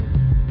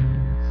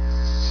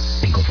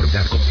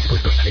conformidad con lo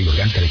dispuesto en la Ley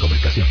Orgánica de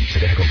Comunicación, se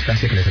deja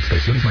constancia que las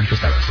expresiones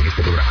manifestadas en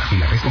este programa y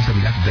la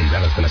responsabilidad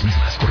derivadas de las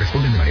mismas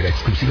corresponden de manera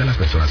exclusiva a las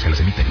personas que las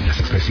emiten. Las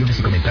expresiones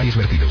y comentarios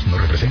vertidos no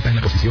representan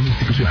la posición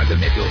institucional del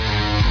medio.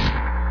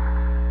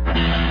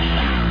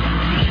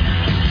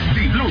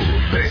 Diblu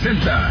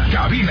presenta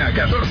Cabina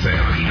 14.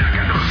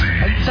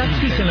 ¿Sabes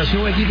que se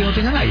nació aquí que no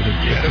tengan aire?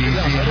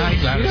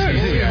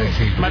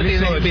 Sí. Martín,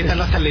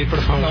 invítalo a salir,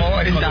 por favor. No,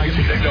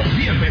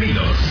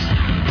 bienvenidos.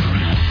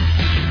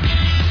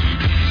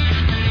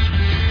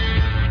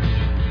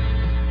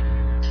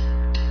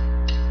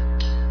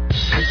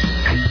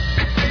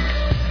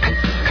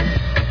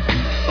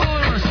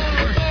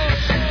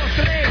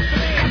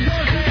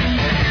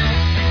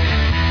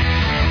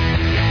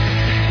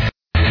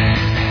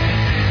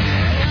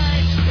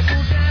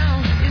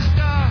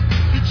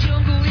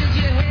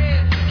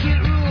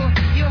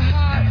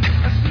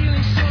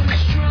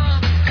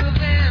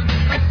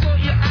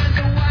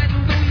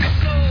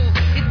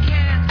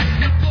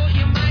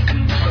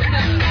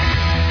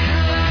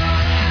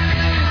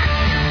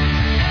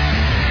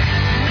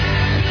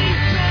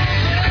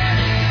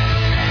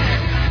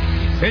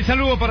 El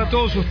saludo para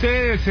todos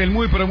ustedes,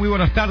 pero muy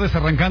buenas tardes,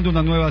 arrancando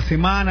una nueva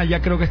semana. Ya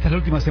creo que esta es la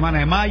última semana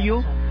de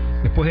mayo,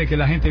 después de que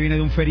la gente viene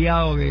de un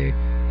feriado de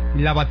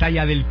la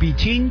batalla del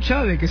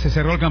Pichincha, de que se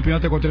cerró el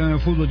campeonato ecuatoriano de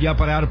fútbol ya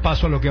para dar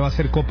paso a lo que va a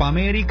ser Copa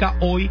América.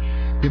 Hoy,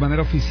 de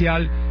manera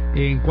oficial,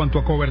 en cuanto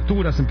a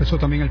coberturas, empezó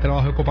también el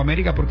trabajo de Copa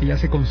América, porque ya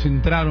se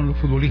concentraron los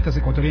futbolistas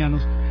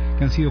ecuatorianos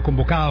que han sido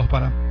convocados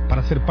para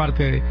ser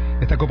parte de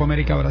esta Copa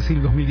América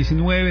Brasil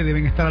 2019.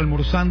 Deben estar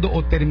almorzando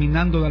o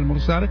terminando de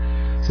almorzar.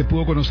 Se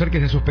pudo conocer que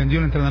se suspendió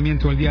el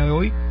entrenamiento el día de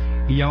hoy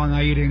y ya van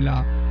a ir en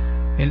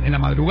la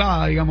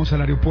madrugada, digamos,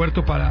 al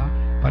aeropuerto para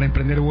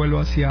emprender vuelo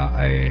hacia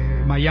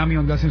Miami,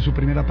 donde hacen su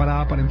primera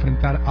parada para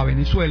enfrentar a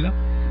Venezuela,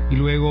 y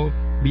luego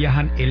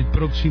viajan el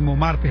próximo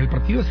martes. El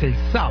partido es el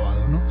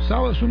sábado, ¿no?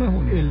 Sábado es 1 de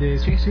junio.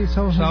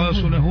 Sábado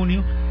es 1 de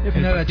junio.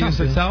 El partido es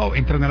el sábado.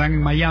 Entrenarán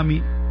en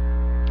Miami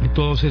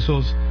todos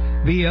esos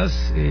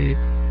días,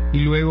 y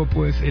luego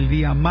pues el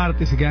día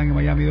martes se quedan en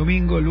Miami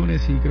domingo, el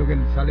lunes, y creo que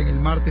salen el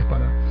martes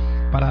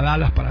para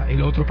Dallas, para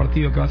el otro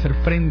partido que va a ser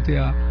frente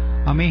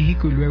a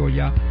México, y luego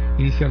ya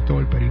iniciar todo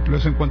el periplo.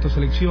 Eso en cuanto a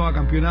selección, a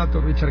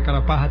campeonato. Richard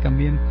Carapaja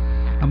también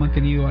ha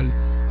mantenido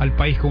al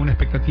país con una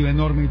expectativa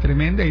enorme y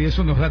tremenda, y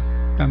eso nos da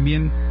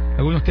también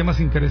algunos temas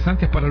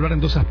interesantes para hablar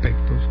en dos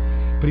aspectos.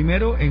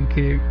 Primero, en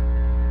que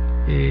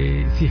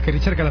si es que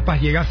Richard Carapaja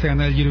llegase a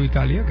ganar el Giro de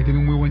Italia, que tiene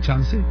un muy buen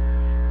chance,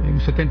 un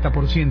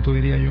 70%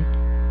 diría yo,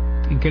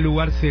 ¿en qué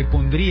lugar se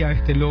pondría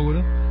este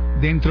logro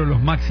dentro de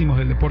los máximos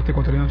del deporte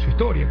ecuatoriano en su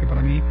historia? Que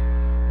para mí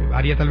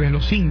haría tal vez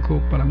los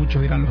 5, para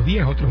muchos dirán los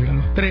 10, otros dirán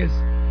los 3.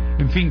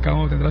 En fin, cada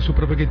uno tendrá su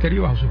propio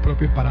criterio bajo sus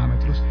propios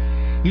parámetros.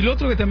 Y lo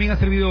otro que también ha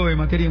servido de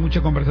materia de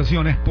mucha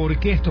conversación es por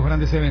qué estos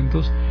grandes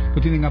eventos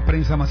no tienen a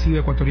prensa masiva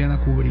ecuatoriana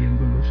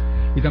cubriéndolos.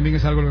 Y también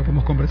es algo lo que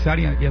podemos conversar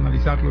y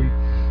analizarlo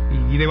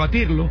y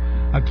debatirlo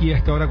aquí a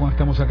esta hora cuando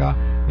estamos acá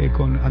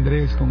con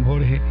Andrés, con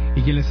Jorge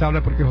y quien les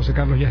habla, porque José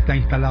Carlos ya está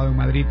instalado en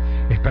Madrid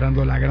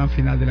esperando la gran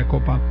final de la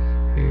Copa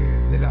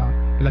de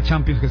la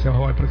Champions, que se va a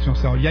jugar el próximo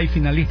sábado. Ya hay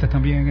finalistas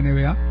también en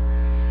NBA.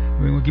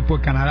 Un equipo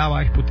de Canadá va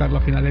a disputar la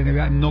final de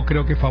NBA. No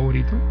creo que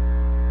favorito,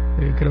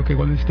 creo que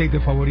Golden State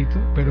es favorito,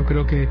 pero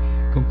creo que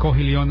con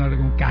Kawhi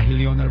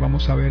Leonard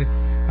vamos a ver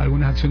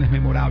algunas acciones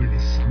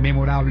memorables,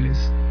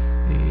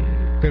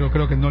 pero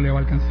creo que no le va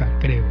a alcanzar,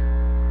 creo.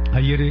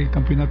 Ayer el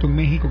campeonato en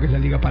México, que es la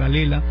liga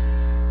paralela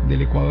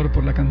del Ecuador,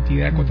 por la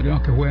cantidad de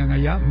ecuatorianos que juegan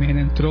allá.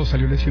 Mena entró,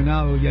 salió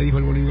lesionado, ya dijo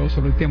el voleibol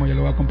sobre el tema, ya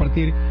lo voy a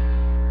compartir.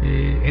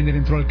 Ender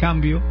entró al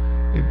cambio.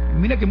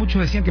 Mira que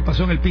muchos decían que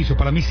pasó en el piso,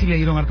 para mí sí le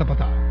dieron harta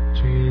patada.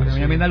 Para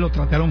mí a Mena lo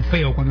trataron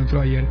feo cuando entró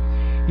ayer.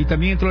 Y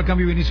también entró al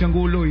cambio Vinicio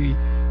Angulo y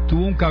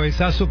tuvo un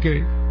cabezazo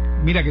que,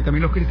 mira que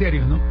también los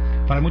criterios, ¿no?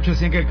 Para muchos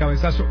decían que el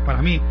cabezazo,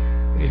 para mí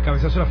el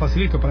cabezazo era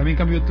facilito, para mí en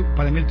cambio,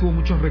 para mí él tuvo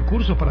muchos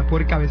recursos para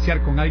poder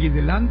cabecear con alguien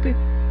delante,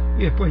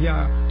 y después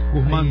ya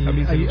Guzmán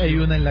también hay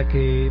una en la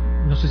que,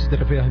 no sé si te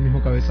refieres al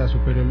mismo cabezazo,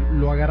 pero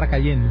lo agarra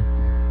cayendo.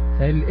 O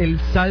sea, él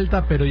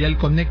salta, pero ya él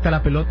conecta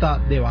la pelota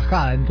de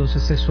bajada,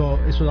 entonces eso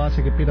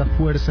hace que pierda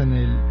fuerza en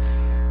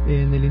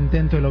el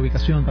intento de la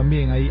ubicación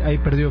también. Ahí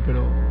perdió,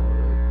 pero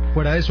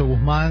fuera de eso,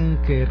 Guzmán,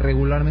 que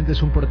regularmente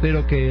es un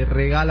portero que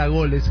regala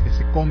goles, que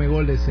se come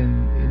goles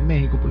en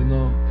México, porque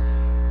no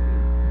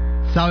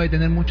sabe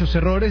tener muchos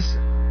errores.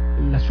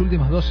 Las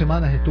últimas 2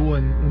 semanas estuvo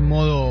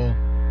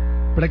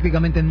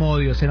prácticamente en modo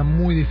Dios. Era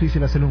muy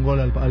difícil hacerle un gol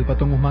al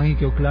Patón Guzmán, y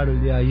quedó claro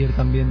el día de ayer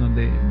también,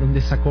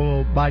 donde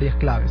sacó varias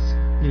claves.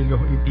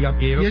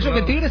 Y eso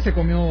que Tigres se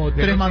comió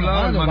 3 manos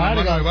a mano,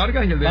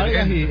 Vargas y el de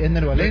Vargas y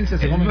Ender Valencia.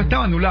 No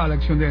estaba anulada la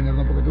acción de Ender,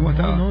 ¿no? Porque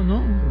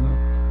no.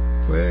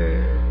 Fue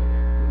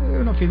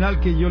una final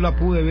que yo la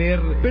pude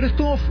ver, pero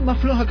estuvo más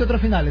floja que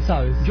otras finales,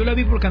 ¿sabes? Yo la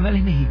vi por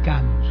canales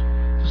mexicanos.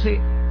 Entonces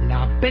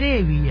la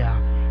previa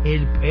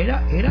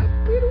era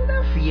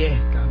una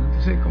fiesta, ¿no?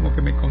 Entonces como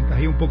que me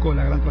contagié un poco de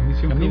la gran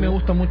transmisión. A mí me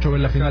gusta mucho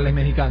ver las finales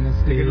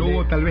mexicanas, de que no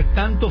hubo tal vez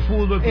tanto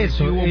fútbol, pero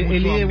eso, sí hubo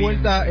el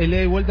ida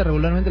y vuelta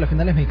regularmente las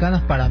finales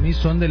mexicanas para mí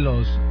son de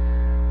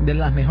de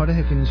las mejores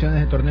definiciones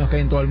de torneos que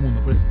hay en todo el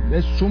mundo.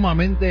 Es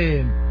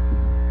sumamente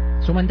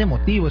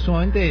emotivo, es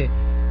sumamente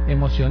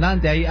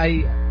emocionante.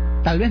 Hay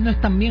tal vez no es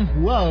tan bien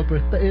jugado,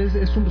 pero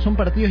son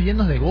partidos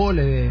llenos de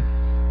goles,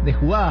 de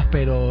jugadas,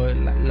 pero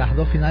las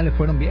dos finales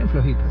fueron bien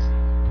flojitas.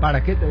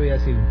 ¿Para qué te voy a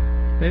decir?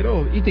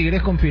 Pero y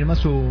Tigres confirma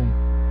su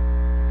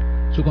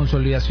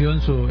consolidación,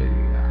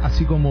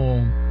 así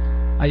como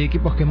hay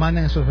equipos que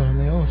mandan esos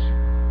torneos,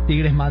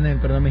 Tigres manda en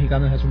el torneo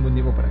mexicano desde hace un buen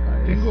tiempo para acá.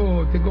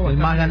 Tengo el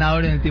más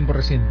ganador en el tiempo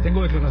reciente.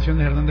 Tengo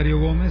declaraciones de Hernán Darío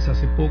Gómez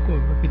hace poco,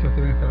 repito,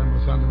 deben estar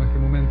almorzando en este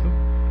momento,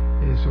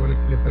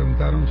 le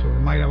preguntaron sobre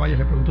Mayra Valles,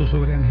 le preguntó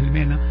sobre Ángel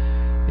Mena,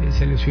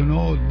 se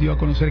lesionó, dio a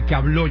conocer que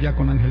habló ya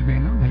con Ángel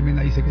Mena. Ángel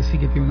Mena dice que sí,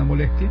 que tiene una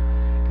molestia,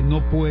 que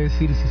no puede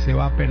decir si se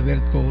va a perder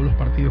todos los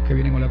partidos que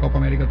vienen con la Copa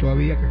América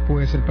todavía, que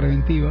puede ser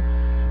preventiva,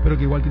 pero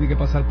que igual tiene que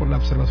pasar por la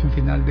observación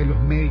final de los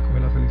médicos de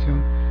la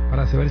selección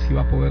para saber si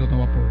va a poder o no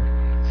va a poder.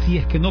 Si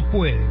es que no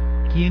puede,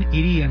 ¿quién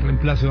iría en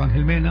reemplazo de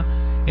Ángel Mena?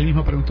 Él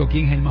mismo preguntó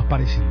quién es el más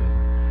parecido,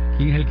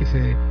 quién es el que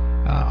se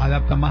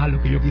adapta más a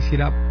lo que yo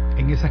quisiera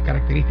en esas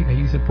características y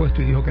en ese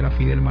puesto, y dijo que era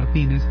Fidel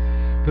Martínez.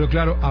 Pero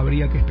claro,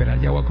 habría que esperar.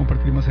 Ya voy a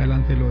compartir más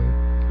adelante lo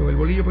del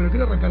bolillo, pero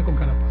quiero arrancar con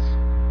Carapaz.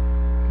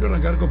 Quiero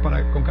arrancar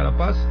con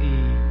Carapaz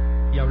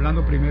y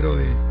hablando primero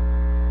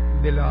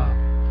de la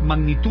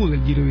magnitud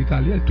del Giro de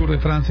Italia. El Tour de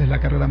Francia es la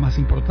carrera más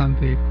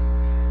importante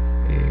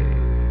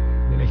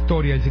de la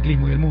historia del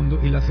ciclismo y del mundo,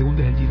 y la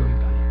segunda es el Giro de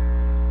Italia.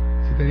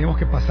 Si teníamos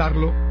que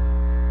pasarlo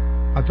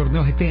a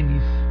torneos de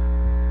tenis,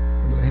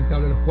 cuando la gente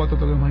habla de los 4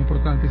 torneos más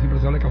importantes, siempre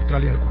se habla que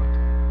Australia es el cuarto.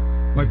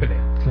 No hay pelea.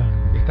 Claro.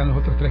 Están los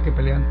otros 3 que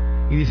pelean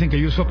y dicen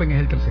que US Open es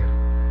el tercero.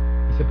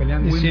 Y se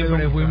pelean y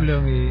siempre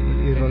Wimbledon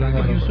y Roland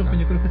Garros. US Open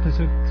yo creo que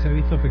se ha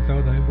visto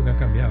afectado también porque ha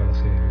cambiado la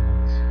sede.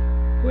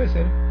 Puede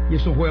ser. Y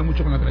eso juega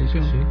mucho con la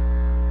tradición. Sí.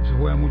 Eso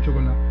juega mucho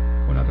con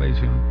la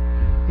tradición.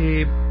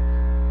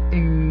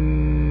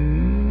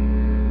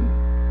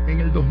 En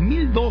el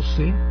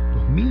 2012,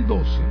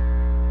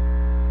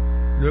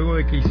 luego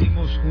de que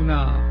hicimos un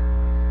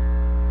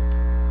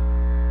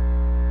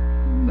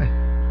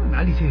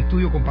análisis,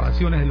 estudio,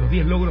 comparaciones de los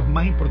 10 logros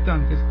más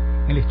importantes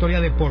en la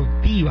historia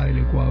deportiva del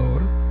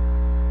Ecuador,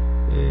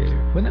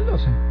 ¿fue en el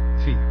 12?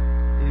 Sí.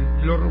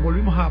 Lo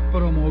volvimos a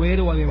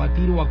promover o a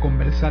debatir o a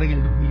conversar en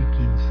el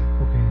 2015.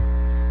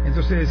 Okay.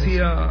 Entonces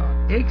decía,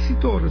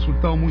 éxito o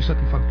resultado muy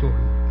satisfactorio,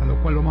 a lo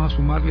cual vamos a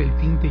sumarle el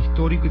tinte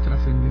histórico y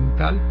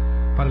trascendental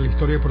para la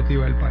historia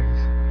deportiva del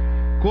país.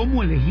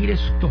 ¿Cómo elegir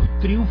estos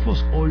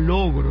triunfos o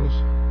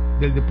logros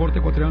del deporte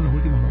ecuatoriano en los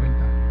últimos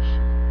 90 años?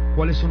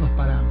 ¿Cuáles son los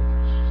parámetros?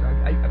 O sea,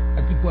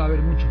 aquí puede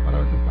haber muchos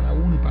parámetros para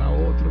uno y para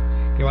otro.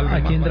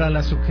 Aquí entra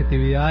la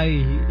subjetividad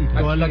y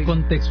toda la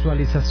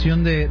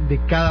contextualización de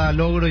cada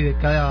logro y de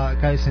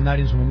cada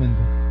escenario en su momento.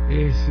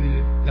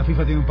 La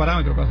FIFA tiene un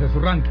parámetro para hacer su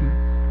ranking,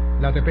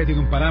 la ATP tiene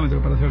un parámetro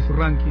para hacer su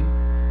ranking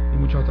y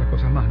muchas otras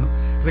cosas más, ¿no?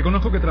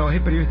 Reconozco que trabajé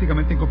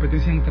periodísticamente en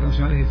competencias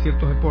internacionales de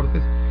ciertos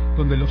deportes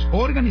donde los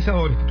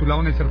organizadores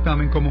titulaban el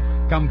certamen como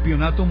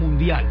Campeonato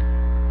Mundial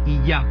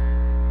y ya.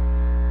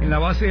 En la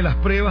base de las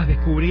pruebas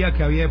descubría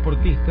que había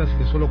deportistas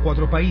de solo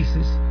 4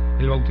 países.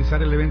 El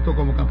bautizar el evento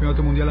como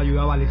Campeonato Mundial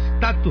ayudaba al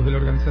estatus de la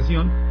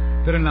organización,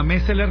 pero en la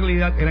mesa de la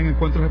realidad eran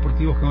encuentros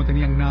deportivos que no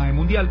tenían nada de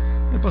mundial.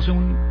 Me pasó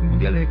en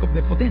mundiales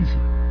de potencia.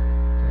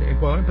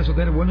 Ecuador empezó a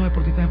tener buenos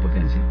deportistas en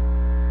potencia,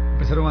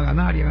 empezaron a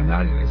ganar y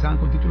regresaban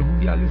con títulos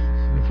mundiales.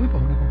 Me fui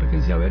para una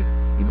competencia a ver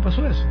y me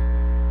pasó eso.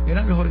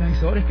 Eran los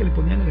organizadores que le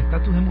ponían el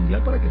estatus de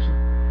mundial para que eso.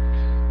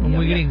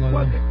 Muy gringo,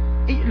 ¿no?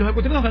 Y los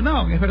ecuatorianos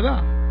ganaban, es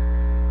verdad,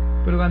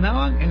 pero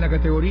ganaban en la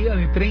categoría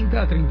de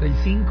 30 a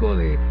 35,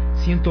 de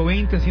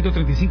 120 a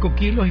 135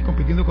 kilos y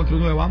compitiendo contra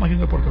uno de Bahamas y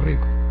uno de Puerto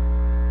Rico.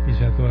 Y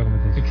ya toda la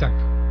competencia.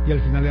 Exacto. Y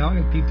al final le daban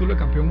el título de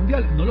campeón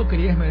mundial. No lo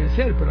quería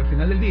desmerecer, pero al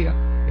final del día,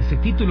 ese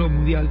título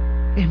mundial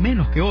es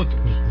menos que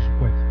otros. Por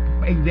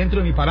supuesto. Dentro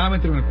de mi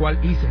parámetro en el cual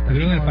hice esta.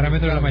 Pero en el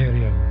parámetro de la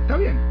mayoría. Está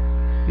bien.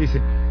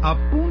 Dice,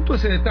 apunto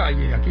ese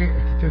detalle, aquí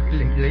estoy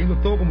leyendo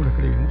todo como lo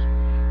escribimos,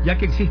 ya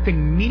que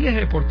existen miles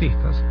de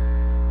deportistas,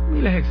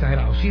 miles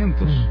exagerados,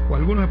 cientos, o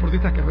algunos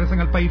deportistas que regresan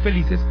al país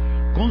felices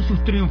con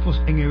sus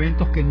triunfos en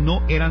eventos que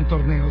no eran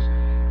torneos,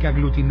 que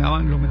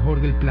aglutinaban lo mejor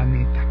del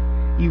planeta.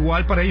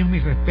 Igual para ellos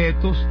mis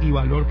respetos y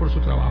valor por su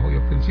trabajo y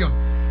obtención.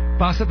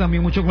 Pasa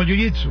también mucho con el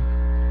jiu-jitsu,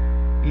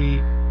 y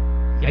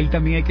ahí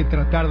también hay que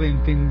tratar de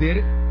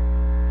entender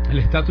el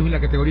estatus y la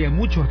categoría de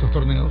muchos de estos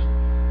torneos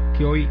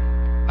que hoy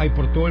hay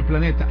por todo el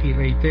planeta, y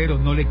reitero,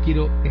 no le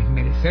quiero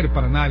desmerecer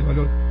para nada el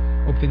valor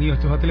obtenido de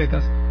estos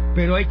atletas,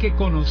 pero hay que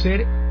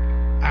conocer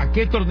a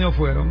qué torneo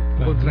fueron,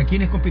 claro, contra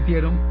quiénes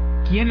compitieron,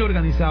 quién lo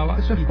organizaba,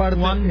 eso es parte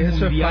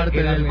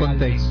del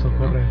contexto, ¿no?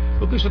 Correcto.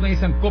 Porque se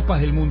organizan copas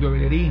del mundo de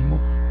velerismo,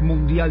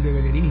 mundial de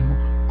velerismo,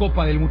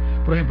 copa del mundo.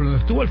 Por ejemplo, donde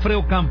estuvo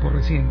Alfredo Campos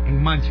recién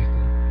en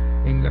Manchester,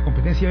 en la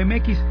competencia de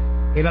BMX,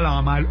 era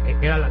la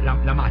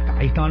mata,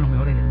 ahí estaban los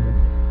mejores del mundo,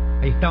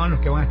 ahí estaban los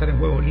que van a estar en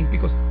Juegos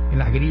Olímpicos, en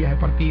las grillas de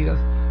partidas,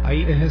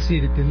 ahí, es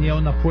decir, tenía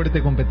una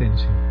fuerte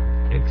competencia.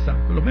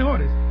 Exacto, los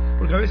mejores,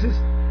 porque a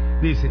veces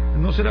dice,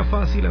 no será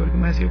fácil, a ver qué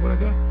me decía por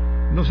acá,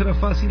 No será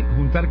fácil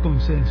juntar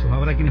consensos.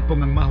 Habrá quienes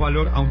pongan más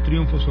valor a un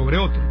triunfo sobre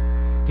otro,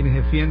 quienes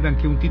defiendan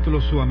que un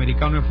título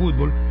sudamericano de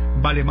fútbol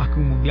vale más que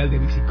un mundial de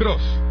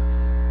bicicross.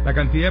 La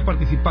cantidad de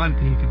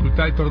participantes,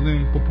 dificultad del torneo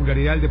y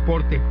popularidad del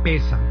deporte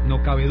pesan,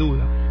 no cabe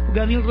duda.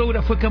 Daniel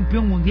Roura fue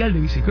campeón mundial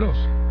de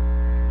bicicross.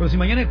 Pero si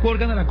mañana Ecuador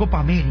gana la Copa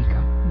América,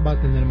 va a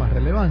tener más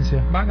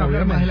relevancia. Van a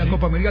hablar más de la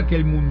Copa América que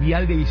el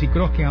mundial de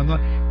bicicross que ganó.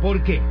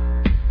 ¿Por qué?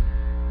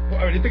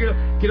 A ver,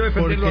 quiero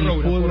defenderlo a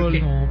Roura. ¿Por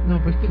qué? No,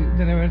 pues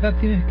de la verdad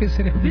tienes que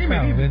ser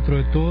explicado. Dime. Dentro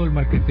de todo el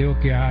marketeo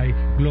que hay,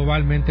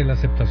 globalmente la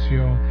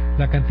aceptación,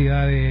 la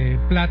cantidad de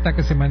plata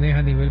que se maneja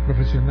a nivel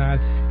profesional,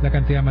 la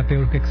cantidad de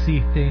amateurs que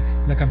existe,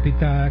 la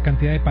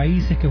cantidad de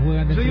países que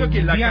juegan dentro del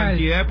mundial. La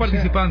cantidad de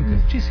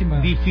participantes, muchísima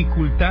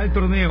dificultad del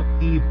torneo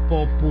y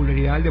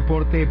popularidad del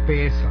deporte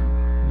pesan,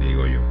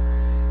 digo yo.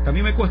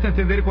 También me cuesta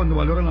entender cuando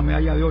valoran la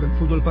medalla de oro en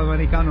fútbol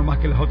panamericano más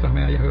que las otras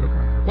medallas de oro que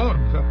gana Ecuador.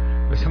 O sea,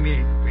 es a mí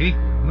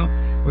ridículo, ¿no?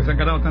 Pues se han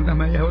ganado tantas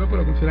medallas de oro,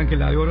 pero consideran que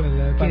la de oro,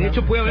 que de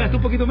hecho puede haber hasta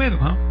un poquito menos,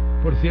 ¿no?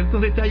 Por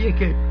ciertos detalles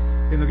que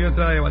no quiero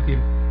entrar a debatir.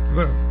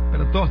 Bueno,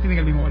 pero todos tienen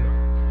el mismo valor.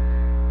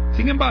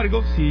 Sin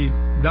embargo, si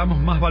damos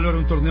más valor a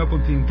un torneo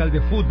continental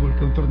de fútbol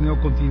que a un torneo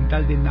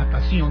continental de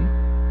natación,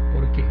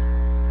 ¿por qué?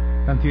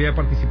 Cantidad de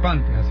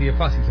participantes, así de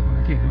fácil se pone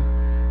aquí, ¿no?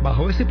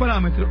 Bajo ese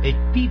parámetro, el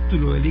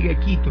título de Liga de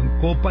Quito en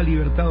Copa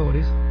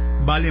Libertadores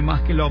vale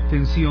más que la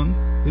obtención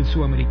del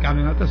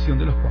sudamericano de natación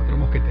de los 4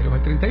 mosqueteros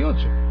del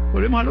 38.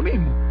 Volvemos a lo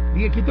mismo.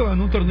 Liga de Quito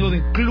ganó un torneo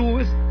de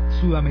clubes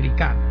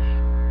sudamericanos.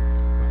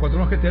 Los 4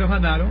 mosqueteros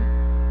ganaron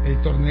el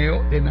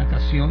torneo de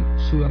natación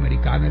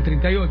sudamericana del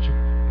 38.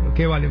 ¿Pero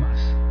qué vale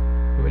más?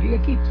 ¿Lo de Liga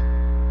de Quito?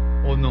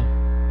 ¿O no?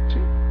 ¿Sí?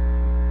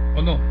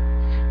 ¿O no?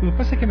 Lo que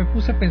pasa es que me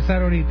puse a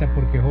pensar ahorita,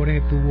 porque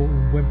Jorge tuvo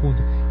un buen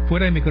punto.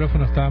 Fuera de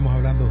micrófono estábamos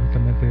hablando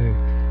justamente de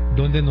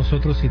dónde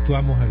nosotros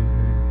situamos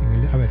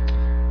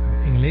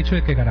en el hecho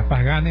de que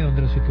Carapaz gane,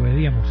 donde lo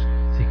situaríamos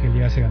si es que él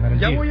llegase a ganar el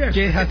ya Giro. voy a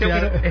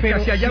pero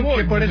hacia allá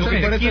voy. Por eso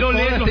quiero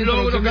leer los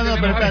logros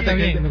que está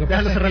bien.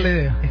 Déjalo cerrar la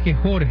idea. Es que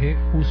Jorge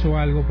puso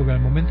algo, porque al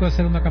momento de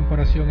hacer una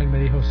comparación él me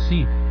dijo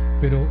sí,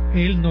 pero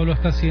él no lo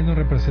está haciendo en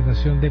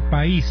representación de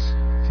país,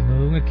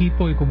 sino de un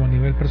equipo y como a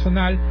nivel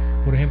personal.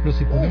 Por ejemplo,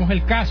 si ponemos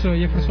el caso de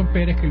Jefferson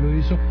Pérez, que lo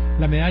hizo,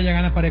 la medalla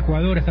gana para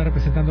Ecuador, está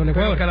representando al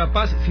Ecuador. Pero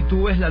Carapaz, si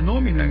tú ves la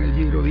nómina en el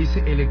Giro,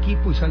 dice el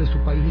equipo y sale su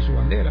país y su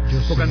bandera.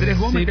 Porque Andrés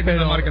Gómez tiene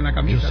una marca en la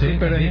camisa. Sí,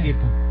 pero el equipo.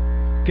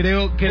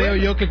 Creo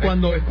yo que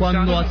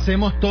cuando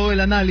hacemos todo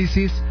el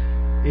análisis,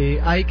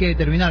 hay que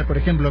determinar, por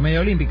ejemplo, medalla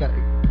olímpica.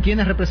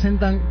 ¿Quiénes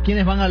representan,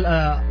 quiénes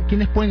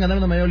pueden ganar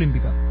una medalla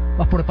olímpica?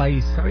 Vas por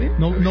país,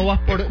 no vas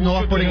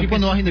por equipo,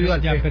 no vas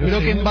individual. Creo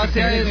que en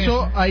base a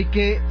eso hay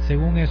que,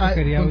 según eso,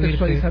 quería oírte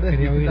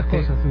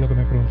cosas. Lo que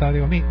me preguntaba,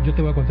 digo, a mí, yo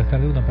te voy a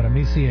contestar de una. Para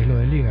mí sí es lo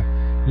de Liga,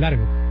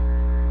 largo.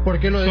 ¿Por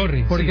qué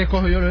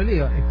escojo yo lo de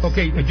Liga? Ok,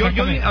 yo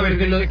a ver,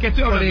 ¿de qué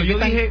estoy hablando? Yo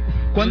dije,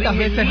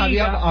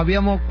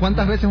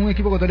 ¿cuántas veces un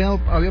equipo ecuatoriano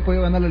había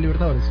podido ganar la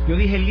Libertadores? Yo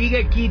dije Liga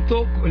de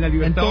Quito en la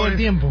Libertadores en todo el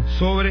tiempo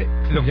sobre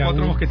los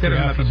 4 mosqueteros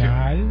en la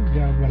final.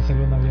 Ya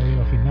Barcelona había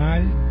ido a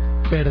final.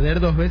 Perder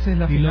 2 veces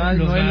la final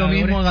no es lo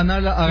mismo a ganar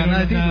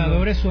el título. Los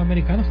ganadores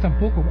sudamericanos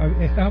tampoco.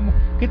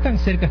 ¿Qué tan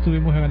cerca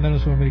estuvimos de ganar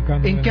los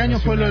sudamericanos? ¿En qué año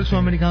fue lo del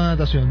sudamericano de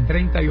natación?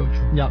 38.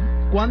 Ya.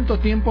 ¿Cuánto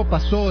tiempo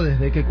pasó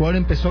desde que Ecuador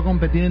empezó a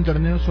competir en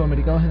torneos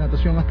sudamericanos de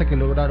natación hasta que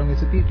lograron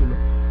ese título?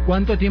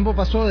 ¿Cuánto tiempo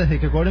pasó desde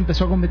que Ecuador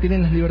empezó a competir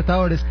en las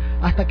Libertadores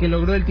hasta que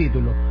logró el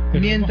título?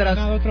 Mientras,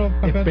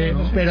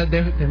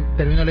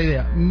 termino la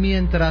idea.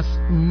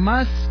 Mientras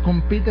más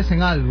compites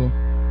en algo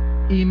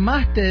y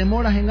más te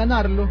demoras en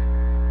ganarlo,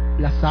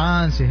 las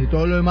ansias y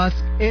todo lo demás,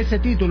 ese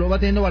título va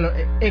teniendo valor.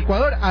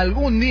 Ecuador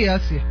algún día,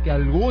 si es que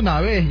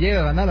alguna vez llega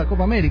a ganar la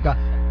Copa América,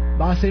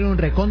 va a ser un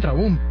recontra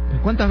boom.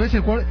 ¿Cuántas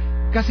veces Ecuador?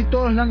 Casi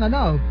todos la han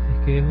ganado.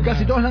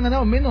 Casi todos la han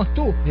ganado, menos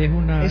tú.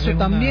 Eso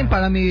también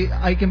para mí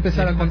hay que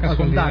empezar a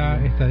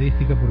contar.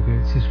 Estadística, porque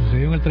si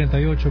sucedió en el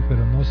 38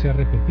 pero no se ha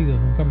repetido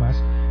nunca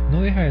más,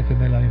 no deja de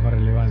tener la misma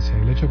relevancia.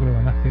 El hecho que lo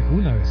ganaste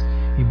una vez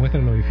y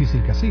muestra lo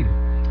difícil que ha sido.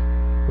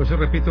 Por eso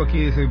repito aquí,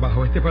 dice,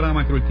 bajo este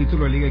parámetro el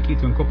título de Liga de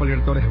Quito en Copa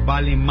Libertadores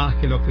vale más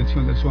que la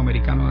obtención del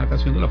sudamericano de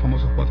natación de los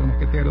famosos 4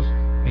 mosqueteros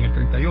en el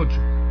 38.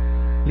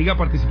 Liga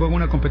participó en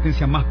una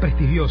competencia más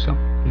prestigiosa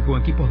y con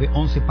equipos de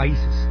 11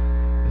 países.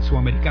 El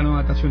sudamericano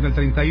de natación del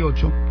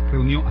 38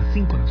 reunió a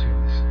 5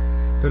 naciones,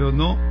 pero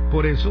no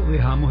por eso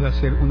dejamos de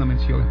hacer una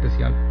mención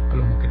especial a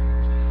los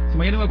mosqueteros. Si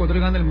mañana en Ecuador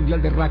gana el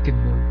Mundial de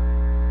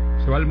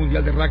Racquetball, se va al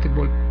Mundial de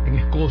Racquetball en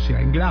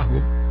Escocia, en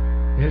Glasgow,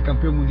 es el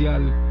campeón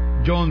mundial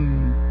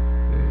John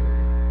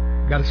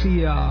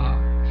García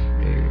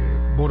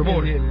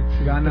Borbor,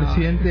 gana,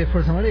 presidente de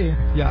Fuerza Amarilla,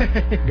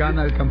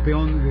 gana el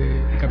campeón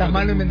Estás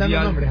mal inventando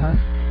nombres,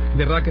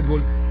 de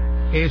racquetball.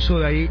 Eso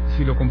de ahí,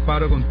 si lo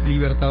comparo con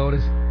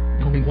Libertadores,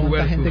 ¿con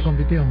cuánta gente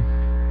compitió?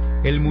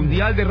 El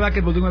mundial de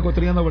racquetball de un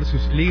ecuatoriano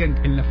versus Liga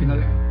en la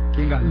final,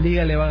 ¿quién gana?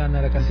 Liga le va a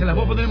ganar a casi. Se las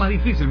voy a poner más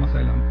difícil más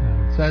adelante.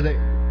 O sea,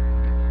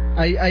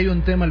 hay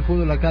un tema, el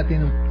fútbol acá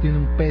tiene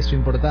un peso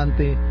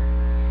importante,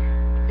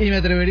 y me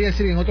atrevería a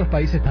decir que en otros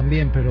países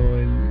también, pero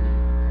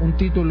un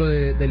título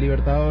de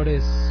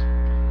Libertadores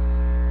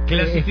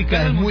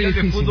Clasificar al Mundial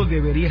de Fútbol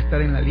debería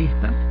estar en la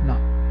lista. No.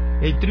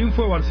 El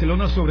triunfo de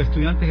Barcelona sobre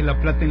Estudiantes de La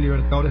Plata en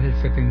Libertadores del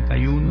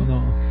 71.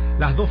 No.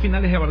 Las dos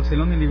finales de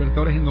Barcelona en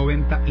Libertadores en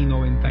 90 y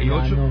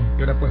 98. No.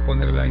 Y ahora puedes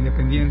ponerle la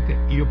Independiente.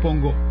 Y yo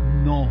pongo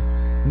no.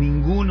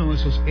 Ninguno de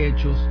esos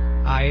hechos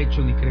ha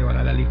hecho ni creo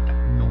hará la lista.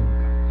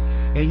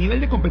 Nunca. El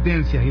nivel de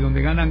competencias y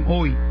donde ganan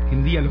hoy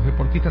en día los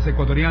deportistas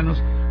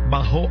ecuatorianos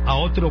bajó a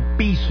otro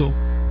piso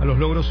a los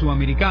logros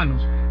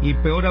sudamericanos. Y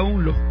peor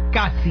aún, los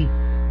casi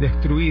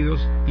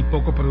destruidos y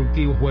poco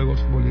productivos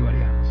Juegos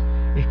Bolivarianos.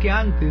 Es que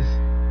antes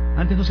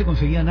no se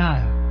conseguía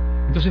nada.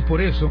 Entonces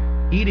por eso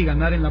ir y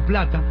ganar en La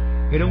Plata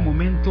era un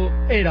momento,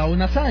 era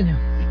una hazaña.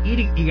 Ir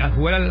y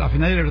jugar a la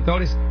final de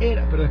Libertadores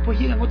era, pero después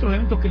llegan otros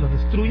eventos que los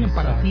destruyen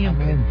para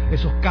siempre,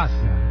 esos casi,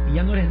 y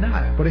ya no eres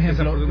nada. Por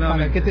ejemplo,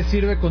 ¿para qué te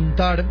sirve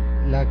contar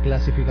la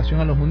clasificación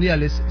a los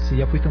mundiales si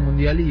ya fuiste a un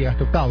mundial y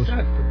llegaste a octavos?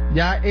 Exacto.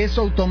 Ya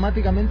eso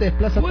automáticamente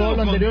desplaza todo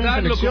lo anterior en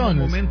selecciones.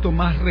 Como un momento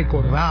más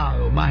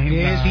recordado, más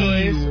emotivo.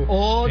 Eso es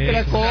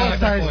otra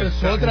cosa, eso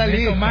es otra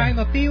liga. Más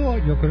emotivo,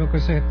 yo creo que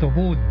ese es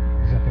Tobun.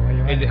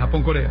 El de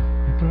Japón-Corea.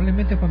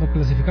 Probablemente cuando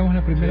clasificamos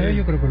la primera vez,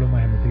 yo creo que es lo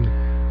más emotivo.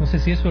 No sé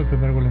si eso es el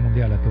primer gol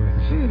mundial a todo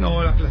esto. Sí,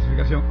 no, la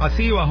clasificación.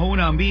 Así, bajo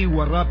una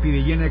ambigua, rápida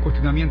y llena de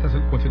cuestionamientos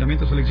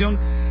selección,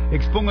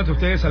 expongan a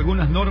ustedes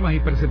algunas normas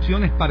y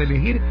percepciones para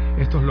elegir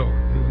estos logros.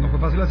 Digo, no fue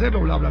fácil hacerlo,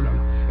 bla, bla, bla,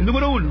 bla. El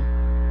número 1,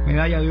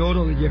 medalla de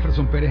oro de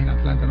Jefferson Pérez en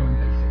Atlanta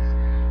 96.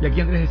 Y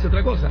aquí Andrés dice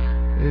otra cosa.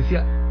 Les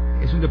decía,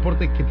 es un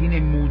deporte que tiene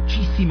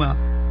muchísima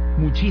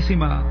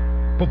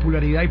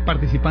popularidad y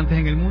participantes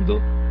en el mundo.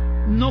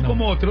 No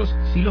como otros,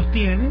 sí los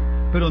tiene,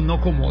 pero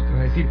no como otros.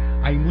 Es decir,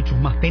 hay muchos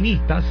más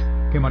tenistas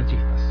que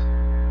marchistas.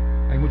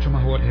 Hay muchos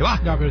más jugadores de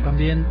básquet. No, pero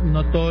también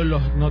no todos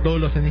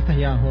los tenistas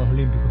llegan a Juegos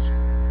Olímpicos,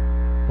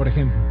 por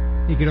ejemplo.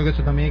 Y creo que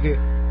eso también hay que...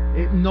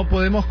 no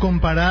podemos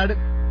comparar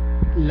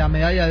la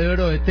medalla de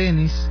oro de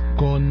tenis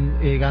con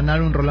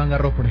ganar un Roland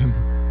Garros, por ejemplo.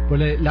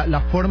 Pues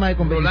la forma de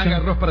competición...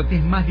 Roland Garros para ti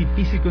es más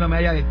difícil que una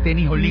medalla de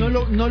tenis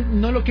olímpico.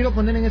 No lo quiero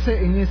poner en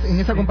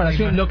esa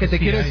comparación. Lo que te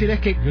quiero decir es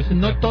que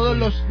no todos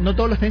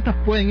los tenistas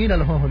pueden ir a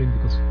los Juegos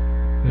Olímpicos.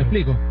 ¿Me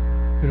explico?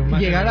 Pero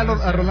llegar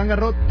a Roland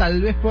Garros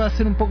tal vez pueda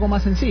ser un poco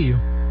más sencillo.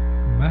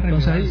 Más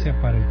relevancia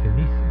para el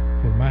tenista,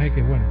 por más de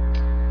que, bueno,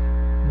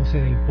 no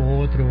sé, del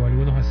potro o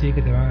algunos así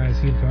que te van a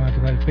decir, te van a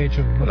tocar el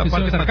pecho. No, la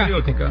parte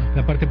patriótica.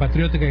 La parte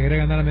patriótica que quiere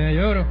ganar la medalla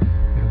de oro,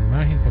 pero lo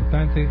más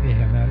importante es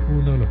ganar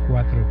uno de los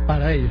 4.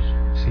 Para ellos.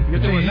 Sí,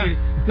 yo te voy a decir,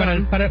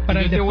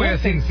 para el te voy a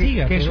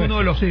decir que es uno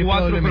de los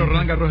 4, pero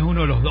Roland Garros es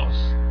uno de los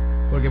 2.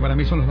 Porque para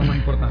mí son los dos más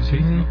importantes. ¿Sí?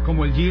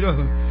 Como el Giro.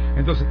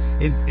 Entonces,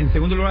 en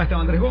segundo lugar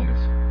estaba Andrés Gómez.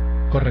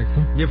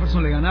 Correcto.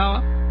 Jefferson le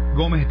ganaba,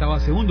 Gómez estaba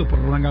segundo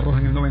por Roland Garros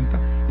en el 90,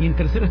 y en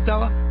tercero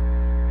estaba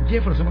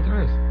Jefferson otra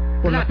vez.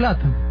 Por la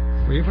plata.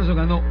 Pues Jefferson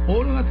ganó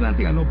oro en Atlanta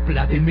y ganó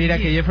plata. Y mira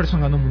que Jefferson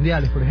ganó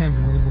mundiales, por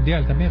ejemplo. Ganó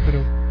mundial también, pero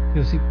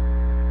yo sí.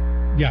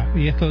 Ya,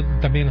 y esto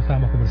también lo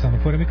estábamos conversando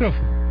fuera de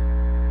micrófono.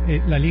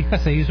 La lista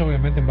se hizo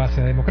obviamente en base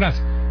a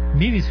democracia.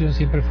 Mi visión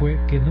siempre fue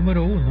que el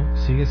número 1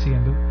 sigue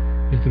siendo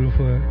el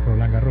triunfo de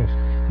Roland Garros.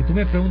 Si tú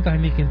me preguntas a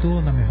mí quién tuvo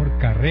una mejor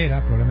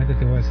carrera, probablemente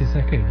te voy a decir,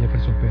 ¿sabes qué?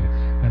 Jefferson Pérez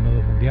ganó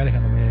 2 mundiales,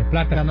 ganó medalla de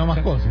plata, ganó más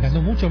cosas,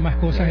 ganó mucho más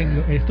cosas,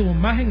 estuvo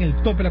más en el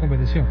tope de la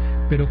competición,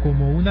 pero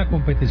como una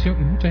competición,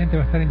 y mucha gente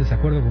va a estar en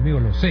desacuerdo conmigo,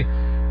 lo sé,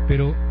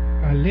 pero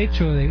al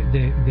hecho de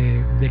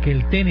que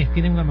el tenis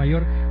tiene una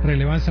mayor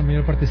relevancia,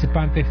 mayor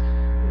participantes,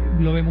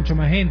 lo ve mucho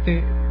más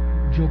gente,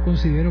 yo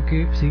considero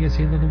que sigue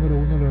siendo número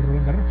 1 lo de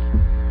Roland Garros.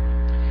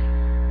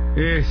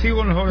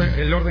 Sigo en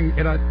el orden,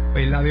 era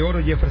la de oro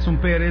Jefferson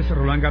Pérez,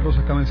 Roland Garros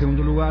estaba en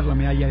segundo lugar, la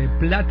medalla de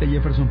plata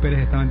Jefferson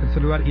Pérez estaba en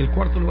tercer lugar, y el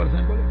cuarto lugar,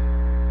 ¿saben cuál es?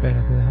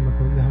 Espérate,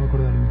 déjame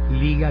acordarme.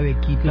 Liga de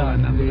Quito,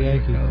 ganando Liga de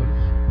Quito.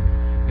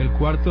 El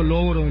cuarto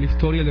logro de la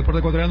historia del deporte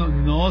ecuatoriano,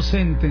 no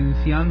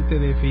sentenciante,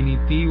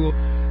 definitivo,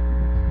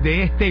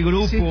 de este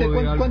grupo. Sí,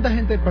 ¿cuánta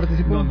gente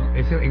participó? No,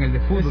 ese en el de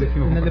fútbol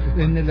hicimos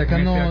en el de acá,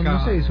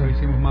 no se hizo. Lo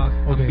hicimos más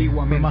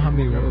ambiguamente. Más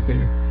ambiguo,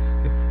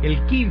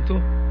 El quinto,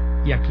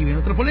 y aquí viene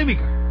otra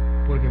polémica,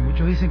 porque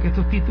muchos dicen que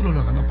estos títulos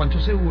los ganó Pancho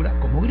Segura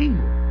como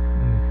gringo,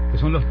 que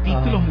son los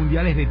títulos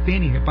mundiales de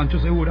tenis de Pancho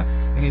Segura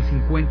en el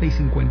 50 y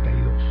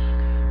 52.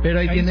 Pero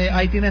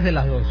ahí tienes de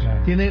las dos.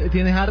 Claro.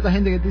 Tienes harta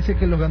gente que te dice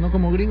que los ganó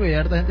como gringo y hay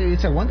harta gente que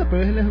dice aguanta,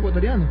 pero él es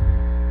ecuatoriano.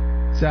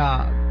 O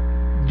sea,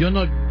 yo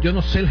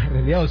no sé la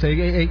realidad. O sea,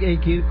 hay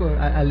que ir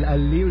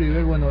al libro y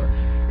ver, bueno,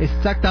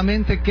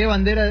 exactamente con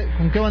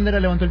qué bandera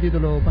levantó el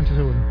título Pancho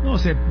Segura. No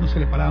se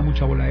le paraba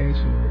mucha bola a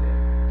eso.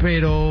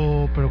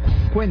 Pero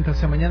cuenta, o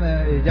sea,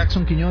 mañana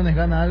Jackson Quiñones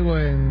gana algo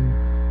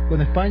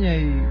con España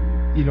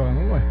y lo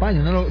ganó con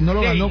España, no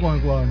lo ganó con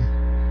Ecuador.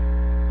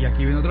 Y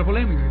aquí viene otra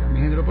polémica,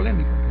 también genera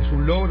polémica. ¿Es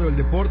un logro del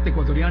deporte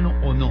ecuatoriano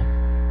o no?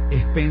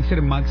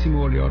 Spencer, máximo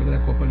goleador de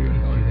la Copa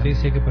Libertadores.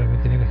 Sí, que para mí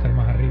tiene que estar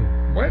más arriba.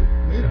 Bueno,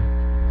 mira.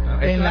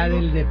 En la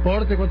del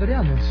deporte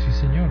ecuatoriano. Sí,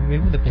 señor,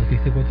 es un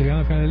deportista ecuatoriano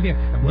al final del día.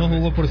 No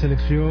jugó por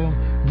selección,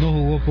 no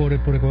jugó por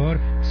Ecuador,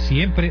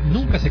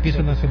 nunca se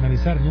quiso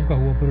nacionalizar, nunca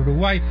jugó por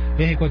Uruguay,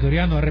 es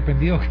ecuatoriano,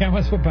 arrepentido, que ama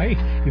a su país.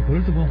 Y por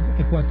último,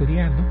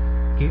 ecuatoriano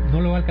que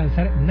no lo va a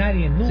alcanzar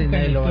nadie nunca en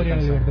la historia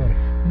de la Libertadores.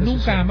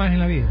 Nunca jamás en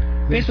la vida.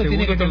 Eso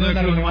tiene que tener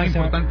una los más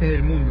importantes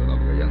del mundo, ¿no?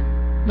 Porque ya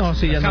no,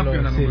 sí, ya no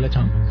lo sí, la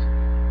Champions.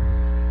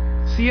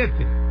 7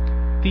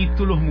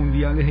 títulos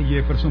mundiales de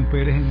Jefferson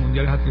Pérez en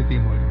mundiales de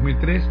atletismo, el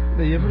 2003,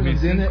 de Jefferson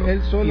 2005 tiene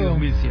él solo y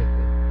 2007.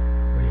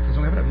 Oye,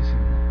 Jefferson es bravísimo.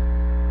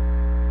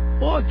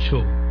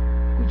 8.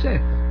 Escucha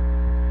esto.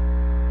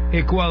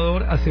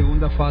 Ecuador a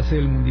segunda fase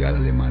del Mundial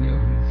Alemania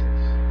 2006.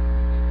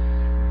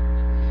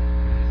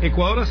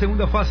 Ecuador a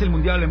segunda fase del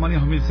Mundial Alemania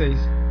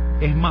 2006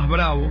 es más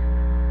bravo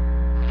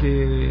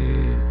que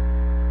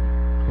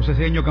José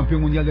Cedeño,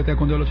 campeón mundial de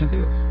taekwondo del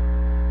 82.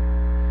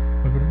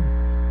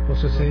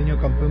 José Cedeño,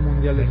 campeón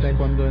mundial de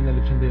taekwondo en el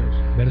 82.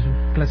 Versus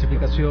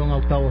clasificación a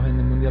octavos en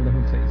el Mundial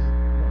 2006.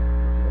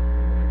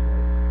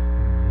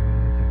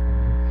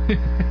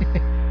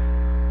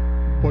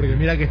 Porque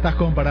mira que estás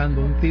comparando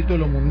un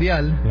título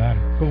mundial, claro,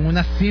 con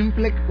una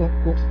simple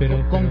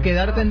con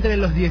quedarte entre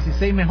los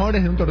 16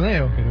 mejores de un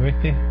torneo. Pero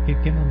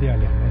 ¿qué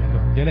mundiales?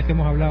 Los mundiales que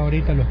hemos hablado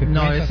ahorita, los que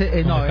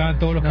estaban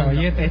todos los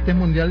caballetes. Este es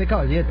mundial de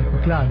caballetes,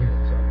 pues, claro.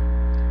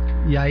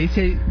 Y ahí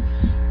sí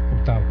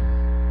octavo.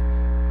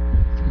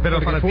 Pero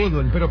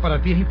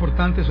para ti es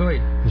importante eso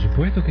ahí. Por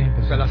supuesto que es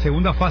importante. O sea, la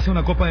segunda fase de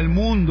una Copa del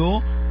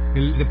Mundo,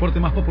 el deporte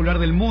más popular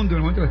del mundo, en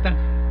el momento que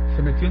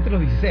se metió entre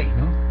los 16,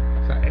 ¿no?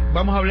 O sea,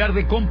 vamos a hablar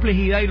de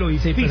complejidad y lo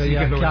difícil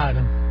que es lograr.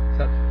 Claro.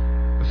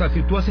 O sea,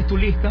 si tú haces tu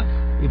lista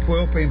y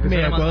puedo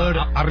empezar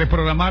a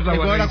reprogramarla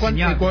o a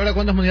rediseñar. ¿Ecuador a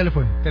cuántos mundiales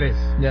fue?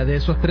 3. Ya, de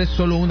esos 3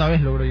 solo una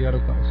vez logró llegar a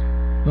octavos.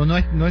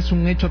 No es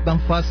un hecho tan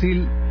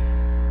fácil,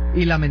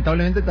 y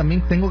lamentablemente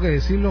también tengo que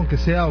decirlo, aunque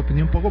sea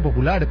opinión poco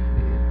popular.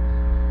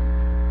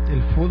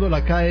 El fútbol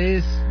acá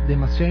es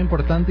demasiado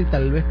importante y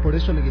tal vez por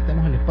eso le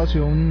quitamos el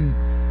espacio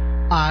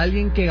a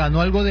alguien que ganó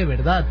algo de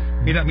verdad.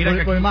 Mira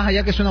por más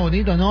allá que suena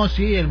bonito, no,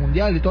 sí, el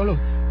mundial y todo lo,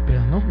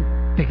 pero no,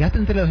 te quedaste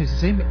entre los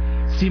 16.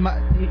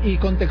 Y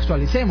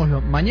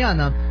contextualicémoslo.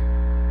 Mañana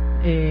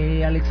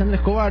Alexander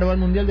Escobar va al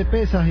mundial de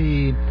pesas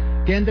y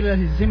queda entre las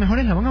 16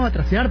 mejores. La van a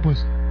batracear,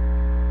 pues.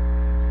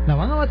 La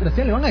van a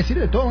batracear, le van a decir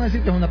de todo, van a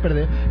decir que es una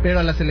pérdida. Pero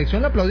a la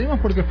selección la aplaudimos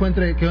porque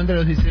quedó entre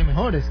los 16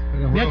 mejores.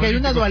 Mira que hay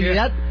una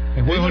dualidad.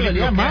 En Juegos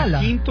Olímpicos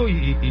mala. Quinto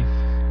y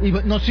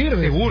no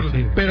sirve. Seguro,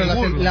 pero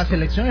la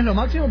selección es lo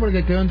máximo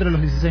porque quedó entre los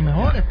 16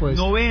 mejores, pues.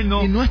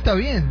 Noveno. Y no está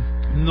bien.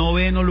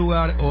 Noveno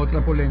lugar, otra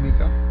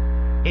polémica.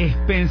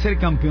 Spencer,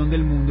 campeón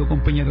del mundo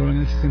con Peñarol en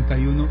el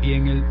 61 y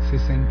en el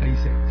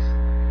 66.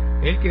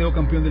 Él quedó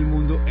campeón del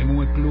mundo en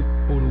un club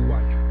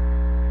uruguayo.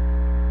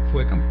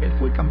 Él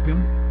fue el campeón.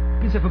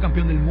 Spencer fue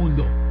campeón del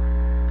mundo,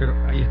 pero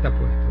ahí está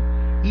puesto.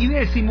 Y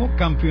 10º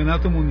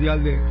campeonato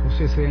mundial de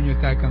José Cedeño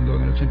taekwondo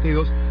en el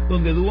 82,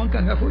 donde Duan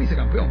Canga fue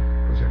vicecampeón,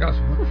 por si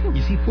acaso, ¿no?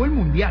 Y sí fue el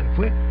mundial,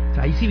 o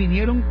sea, ahí sí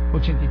vinieron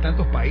 80 y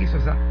tantos países,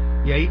 o sea,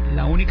 y ahí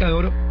la única de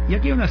oro. Y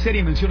aquí hay una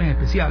serie de menciones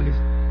especiales: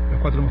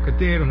 los 4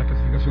 mosqueteros, la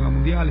clasificación a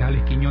mundiales,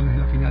 Alex Quiñones en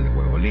la final de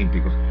Juegos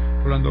Olímpicos,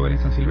 Rolando Vera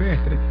en San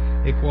Silvestre,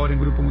 Ecuador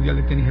en Grupo Mundial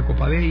de Tenis de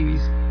Copa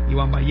Davis,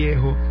 Iván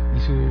Vallejo y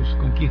sus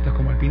conquistas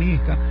como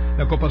alpinista,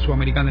 la Copa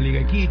Sudamericana Liga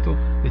de Quito,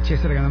 de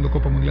Chester ganando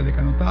Copa Mundial de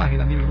Canotaje,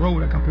 Daniel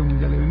Roura, campeón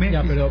mundial de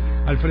BMX,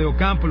 Alfredo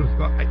Campos,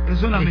 esas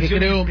son las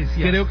menciones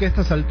especiales. Creo que a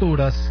estas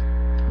alturas...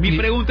 Mi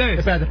pregunta es,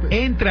 espérate.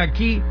 Entra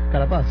aquí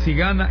Carapaz, si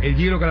gana el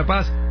Giro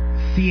Carapaz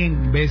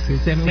 100 veces.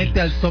 Se mete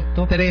al top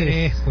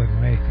 3.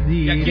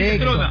 Y aquí se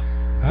trona.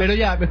 Pero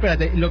ya,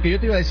 espérate, lo que yo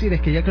te iba a decir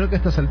es que ya creo que a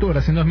estas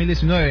alturas, en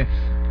 2019,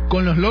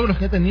 con los logros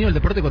que ha tenido el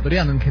deporte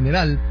ecuatoriano en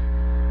general,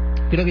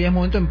 creo que ya es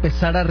momento de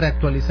empezar a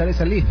reactualizar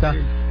esa lista,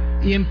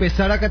 y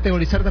empezar a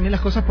categorizar también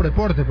las cosas por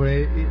deporte,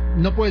 porque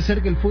no puede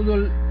ser que el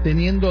fútbol,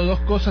 teniendo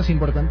 2 cosas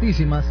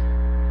importantísimas,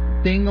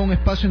 tenga un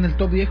espacio en el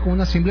top 10 con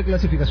una simple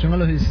clasificación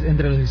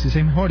entre los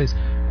 16 mejores,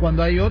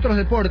 cuando hay otros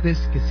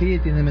deportes que sí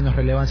tienen menos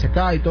relevancia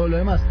acá y todo lo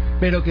demás,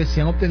 pero que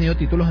sí han obtenido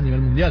títulos a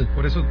nivel mundial.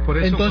 Por eso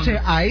entonces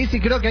ahí sí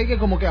creo que hay que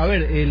como que, a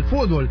ver, el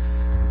fútbol,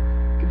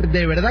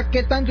 de verdad,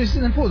 ¿qué tanto hiciste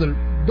en el fútbol?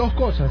 2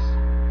 cosas.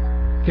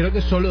 Creo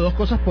que solo 2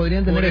 cosas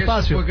podrían tener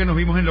espacio. Fue que nos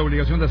vimos en la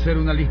obligación de hacer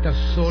una lista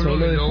solo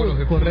de logros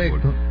de fútbol.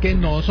 Correcto, que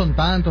no son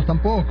tantos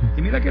tampoco.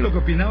 Y mira que lo que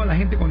opinaba la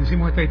gente cuando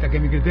hicimos esta lista, que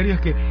mi criterio es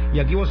que, y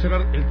aquí voy a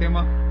cerrar el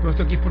tema, todo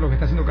esto aquí es por lo que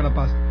está haciendo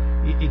Carapaz,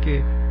 y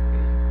que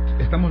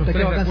estamos los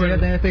 3 de acuerdo.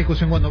 Tener esta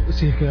discusión cuando,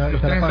 si es que los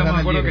 3 estamos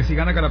de acuerdo que si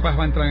gana Carapaz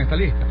va a entrar en esta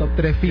lista. Top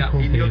 3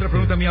 fijo. Ya, y otra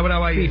pregunta mía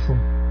brava ahí es,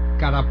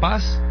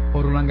 ¿Carapaz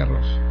o Roland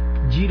Garros?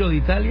 ¿Giro de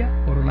Italia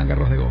o Roland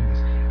Garros de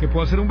Gómez? Que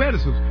puedo hacer un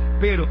versus.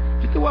 Pero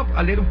yo te voy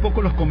a leer un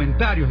poco los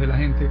comentarios de la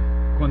gente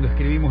cuando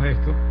escribimos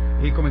esto,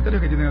 y comentarios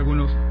que tienen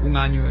algunos un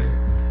año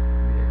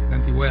de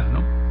antigüedad,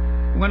 ¿no?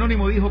 Un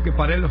anónimo dijo que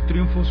para él los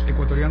triunfos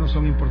ecuatorianos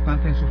son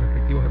importantes en sus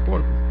respectivos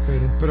deportes,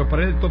 pero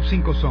para él el top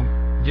 5 son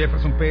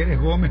Jefferson Pérez,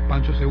 Gómez,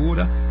 Pancho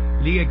Segura,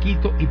 Liga de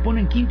Quito, y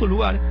pone en quinto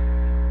lugar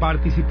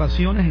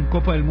participaciones en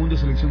Copa del Mundo y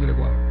Selección del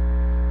Ecuador.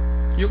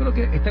 Yo creo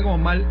que está como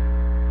mal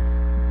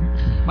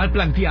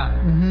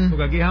planteada,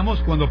 porque aquí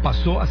dejamos cuando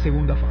pasó a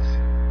segunda fase.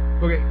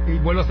 Porque, y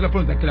vuelvo a hacer la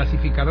pregunta,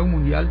 ¿clasificar a un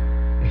mundial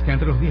está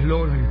entre los 10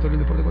 logros de la historia del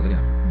deporte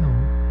ecuatoriano? No.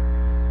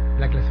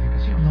 La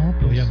clasificación. No,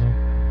 pues ya no.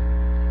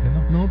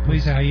 No, Tú pues,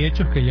 dices, hay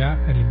hechos que ya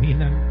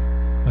eliminan.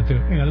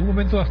 En algún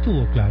momento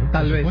estuvo, claro.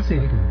 tal por vez supuesto sí,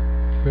 que estuvo.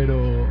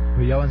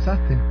 pero ya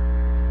avanzaste.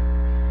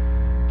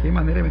 Qué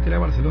manera de meter a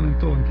Barcelona en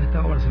todo. ¿En qué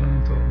estado Barcelona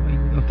en todo?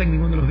 No está en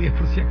ninguno de los 10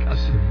 por si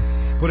acaso. Sí.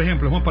 Por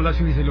ejemplo, Juan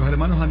Palacio dice, los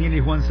hermanos Daniel y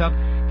Juan Zap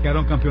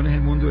quedaron campeones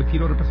del mundo de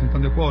tiro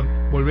representando a Ecuador.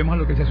 Volvemos a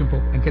lo que se hace un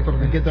poco. ¿En qué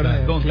torneo? ¿En qué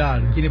torneo? ¿Dónde?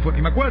 Claro. ¿Quiénes fueron?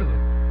 Y me acuerdo.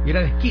 Y era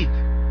de skit.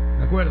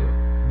 ¿Me acuerdo?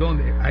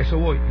 ¿Dónde? A eso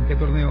voy. ¿En qué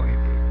torneo?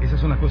 Esas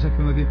son las cosas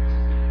que uno tiene.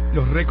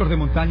 Los récords de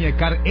montaña de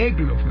Karl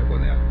Egloff, me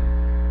pone algo.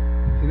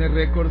 Tiene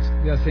récords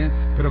de hacer,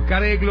 pero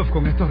Karl Egloff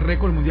con estos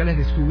récords mundiales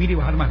de subir y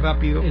bajar más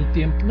rápido. El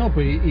tiempo, no,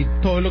 pues y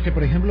todo lo que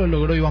por ejemplo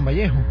logró Iván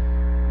Vallejo.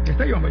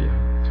 Está Iván Vallejo.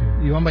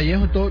 Sí. Iván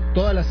Vallejo,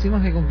 todas las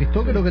cimas que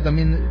conquistó, creo que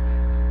también.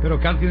 Pero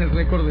Karl tiene el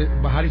récord de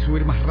bajar y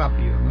subir más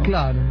rápido, ¿no?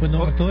 Claro.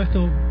 Bueno, todo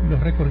esto, los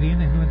récords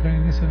Guinness no entran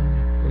en esa.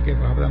 Porque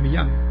bajar a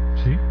Millán.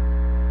 Sí.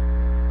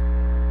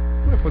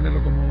 Puedes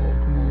ponerlo como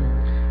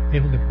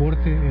Es un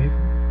deporte.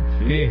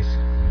 Sí. ¿Qué es?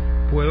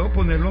 Puedo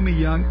ponerlo a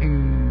Millán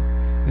en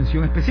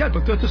mención especial,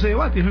 porque todo esto se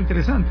debate, es lo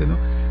interesante, ¿no?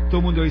 Todo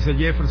el mundo dice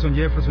Jefferson.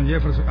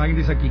 Alguien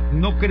dice aquí,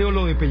 no creo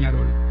lo de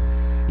Peñarol.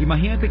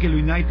 Imagínate que el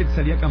United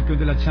salía campeón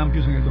de la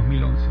Champions en el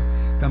 2011.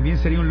 También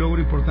sería un logro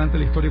importante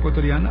en la historia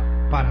ecuatoriana.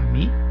 Para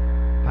mí,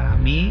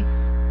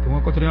 que un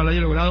ecuatoriano lo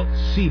haya logrado,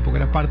 sí, porque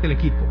era parte del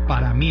equipo.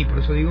 Para mí, por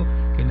eso digo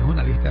que no es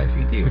una lista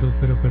definitiva.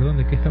 Pero perdón,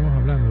 ¿de qué estamos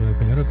hablando? ¿De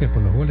Peñarol qué?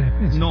 ¿Por los goles de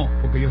Spencer? No,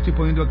 porque yo estoy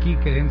poniendo aquí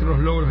que dentro de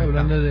los logros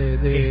Hablando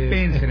está de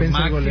Spencer,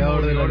 máximo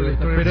goleador de la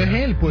historia. pero es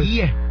él, pues.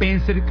 Y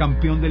Spencer,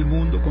 campeón del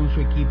mundo con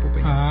su equipo.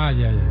 Peñarol. Ah,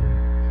 ya.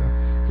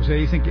 Entonces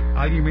dicen que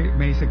alguien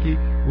me dice aquí,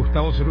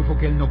 Gustavo Cerufo,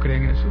 que él no cree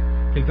en eso,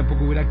 que él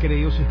tampoco hubiera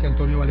creído si es que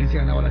Antonio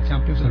Valencia ganaba la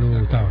Champions. Saludos,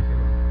 Gustavo.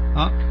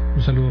 ¿Ah?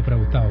 Un saludo para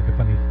Gustavo, que es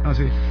panito. Ah,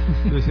 sí.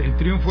 Entonces, el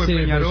triunfo de Sí,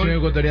 Peñarol el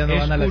ecuatoriano es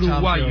gana la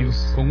uruguayo,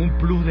 Champions. con un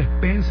plus de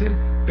Spencer,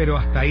 pero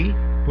hasta ahí,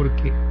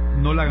 porque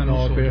no la ganó No,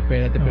 solo. pero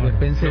espérate, No, pero no.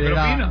 Spencer ¿Pero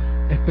qué opina?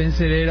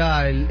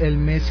 era el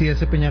Messi de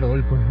ese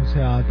Peñarol, pues. O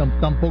sea,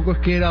 tampoco es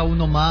que era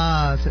uno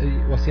más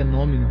o hacía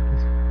nómina.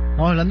 Pues.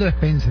 Estamos hablando de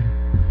Spencer.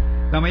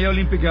 La medalla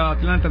olímpica de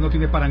Atlanta no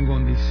tiene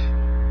parangón, dice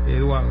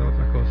Eduardo,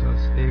 otras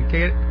cosas.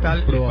 ¿Qué tal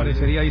le probable.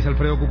 parecería, dice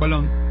Alfredo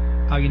Cupalón,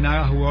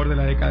 Aguinaga, jugador de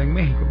la década en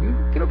México?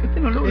 Creo que este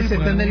no lo Ese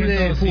está en el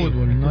de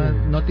fútbol,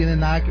 no tiene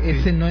nada,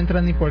 ese no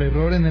entra ni por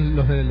error en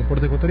los del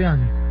deporte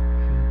ecuatoriano,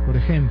 por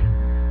ejemplo.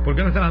 ¿Por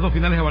qué no están las dos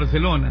finales de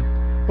Barcelona?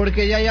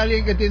 Porque ya hay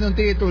alguien que tiene un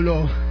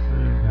título.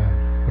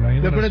 Por la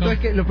misma Lo peor de todo razón, es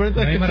que lo peor de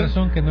todo por la es que misma son-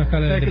 razón que no está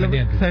el ¿Sabes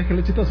Independiente. qué es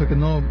lo chistoso?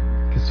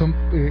 Que son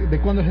 ¿de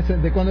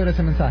cuándo era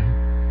ese mensaje?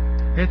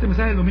 Este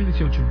mensaje es del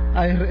 2018.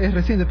 Es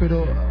reciente,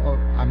 pero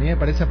a mí me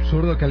parece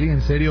absurdo que alguien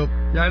en serio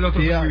Ya el otro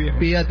pida, es muy viejo.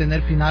 pida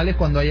tener finales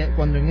cuando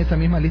en esa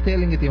misma lista hay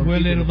alguien que tiene un Voy a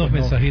leer título, unos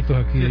pues no. mensajitos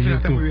aquí Sí, de este ya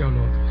está muy YouTube. viejo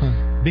lo otro.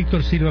 Ah.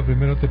 Víctor Silva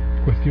primero te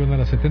cuestiona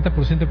las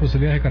 70% de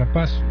posibilidades de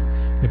Carapaz.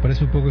 Me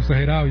parece un poco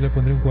exagerado. Yo le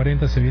pondré un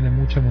 40%. Se viene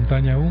mucha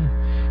montaña aún.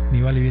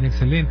 Nibali viene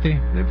excelente.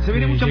 Se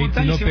viene mucha JT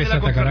montaña y se viene López la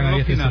atacarán a contrarreloj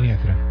diestra y final.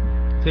 siniestra.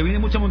 Se viene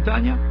mucha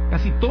montaña,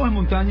 casi todo es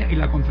montaña y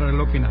la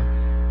contrarreloj final.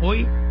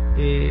 Hoy,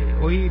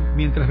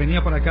 mientras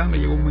venía para acá, me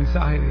llegó un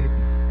mensaje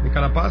de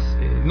Carapaz,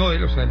 no de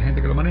él, o sea, de la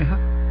gente que lo maneja,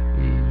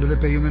 y yo le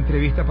pedí una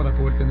entrevista para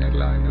poder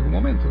tenerla en algún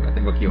momento. La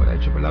tengo aquí ahora, de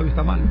hecho, pero el audio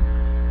está mal.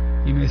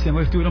 Y me decían,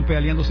 hoy estuvieron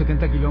pedaleando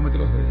 70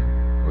 kilómetros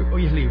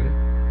hoy es libre,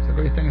 o sea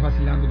que hoy están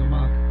vacilando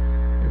nomás,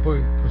 por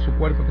su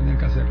cuerpo tenían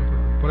que hacerlo,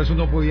 pero por eso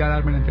no podía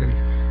darme la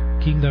entrevista.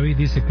 King David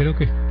dice,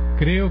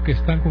 creo que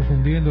están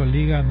confundiendo.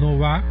 Liga no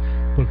va,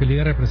 porque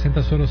Liga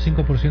representa solo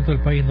 5% del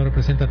país, no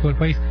representa a todo el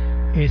país.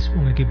 Es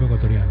un equipo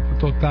ecuatoriano.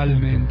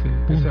 Totalmente.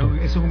 Punto.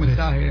 Eso es un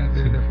mensaje de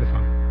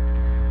fan.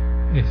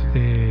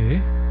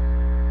 ¿Qué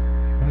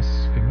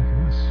más?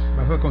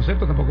 Bajo el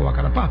concepto tampoco va a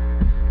Carapaz.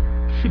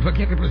 ¿Para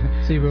qué representa?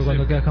 Sí, pero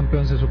cuando quedas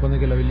campeón se supone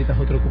que lo habilitas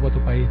a otro cupo a tu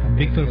país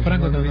también. Víctor Entonces,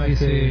 Franco no también es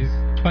que dice,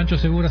 Pancho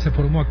Segura se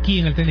formó aquí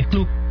en el Tenis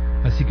Club,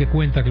 así que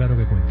cuenta, claro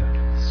que cuenta.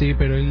 Sí,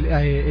 pero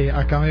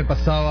acá me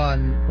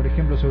pasaban, por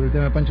ejemplo, sobre el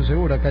tema de Pancho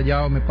Segura, acá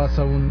ya me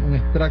pasa un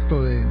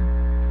extracto de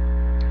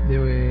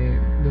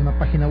una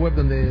página web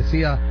donde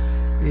decía,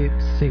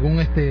 según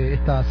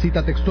esta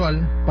cita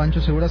textual,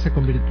 Pancho Segura se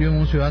convirtió en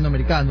un ciudadano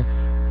americano.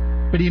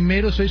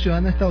 Primero soy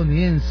ciudadano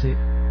estadounidense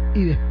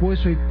y después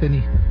soy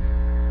tenista.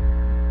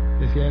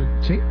 Decía él.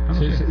 ¿Sí? Ah, no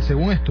sé.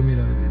 Según esto,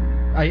 mira,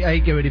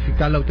 hay que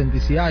verificar la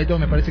autenticidad y todo.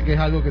 Me parece que es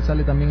algo que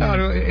sale también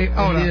Claro,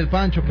 ahora, del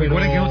Pancho, pero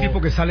recuerden que es un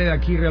tipo que sale de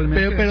aquí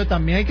realmente. pero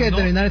también hay que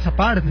determinar esa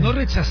parte. No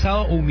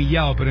rechazado o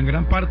humillado, pero en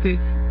gran parte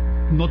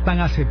no tan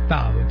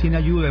aceptado. Tiene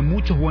ayuda de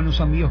muchos buenos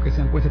amigos que se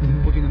dan cuenta, este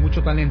tipo tiene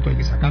mucho talento, hay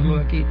que sacarlo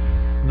de aquí,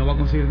 no va a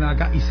conseguir nada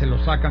acá, y se lo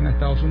sacan a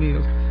Estados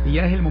Unidos. Y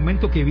ya es el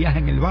momento que viaja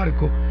en el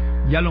barco,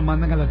 ya lo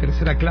mandan a la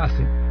tercera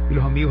clase y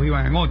los amigos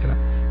iban en otra.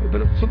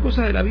 Pero son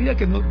cosas de la vida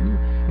que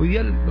hoy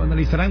día lo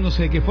analizarán no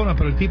sé de qué forma,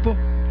 pero el tipo,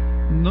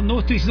 no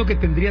estoy diciendo que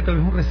tendría tal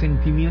vez un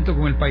resentimiento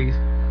con el país,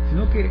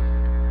 sino que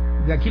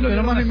de aquí lo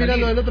pero más bien mira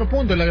lo del otro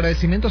punto, el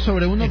agradecimiento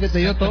sobre uno que te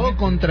dio todo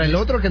contra el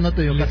otro que no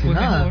te dio Le casi fue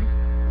nada. mejor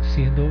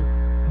siendo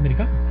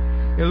americano.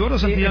 Eduardo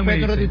Santillán me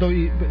Espérate un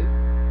dice,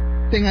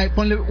 ratito,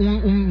 ponle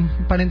un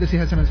paréntesis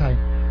a ese mensaje.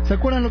 ¿Se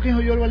acuerdan lo que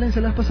dijo Joel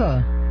Valencia la vez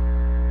pasada?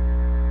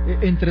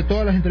 entre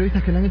todas las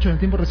entrevistas que le han hecho en el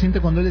tiempo reciente,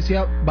 cuando él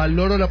decía,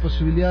 valoro la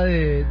posibilidad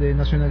de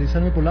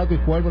nacionalizarme polaco y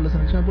jugar por la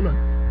selección de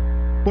Polonia.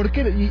 ¿Por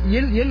qué? Y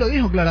él lo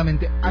dijo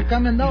claramente, acá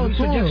me han dado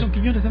todo. Jackson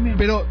Quiñones también.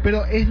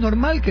 Pero es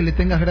normal que le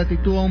tengas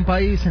gratitud a un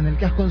país en el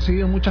que has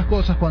conseguido muchas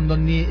cosas cuando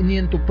ni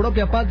en tu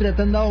propia patria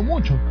te han dado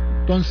mucho.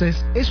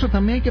 Entonces, eso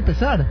también hay que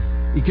pesar.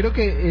 Y creo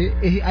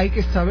que hay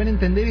que saber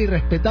entender y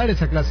respetar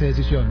esa clase de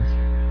decisiones.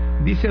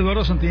 Dice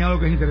Eduardo Santillán algo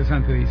que es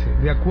interesante, dice,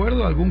 de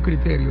acuerdo a algún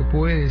criterio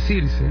puede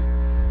decirse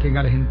que en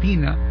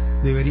Argentina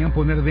deberían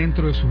poner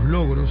dentro de sus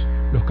logros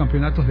los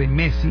campeonatos de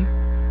Messi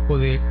o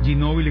de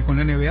Ginóbili con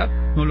la NBA.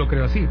 No lo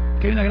creo así,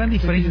 que hay una gran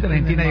diferencia entre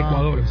Argentina y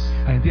Ecuador.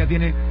 Argentina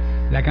tiene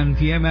la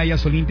cantidad de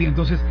medallas olímpicas,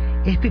 entonces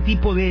este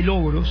tipo de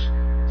logros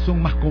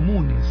son más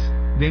comunes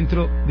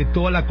dentro de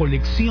toda la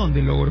colección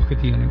de logros que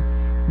tienen,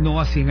 no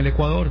así en el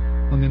Ecuador,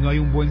 donde no hay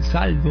un buen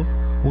saldo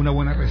o una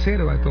buena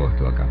reserva de todo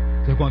esto de acá.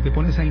 Entonces cuando te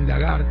pones a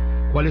indagar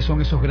cuáles son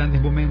esos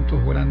grandes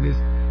momentos, grandes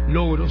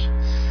logros,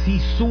 si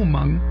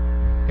suman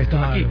estos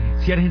aquí.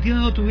 Si Argentina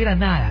no tuviera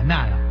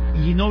nada, y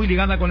Ginóbili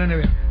gana con la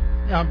NBA,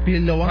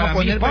 lo van a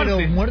poner pero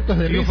muertos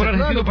de risa. Si yo fuera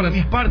argentino, para mí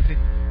es parte.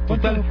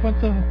 Total.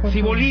 ¿Cuánto?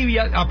 Si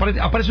Bolivia,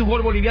 aparece un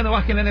jugador boliviano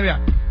básquet en la NBA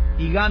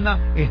y gana,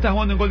 está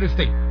jugando en Golden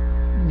State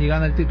y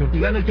gana el título,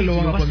 lo van a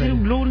poner. Va a ser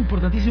un logro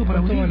importantísimo para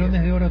Bolivia. ¿Cuántos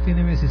balones de oro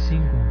tiene Messi?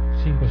 5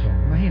 son.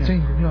 Imagínate.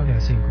 5, claro.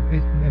 5.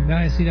 Me va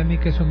a decir a mí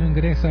que eso no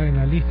ingresa en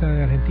la lista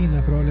de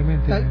Argentina,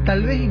 probablemente.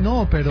 Tal vez y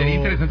no, pero sería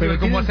interesante ver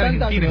cómo hace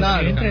Argentina.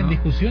 Claro, entra en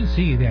discusión,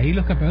 sí. De ahí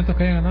los campeonatos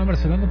que hayan ganado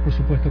Barcelona, por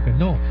supuesto que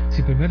no.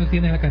 Si primero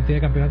tienes la cantidad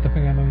de campeonatos que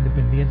han ganado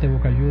Independiente,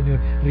 Boca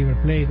Juniors, River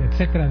Plate,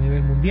 etcétera, a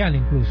nivel mundial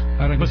incluso.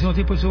 ¿Arrancó el segundo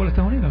tiempo de fútbol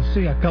Estados Unidos?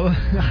 Sí,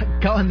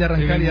 acaban de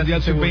arrancar. En el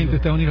Mundial Sub-20,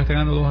 Estados Unidos está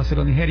ganando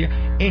 2-0 a Nigeria.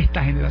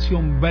 Esta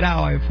generación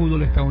brava de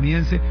fútbol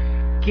estadounidense,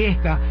 que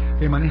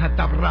maneja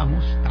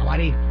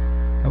Tabaré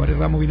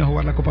Ramos vino a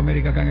jugar la Copa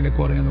América acá en el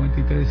Ecuador en el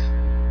 93,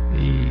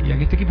 y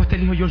en este equipo está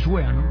el hijo George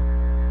Weah, ¿no?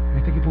 En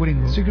este equipo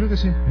gringo. Sí, creo que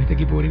sí. En este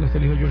equipo gringo está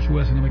el hijo George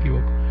Weah, si no me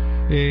equivoco.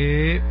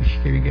 Qué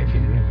bien que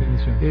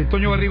define.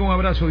 Toño Garrigo, un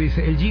abrazo,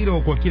 dice, el Giro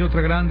o cualquier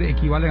otra grande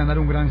equivale a ganar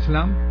un Grand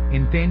Slam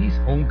en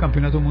tenis o un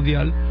campeonato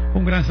mundial o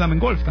un Grand Slam en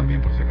golf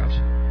también, por si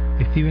acaso.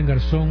 Steven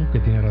Garzón, que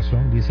tiene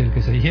razón, dice, el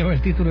que se lleva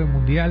el título de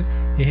mundial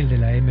es el de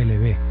la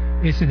MLB.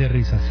 Ese es de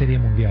risa, Serie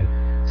Mundial.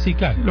 Sí,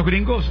 claro. Los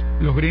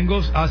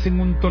gringos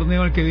hacen un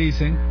torneo al que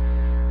dicen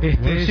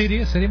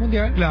Serie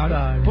Mundial.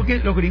 Claro, porque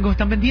los gringos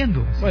están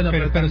vendiendo. Bueno,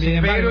 pero sin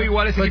embargo,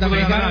 igual ese equipo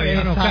de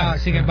ganar.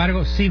 Sin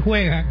embargo, sí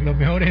juegan los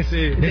mejores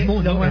del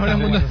mundo. Los mejores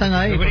del mundo están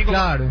ahí,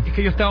 claro. Es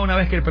que yo estaba una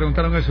vez que le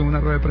preguntaron eso en una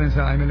rueda de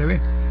prensa a MLB,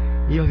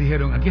 y ellos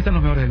dijeron, aquí están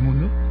los mejores del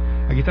mundo,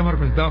 aquí estamos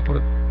representados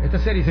por esta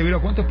serie. Y se vieron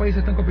cuántos países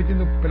están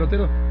compitiendo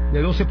peloteros,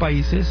 de 12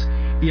 países,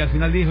 y al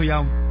final dijo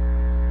ya,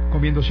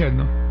 comiendo shell,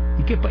 ¿no?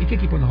 ¿Y qué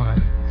equipo nos va a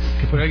ganar?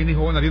 Que por alguien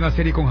dijo, bueno, haría una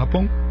serie con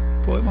Japón,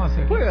 podemos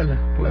hacerla.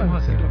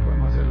 Podemos hacerla.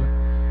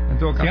 En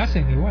todo caso. ¿Qué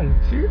hacen igual?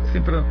 Sí,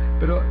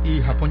 pero y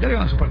Japón ya le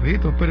ganan sus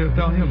partiditos, pero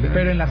Estados Unidos.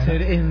 Pero en la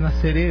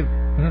serie.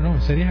 No,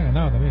 en series ha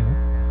ganado también, ¿no?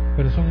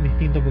 Pero son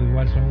distintos, pero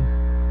igual son.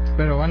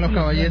 Pero van los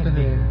caballetes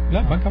de.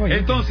 Claro, van caballetes.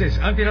 Entonces,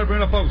 antes de ir a la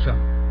primera pausa,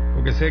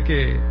 porque sé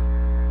que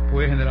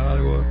puede generar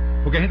algo.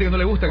 Porque hay gente que no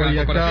le gusta que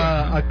la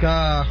comparación.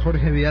 Acá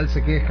Jorge Vidal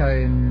se queja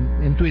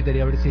en Twitter,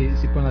 y a ver si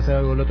pueden hacer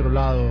algo del otro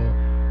lado.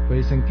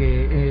 Pues dicen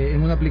que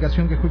en una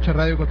aplicación que escucha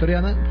radio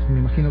ecuatoriana, pues me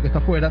imagino que está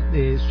fuera,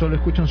 solo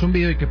escucha un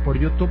zumbido, y que por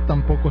YouTube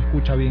tampoco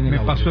escucha bien el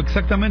audio. Me pasó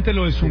exactamente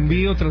lo de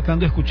zumbido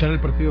tratando de escuchar el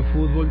partido de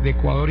fútbol de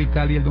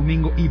Ecuador-Italia el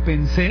domingo, y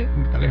pensé,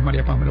 tal vez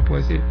María Paz me lo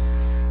puede decir,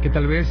 que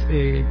tal vez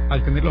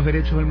al tener los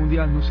derechos del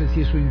Mundial, no sé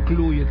si eso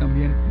incluye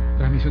también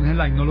transmisiones en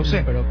live, no lo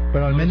sé.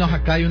 Pero al menos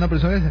acá hay una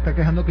persona que se está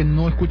quejando que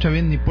no escucha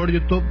bien ni por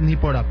YouTube ni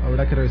por app,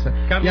 habrá que revisar.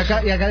 Y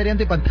acá Adrián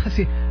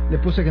Tipantasi le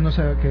puse que no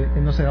se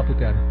va a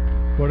putear.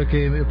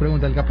 Porque me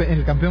pregunta,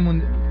 el campeón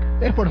mundial,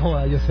 es por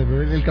joda, yo sé,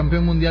 pero el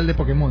campeón mundial de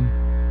Pokémon,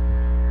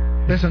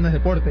 eso no es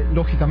deporte,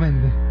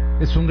 lógicamente.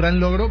 Es un gran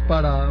logro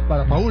para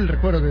Paul,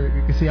 recuerdo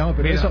que se llama,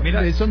 pero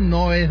eso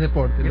no es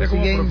deporte. Mira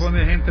cómo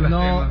propone gente las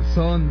no temas.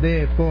 Son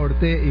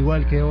deporte,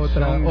 igual que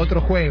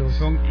otros juegos.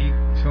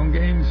 Son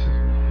games.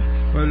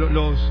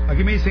 Bueno,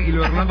 aquí me dicen, y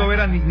lo de Rolando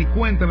Vera ni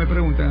cuenta me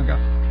preguntan acá.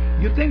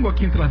 Yo tengo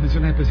aquí en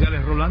transmisiones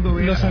especiales Rolando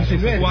Vera, los San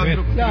Silvestre,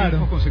 4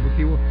 triunfos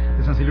consecutivos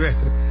de San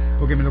Silvestre,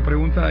 porque me lo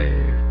pregunta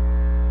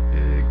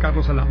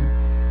Carlos Salamo.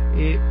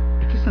 Es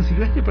que San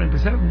Silvestre, para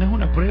empezar, no es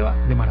una prueba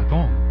de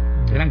maratón,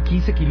 eran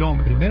 15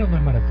 kilómetros. Primero, no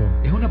es maratón,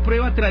 es una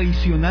prueba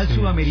tradicional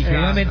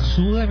sudamericana.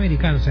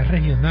 Sudamericana, o sea, es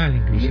regional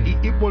inclusive.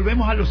 Y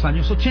volvemos a los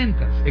años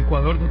 80,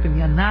 Ecuador no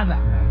tenía nada.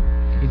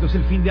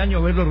 Entonces el fin de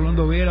año verlo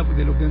Rolando Vera,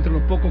 entre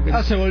los pocos que...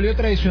 se volvió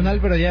tradicional,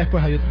 pero ya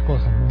después hay otras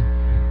cosas, ¿no?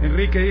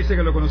 Enrique dice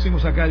que lo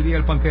conocimos acá el día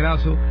del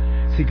Panterazo.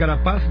 Si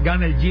Carapaz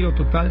gana el Giro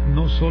total,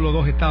 no solo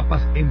 2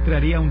 etapas,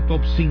 entraría a un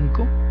top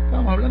 5.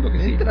 Estamos hablando que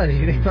sí. Entra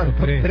directo al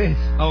top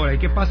 3. Ahora, ¿y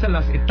qué pasa en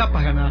las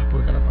etapas ganadas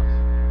por Carapaz?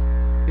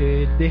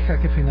 Deja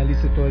que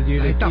finalice todo el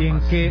Giro. Las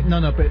etapas.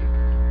 Pero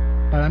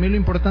para mí lo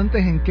importante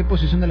es en qué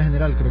posición de la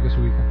general creo que se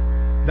ubica.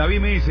 David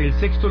me dice, el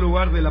 6º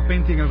lugar de la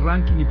Penti en el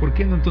ranking, ¿y por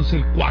qué no entonces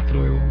el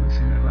 4 de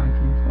Gómez en el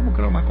ranking? Vamos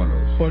creo más con los...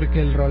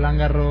 Porque el Roland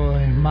Garros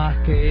es más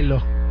que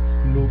los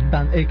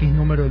X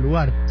número de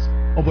lugares,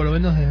 o por lo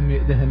menos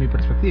desde mi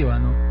perspectiva,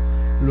 ¿no?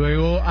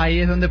 Luego ahí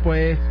es donde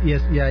puedes,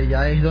 y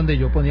allá es donde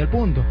yo ponía el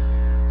punto.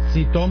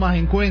 Si tomas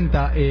en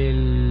cuenta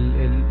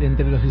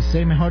entre los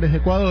 16 mejores de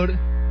Ecuador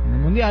en el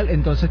Mundial,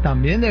 entonces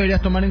también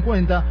deberías tomar en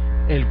cuenta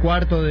el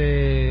cuarto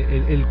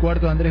de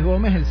Andrés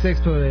Gómez, el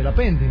 6º de la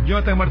Pente.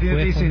 Jonathan Martínez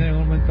Puedes dice... poner en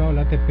un momento dado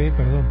la ATP,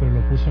 perdón, pero lo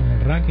puso en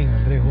el ranking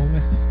Andrés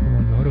Gómez como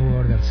el mejor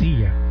jugador de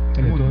arcilla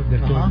del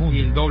todo el mundo. Y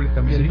el dobles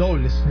también. Y el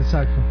dobles,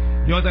 exacto.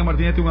 Jonathan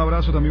Martínez, un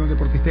abrazo, también un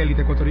deportista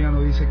élite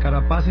ecuatoriano, dice,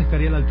 Carapaz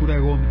estaría a la altura de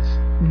Gómez.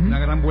 Una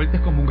gran vuelta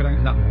es como un gran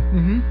slam.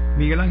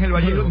 Miguel Ángel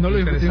Vallejo, no lo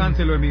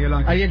interesante lo de Miguel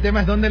Ángel. Ahí el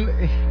tema es dónde,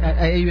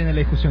 ahí viene la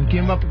discusión.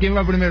 ¿Quién va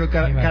primero?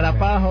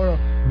 ¿Carapaz o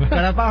Gómez?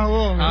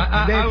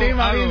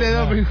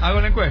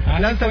 Hago la encuesta.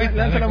 Lanza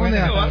la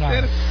moneda. ¿Qué va a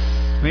hacer?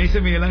 Me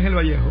dice Miguel Ángel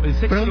Vallejo, el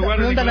 6º lugar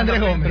de Pregúntale a Andrés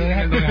Nicolás Gómez. Lapenti en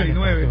el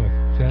 99.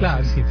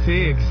 Claro.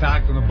 Sí,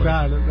 exacto. No puede.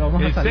 Claro, lo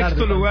vamos a El sacar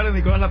 6º lugar de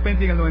Nicolás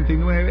Lapenti en el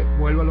 99,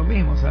 vuelvo a lo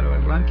mismo, o sea,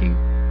 el ranking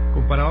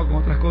comparado con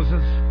otras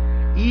cosas.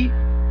 Y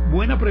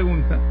buena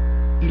pregunta,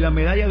 y la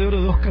medalla de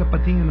oro de Oscar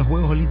Patín en los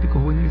Juegos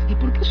Olímpicos Juveniles, ¿y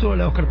por qué solo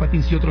la de Oscar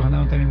Patín si otros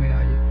ganaron también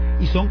medalla?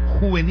 Y son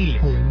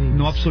juveniles.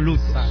 No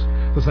absolutos. Exacto.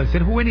 Entonces, al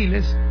ser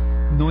juveniles,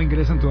 no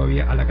ingresan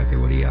todavía a la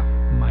categoría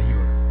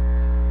mayor.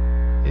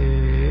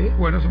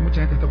 Bueno, mucha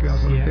gente está opinando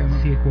sobre el tema.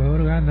 Si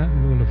Ecuador gana,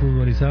 los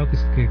futbolizados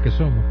que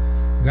somos,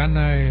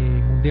 gana el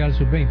Mundial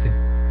Sub-20.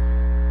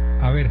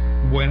 A ver.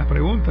 Buena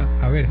pregunta.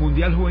 A ver.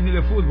 Mundial Juvenil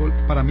de Fútbol,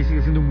 para mí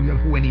sigue siendo un mundial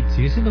juvenil.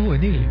 Sigue siendo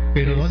juvenil.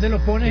 Pero ¿dónde lo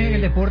pones en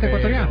el deporte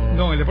ecuatoriano?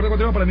 No, el deporte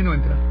ecuatoriano para mí no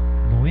entra.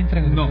 No entra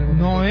en el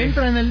No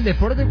entra en el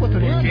deporte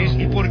ecuatoriano.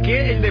 ¿Y por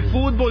qué el de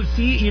fútbol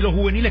sí y los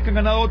juveniles que han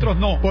ganado otros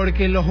no?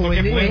 Porque los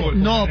juveniles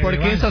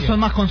porque esos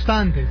son más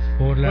constantes.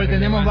 Porque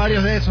tenemos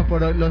varios de esos,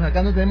 pero los de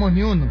acá no tenemos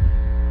ni uno.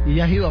 Y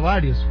ya has ido a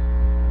varios.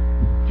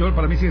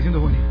 Para mí sigue siendo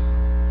juvenil.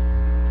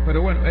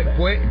 Pero bueno,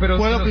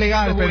 puedo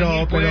plegar,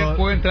 pero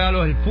puede entrar a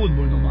los del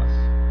fútbol nomás.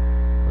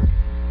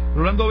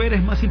 Rolando Vera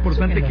es más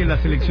importante que la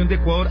selección de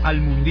Ecuador al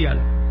mundial.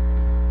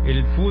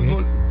 El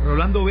fútbol,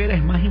 Rolando Vera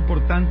es más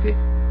importante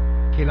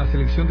que la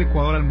selección de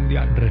Ecuador al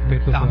mundial.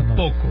 Respeto,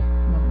 tampoco.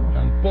 No.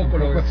 Tampoco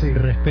lo veo así.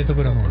 Respeto,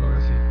 pero no.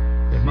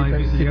 Es más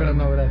difícil. Sí, pero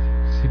no, gracias.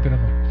 Sí, pero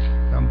no.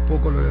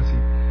 Tampoco lo veo así.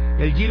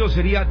 El Giro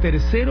sería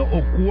 3º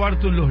o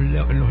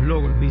 4º en los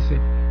logros, dice.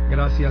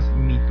 Gracias,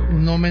 Mito.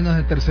 No menos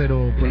de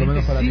 3º, por lo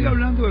menos para sigue mí.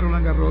 hablando de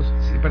Roland Garros,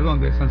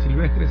 de San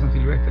Silvestre,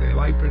 de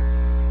Viper,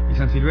 y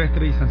San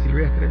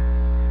Silvestre.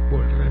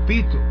 Pues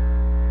repito,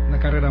 una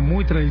carrera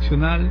muy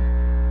tradicional.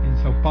 En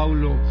Sao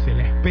Paulo se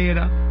la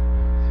espera,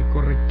 se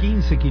corre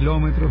 15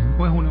 kilómetros,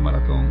 no es una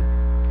maratón,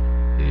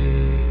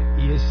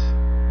 y es,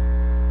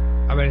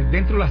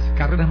 dentro de las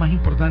carreras más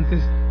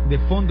importantes de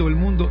fondo del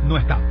mundo no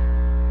está.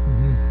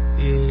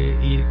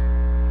 Y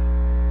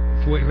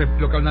fue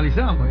lo que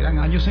analizábamos, eran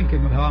años en que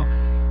nos daba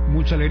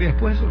mucha alegría.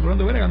 Después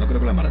Rolando Vera ganó creo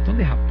que la maratón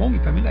de Japón y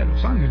también la de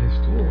Los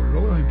Ángeles, tuvo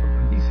logros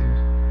importantísimos.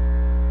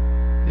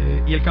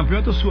 Y el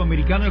campeonato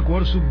sudamericano de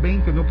Ecuador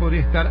Sub-20 no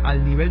podría estar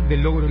al nivel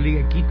del logro Liga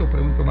de Quito,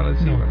 pregunto Omar del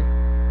Silva.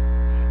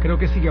 Creo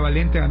que es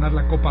equivalente a ganar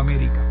la Copa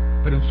América,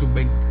 pero en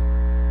Sub-20.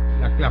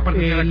 La parte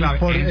que era clave,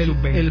 en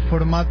Sub-20. El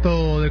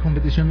formato de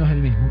competición no es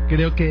el mismo.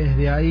 Creo que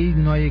desde ahí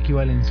no hay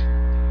equivalencia.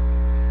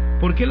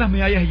 ¿Por qué las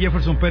medallas de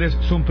Jefferson Pérez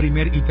son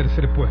primer y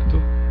tercer puesto,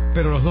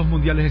 pero los 2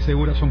 mundiales de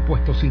Segura son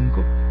puesto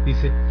 5?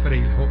 Dice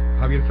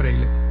Javier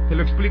Freile. Te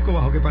lo explico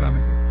bajo qué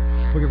parámetro.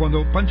 Porque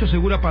cuando Pancho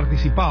Segura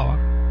participaba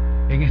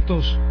en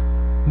estos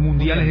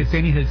mundiales de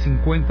tenis del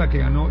 50 que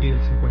ganó y del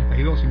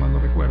 52, si mal no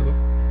recuerdo,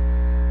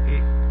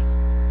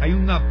 hay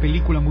una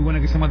película muy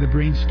buena que se llama The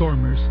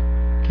Brainstormers,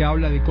 que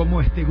habla de cómo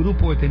este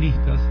grupo de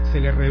tenistas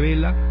se le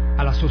revela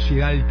a la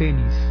sociedad del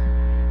tenis,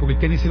 porque el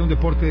tenis era un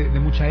deporte de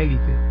mucha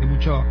élite, de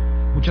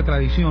mucha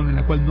tradición, en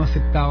la cual no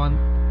aceptaban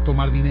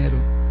tomar dinero.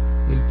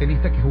 El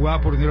tenista que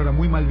jugaba por dinero era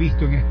muy mal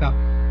visto en esta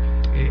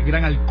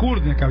gran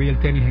alcurnia que había el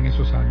tenis en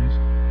esos años,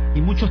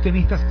 y muchos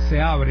tenistas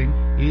se abren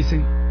y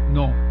dicen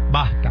no,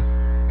 basta.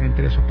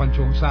 Entre esos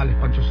Pancho González,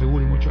 Pancho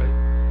Segura y muchos de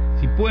ellos.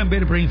 Si pueden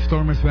ver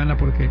Brainstormers, veanla,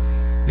 porque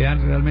le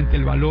dan realmente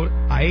el valor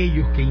a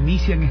ellos que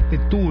inician este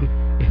tour,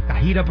 esta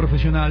gira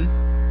profesional,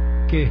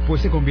 que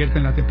después se convierte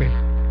en la ATP.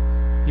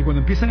 Y cuando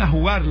empiezan a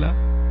jugarla,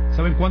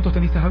 ¿saben cuántos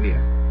tenistas había?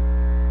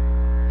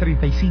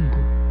 35.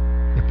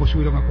 Después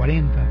subieron a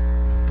 40,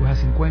 después a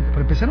 50,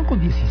 pero empezaron con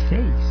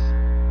 16.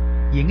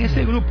 Y en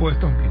ese grupo de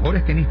estos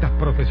mejores tenistas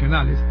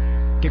profesionales,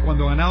 que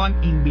cuando ganaban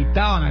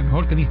invitaban al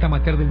mejor tenista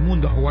amateur del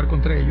mundo a jugar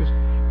contra ellos,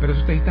 pero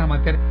esos tenistas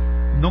amateur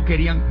no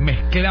querían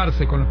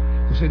mezclarse con los...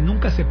 Entonces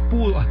nunca se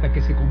pudo hasta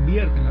que se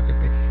convierte en la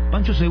ATP.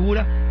 Pancho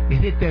Segura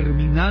es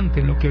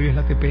determinante en lo que hoy es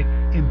la ATP,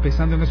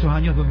 empezando en esos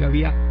años donde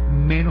había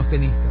menos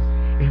tenistas.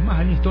 Es más,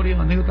 hay una historia,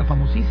 una anécdota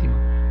famosísima,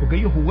 porque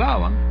ellos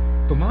jugaban,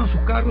 tomaban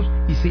sus carros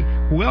y se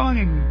jugaban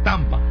en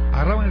Tampa,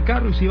 agarraban el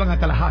carro y se iban a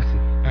Tallahassee,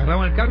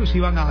 agarraban el carro y se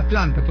iban a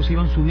Atlanta, entonces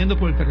iban subiendo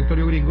por el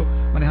territorio gringo,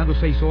 manejando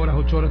 6 horas,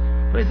 8 horas,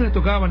 A veces les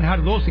tocaba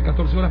manejar 12,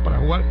 14 horas para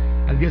jugar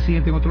al día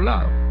siguiente en otro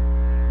lado.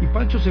 Y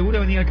Pancho Segura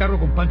venía al carro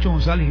con Pancho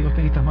González y dos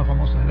tenistas más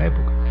famosos de la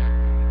época.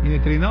 Y en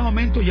determinado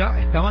momento ya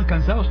estaban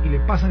cansados y le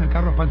pasan el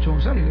carro a Pancho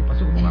González, le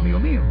pasó como un amigo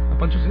mío, a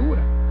Pancho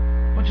Segura.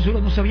 Pancho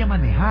Segura no sabía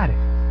manejar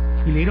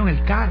y le dieron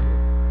el carro.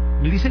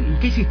 Y le dicen, ¿y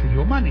qué hiciste?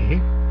 Yo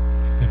manejé.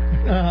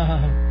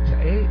 O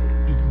sea, y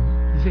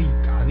dice,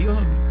 adiós,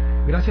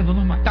 gracias, no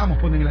nos matamos,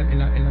 ponen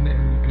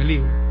en el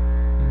libro.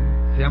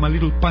 Se llama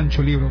Little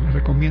Pancho libro, les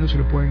recomiendo si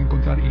lo pueden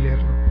encontrar y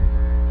leerlo,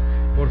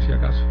 por si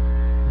acaso.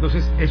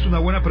 Entonces, es una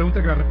buena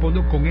pregunta que la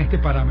respondo con este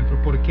parámetro.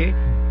 ¿Por qué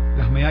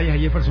las medallas de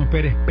Jefferson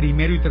Pérez,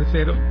 primero y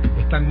tercero,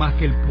 están más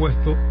que el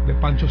puesto de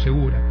Pancho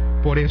Segura?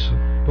 Por eso,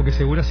 porque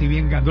Segura, si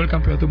bien ganó el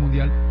campeonato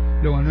mundial,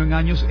 lo ganó en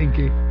años en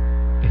que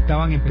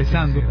estaban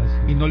empezando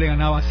y no le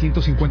ganaba a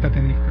 150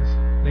 tenistas.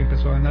 Le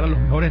empezó a ganar a los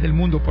mejores del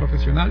mundo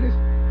profesionales,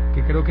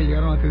 que creo que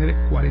llegaron a tener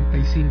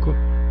 45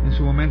 en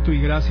su momento,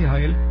 y gracias a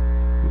él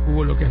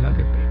hubo lo que es la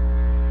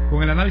ATP.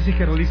 Con el análisis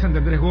que realizan de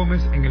Andrés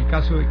Gómez, en el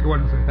caso de que,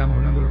 bueno, estábamos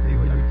hablando de lo que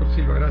dijo ya Víctor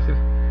Silva, gracias,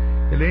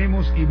 te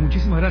leemos, y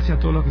muchísimas gracias a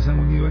todos los que se han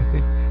unido a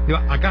este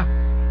debate. Acá,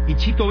 y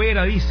Chito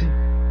Vera dice,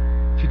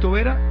 Chito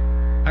Vera,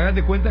 hagan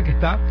de cuenta que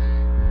está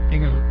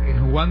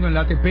jugando en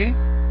la ATP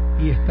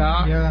y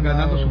está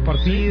ganando sus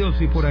partidos,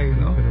 sí, y por ahí,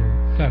 ¿no? Pero,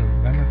 claro,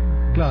 gana.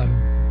 Claro.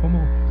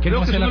 ¿Cómo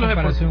hacer la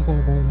comparación con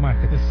un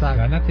máster?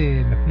 Exacto.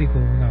 Gánate, me explico,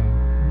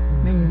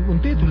 un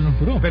título.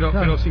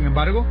 Pero sin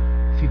embargo,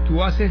 si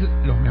tú haces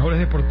los mejores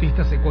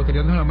deportistas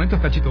ecuatorianos en el momento,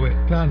 está Chito Vera.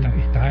 Claro.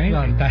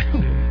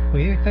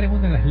 Puede estar en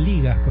una de las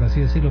ligas, por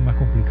así decirlo, más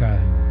complicadas,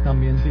 ¿no?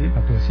 También, sí.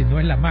 Si no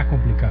es la más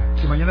complicada.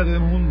 Si mañana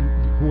tenemos un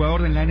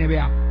jugador en la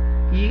NBA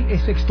y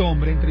es sexto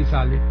hombre, entra y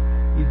sale,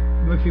 y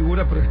no es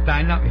figura, pero está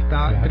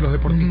entre los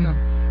deportistas,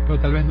 pero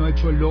tal vez no ha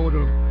hecho el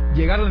logro.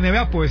 Llegar a la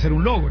NBA puede ser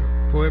un logro,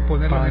 puede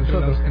ponerlo entre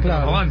los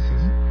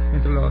avances,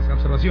 entre las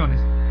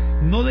observaciones.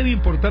 No debe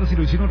importar si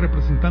lo hicieron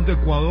representando a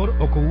Ecuador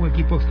o con un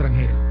equipo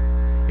extranjero.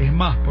 Es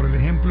más, por el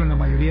ejemplo, en la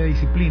mayoría de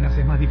disciplinas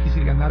es más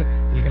difícil ganar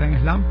el Grand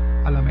Slam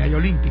a la medalla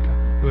olímpica,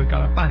 donde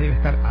cada paz debe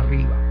estar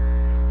arriba.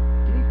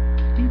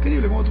 Qué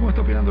increíble cómo tú me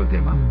estás opinando el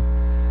tema.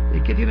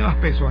 ¿Qué tiene más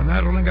peso,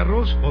 ganar Roland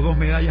Garros o 2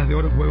 medallas de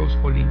oro en Juegos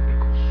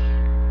Olímpicos?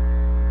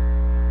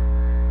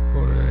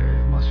 Por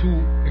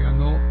Masú, que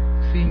ganó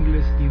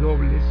singles y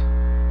dobles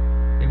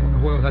en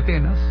unos Juegos de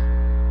Atenas,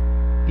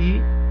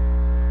 y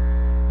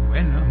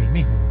bueno, a mí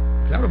mismo.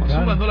 Claro,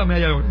 Masú ganó la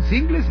medalla de oro en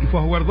singles y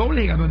fue a jugar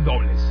dobles y ganó en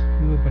dobles.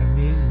 Para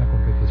mí la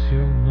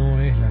competición no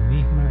es la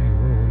misma en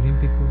Juegos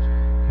Olímpicos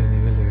que a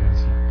nivel de Grand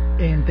Slam.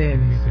 En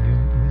tenis.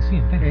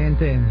 En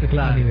tenis,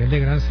 claro. A nivel de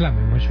Grand Slam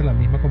hemos hecho la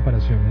misma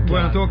comparación.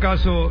 Bueno, en todo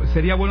caso,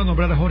 sería bueno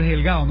nombrar a Jorge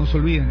Delgado, no se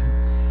olviden.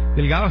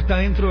 Delgado está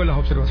dentro de las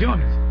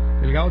observaciones.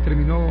 Delgado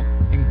terminó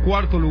en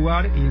 4º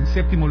lugar y en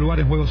 7º lugar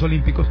en Juegos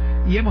Olímpicos,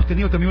 y hemos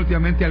tenido también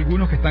últimamente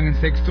algunos que están en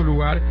 6º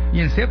lugar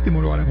y en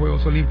 7º lugar en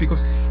Juegos Olímpicos,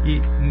 y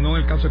no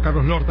en el caso de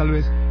Carlos Lord tal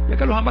vez, y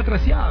acá los han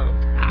batraciado,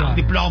 un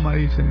diploma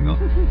dicen, ¿no?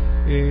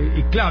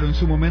 Y claro, en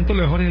su momento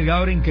lo de Jorge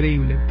Delgado era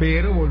increíble,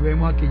 pero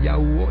volvemos a que ya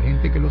hubo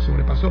gente que lo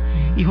sobrepasó,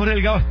 y Jorge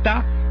Delgado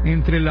está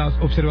entre las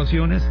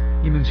observaciones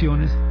y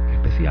menciones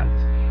especiales.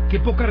 Qué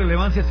poca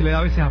relevancia se le da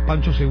a veces a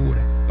Pancho Segura.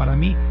 Para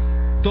mí,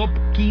 top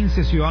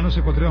 15 ciudadanos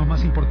ecuatorianos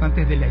más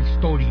importantes de la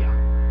historia, ¿no?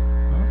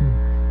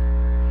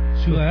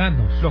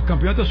 Ciudadanos. Los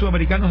campeonatos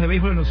sudamericanos de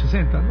béisbol en los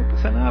 60, no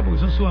pasa nada porque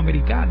son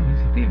sudamericanos,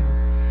 insistimos.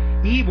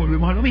 Y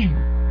volvemos a lo mismo,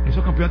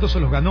 esos campeonatos se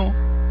los ganó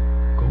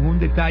con un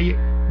detalle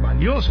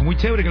valioso, muy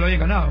chévere que lo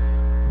hayan ganado.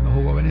 No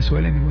jugó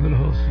Venezuela en ninguno de los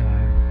dos.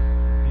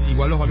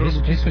 Igual los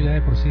valores. Eso ya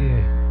de por sí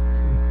es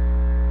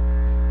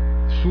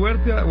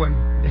suerte. Bueno,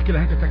 es que la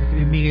gente está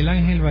escribiendo. Miguel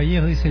Ángel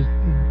Vallejo dice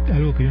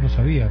algo que yo no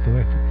sabía, todo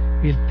esto: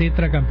 el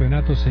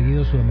tetracampeonato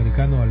seguido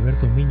sudamericano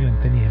Alberto Miño en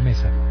tenis de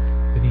mesa.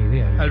 No tenía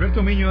idea.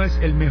 Alberto Miño es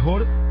el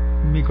mejor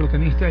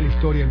microtenista de la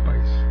historia del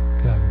país.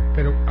 Claro.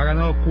 Pero ha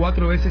ganado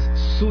 4 veces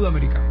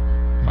sudamericano.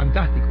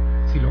 Fantástico.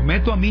 Si lo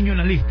meto a Miño en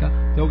la lista,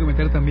 tengo que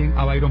meter también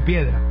a Byron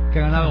Piedra, que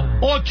ha ganado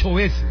 8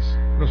 veces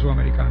los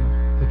sudamericanos.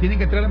 Entonces tienen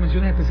que traer las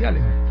menciones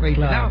especiales.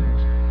 Reiteramos.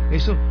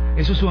 Esos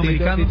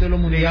sudamericanos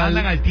le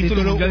ganan al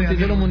título mundial. Un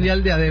título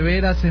mundial de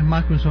adeveras es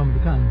más que un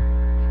sudamericano.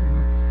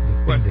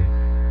 Bueno.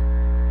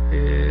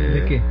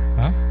 ¿De qué?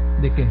 ¿Ah?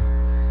 ¿De qué?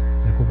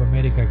 La Copa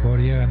América, Ecuador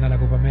llega a ganar la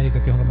Copa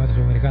América, que es un campeonato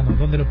sudamericano.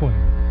 ¿Dónde lo ponen?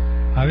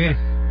 A ver.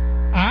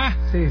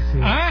 Sí.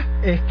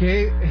 Es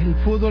que el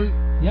fútbol,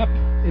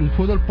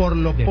 por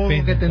lo poco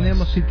que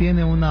tenemos, sí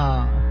tiene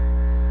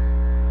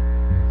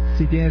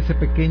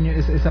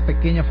esa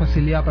pequeña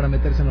facilidad para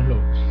meterse en los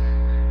logros.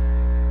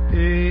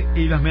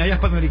 Y las medallas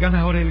panamericanas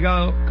de Jorge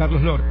Delgado,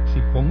 Carlos Lord.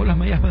 Si pongo las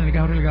medallas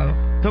panamericanas de Jorge Delgado,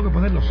 tengo que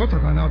poner los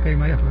otros que han ganado que hay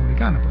medallas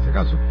panamericanas, por si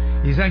acaso.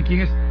 Y saben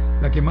quién es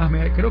la que más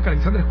medallas. Creo que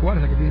Alexandra Escobar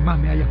es la que tiene más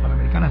medallas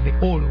panamericanas de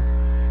oro.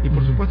 Y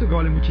por supuesto que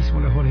vale muchísimo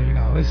la de Jorge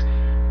Delgado. Es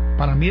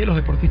para mí de los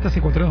deportistas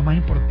ecuatorianos más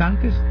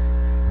importantes,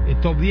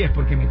 top 10,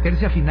 porque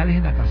meterse a finales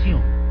de natación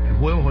en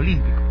Juegos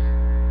Olímpicos,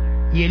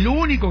 y el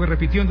único que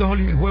repitió en 2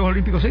 Juegos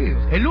Olímpicos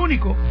seguidos, el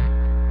único,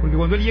 porque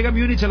cuando él llega a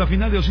Múnich a la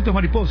final de 200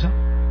 mariposa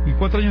y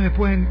 4 años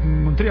después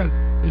en Montreal,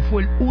 él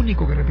fue el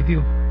único que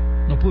repitió,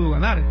 no pudo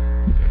ganar,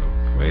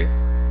 fue,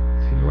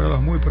 sin lugar a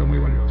dudas, muy, pero muy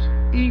valiosa.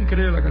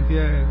 Increíble la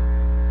cantidad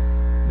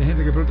de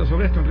gente que pregunta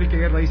sobre esto. Enrique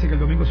Guerra dice que el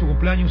domingo es su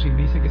cumpleaños y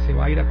me dice que se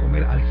va a ir a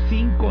comer al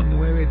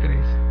 593.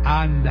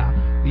 Anda,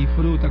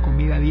 disfruta,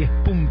 comida 10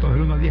 puntos,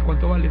 del 1 al 10,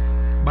 ¿cuánto vale?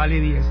 Vale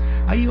 10.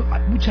 Hay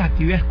muchas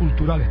actividades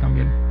culturales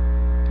también.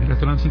 El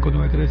restaurante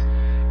 593,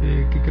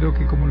 que creo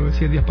que, como lo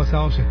decía el día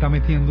pasado, se está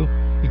metiendo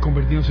y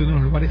convirtiéndose en uno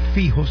de los lugares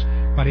fijos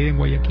para ir en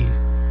Guayaquil.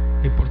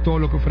 Por todo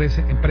lo que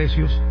ofrece en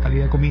precios,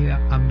 calidad de comida,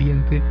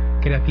 ambiente,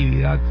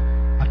 creatividad,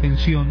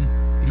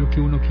 atención, y lo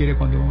que uno quiere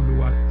cuando va a un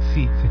lugar.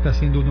 Sí, se está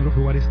haciendo uno de los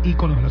lugares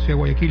íconos de la ciudad de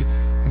Guayaquil.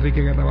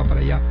 Enrique Guerra va para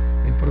allá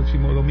el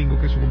próximo domingo,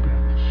 que es su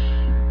cumpleaños.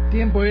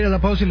 Tiempo de ir a la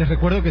pausa y les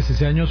recuerdo que si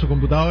se dañó su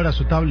computadora,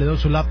 su tablet o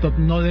su laptop,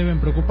 no deben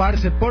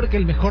preocuparse, porque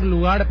el mejor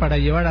lugar para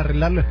llevar a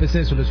arreglarlo es PC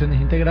de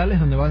Soluciones Integrales,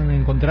 donde van a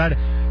encontrar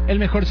el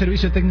mejor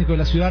servicio técnico de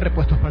la ciudad,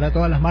 repuestos para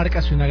todas las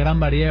marcas y una gran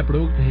variedad de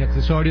productos y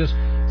accesorios,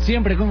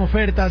 siempre con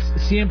ofertas,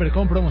 siempre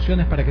con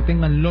promociones para que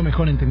tengan lo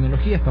mejor en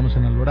tecnología. Estamos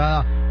en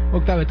Alborada,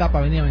 octava etapa,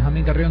 avenida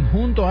Benjamín Carrión,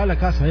 junto a la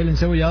Casa del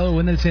Encebollado,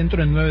 o en el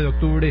centro, en 9 de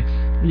octubre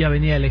y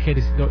avenida del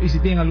Ejército. Y si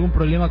tienen algún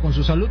problema con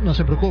su salud, no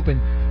se preocupen.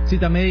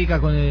 Cita médica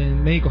con el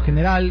médico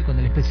general, con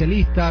el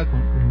especialista,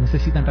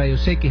 necesitan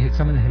rayos X,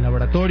 exámenes de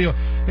laboratorio,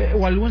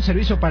 o algún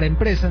servicio para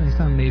empresas,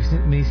 necesitan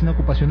medicina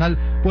ocupacional,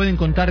 pueden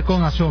contar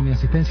con ASOMI,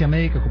 Asistencia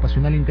Médica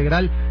Ocupacional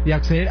Integral, y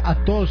acceder a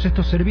todos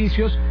estos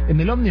servicios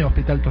en el Omni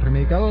Hospital Torre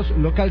Médica 2,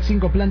 local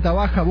 5, planta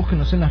baja.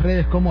 Búsquenos en las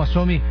redes como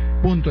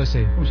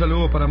asomi.es. Un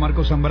saludo para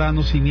Marco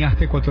Zambrano,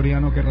 cineasta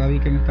ecuatoriano que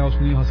radica en Estados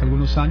Unidos hace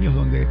algunos años,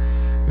 donde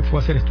fue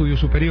a hacer estudios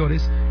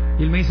superiores,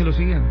 y él me dice lo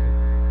siguiente: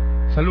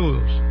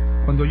 saludos,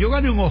 cuando yo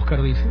gane un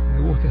Oscar, dice,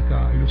 me gusta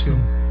esta ilusión,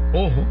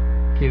 ojo,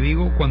 que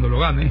digo cuando lo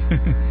gane,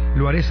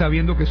 lo haré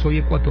sabiendo que soy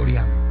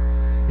ecuatoriano.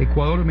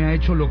 Ecuador me ha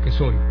hecho lo que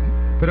soy,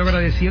 pero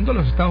agradeciendo a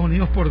los Estados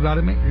Unidos por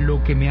darme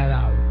lo que me ha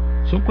dado.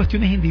 Son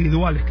cuestiones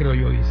individuales, creo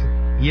yo, dice,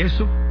 y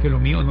eso que lo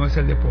mío no es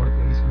el deporte,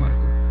 dice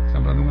Marco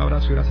Zambrano. Un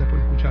abrazo y gracias por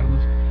escucharnos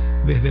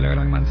desde la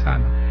Gran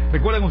Manzana.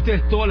 Recuerden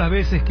ustedes todas las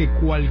veces que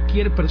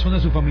cualquier persona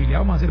de su familia,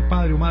 vamos a ser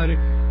padre o madre,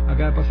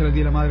 acaba de pasar el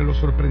Día de la Madre, lo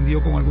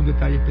sorprendió con algún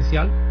detalle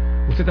especial,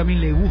 usted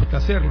también le gusta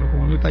hacerlo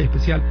con algún detalle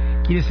especial,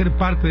 quiere ser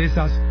parte de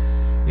esas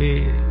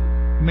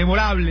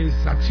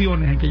memorables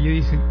acciones en que ellos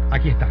dicen,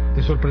 aquí está,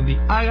 te sorprendí,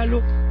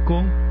 hágalo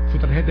con su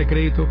tarjeta de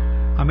crédito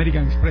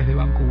American Express de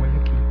Banco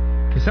Guayaquil,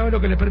 que sabe lo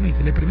que le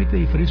permite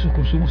diferir sus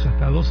consumos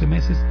hasta 12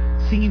 meses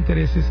sin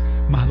intereses,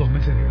 más 2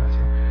 meses de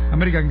gracia.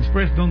 American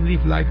Express, don't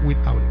live life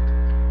without it.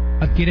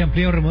 Adquiere,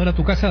 amplía o remodela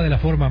tu casa de la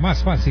forma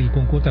más fácil,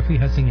 con cuotas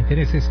fijas, sin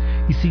intereses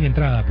y sin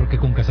entrada, porque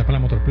con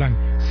Casaplan Motorplan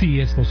sí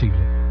es posible.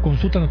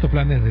 Consulta nuestros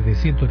planes desde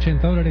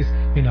 $180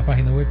 en la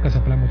página web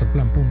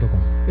casaplanmotorplan.com.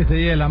 Este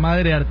Día de la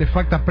Madre,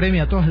 Artefacta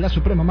premia a todas las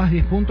Suprema más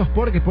 10 puntos,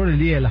 porque por el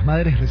Día de las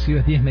Madres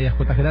recibes 10 medias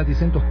cuotas gratis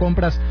en tus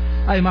compras.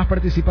 Además,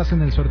 participas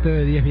en el sorteo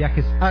de 10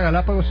 viajes a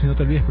Galápagos, y no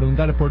te olvides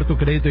preguntar por tu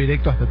crédito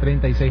directo hasta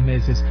 36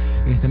 meses.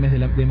 En este mes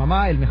de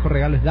mamá, el mejor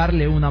regalo es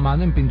darle una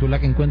mano. En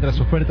Pintulac encuentras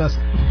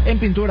ofertas en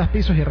pinturas,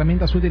 pisos y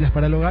herramientas útiles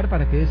para el hogar,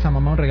 para que des a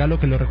mamá un regalo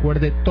que lo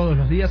recuerde todos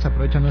los días.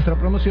 Aprovecha nuestra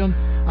promoción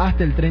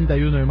hasta el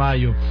 31 de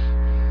mayo.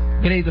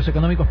 Créditos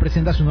Económicos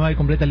presenta su nueva y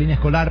completa línea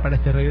escolar para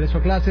este regreso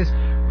a clases,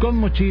 con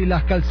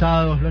mochilas,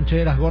 calzados,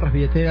 loncheras, gorras,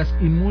 billeteras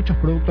y muchos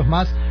productos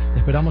más. Te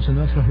esperamos en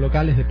nuestros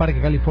locales de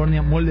Parque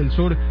California, Mall del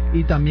Sur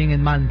y también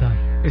en Manta.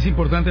 Es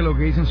importante lo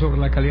que dicen sobre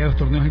la calidad de los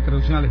torneos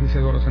internacionales, dice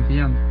Eduardo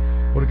Santillán,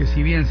 porque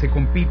si bien se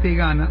compite y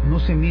gana, no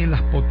se miden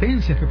las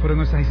potencias que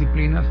fueron esas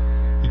disciplinas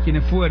y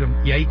quiénes fueron,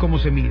 y ahí cómo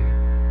se mide.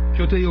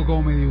 Yo te digo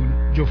cómo me di uno.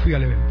 Yo fui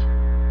al evento,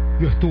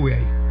 yo estuve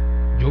ahí,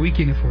 yo vi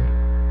quiénes fueron,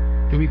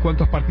 yo vi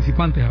cuántos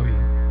participantes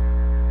había.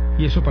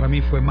 Y eso para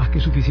mí fue más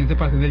que suficiente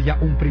para tener ya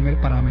un primer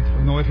parámetro,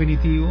 no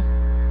definitivo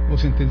o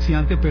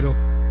sentenciante, pero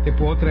te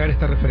puedo traer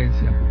esta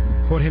referencia.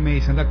 Jorge me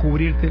dice, anda a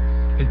cubrirte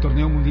el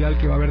torneo mundial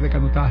que va a haber de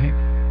canotaje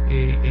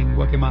en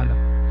Guatemala.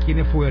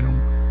 ¿Quiénes fueron?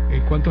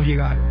 ¿Cuántos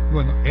llegaron?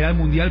 Bueno, era el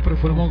mundial, pero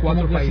fueron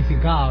 4 países. Es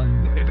claro.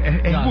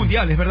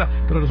 Mundial, es verdad,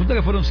 pero resulta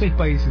que fueron 6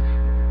 países.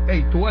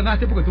 Hey, tú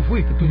ganaste porque tú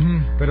fuiste,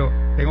 pero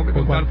tengo que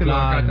contártelo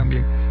acá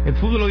también. El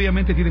fútbol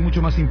obviamente tiene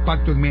mucho más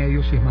impacto en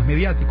medios y es más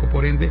mediático,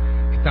 por ende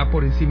está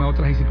por encima de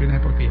otras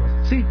disciplinas deportivas.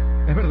 Sí,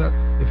 es verdad,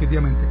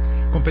 efectivamente.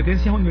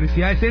 ¿Competencias en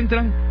universidades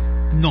entran?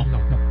 No.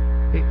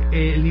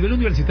 El nivel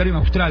universitario en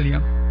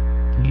Australia,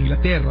 en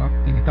Inglaterra,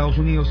 en Estados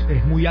Unidos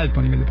es muy alto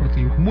a nivel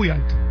deportivo, muy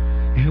alto.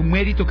 Es un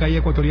mérito que haya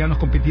ecuatorianos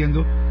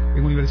compitiendo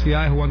en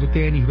universidades, jugando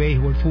tenis,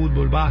 béisbol,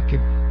 fútbol, básquet,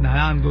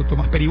 nadando.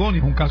 Tomás Periboni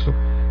es un caso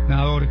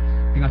nadador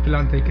en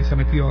Atlanta y que se ha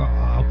metido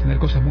a obtener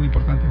cosas muy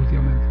importantes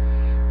últimamente.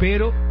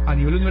 Pero a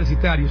nivel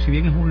universitario, si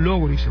bien es un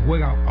logro y se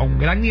juega a un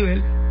gran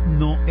nivel,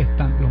 no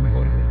están los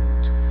mejores del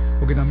mundo.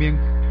 Porque también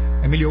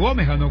Emilio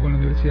Gómez ganó con la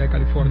Universidad de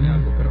California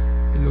algo, pero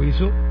él lo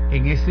hizo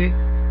en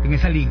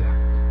esa liga.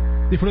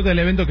 Disfruta del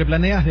evento que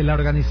planeas, de la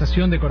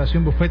organización,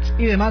 decoración, buffets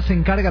y demás. Se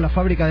encarga la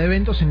fábrica de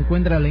eventos.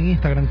 Encuéntrala en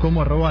Instagram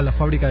como @la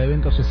fábrica de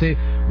eventos cc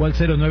o al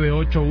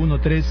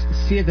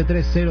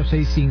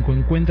 09813733065.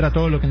 Encuentra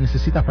todo lo que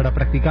necesitas para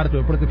practicar tu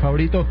deporte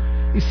favorito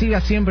y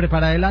siga siempre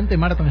para adelante.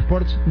 Marathon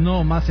Sports,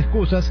 no más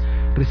excusas.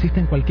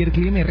 Resisten cualquier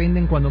clima y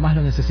rinden cuando más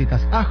lo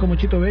necesitas. Haz como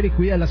Chito Ver y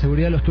cuida la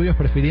seguridad de los tuyos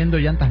prefiriendo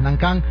llantas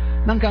Nankan.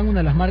 Nankan,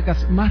 una de las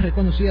marcas más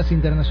reconocidas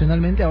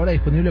internacionalmente, ahora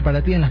disponible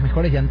para ti en las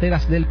mejores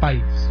llanteras del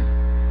país.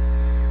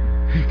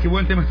 Qué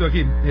buen tema estoy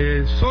aquí.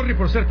 Sorry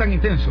por ser tan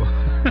intenso.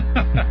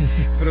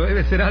 Pero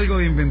debe ser algo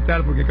de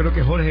inventar, porque creo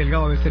que Jorge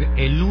Delgado debe ser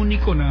el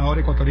único nadador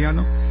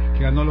ecuatoriano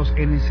que ganó los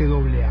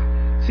NCAA.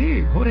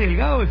 Sí, Jorge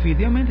Delgado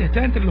definitivamente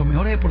está entre los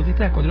mejores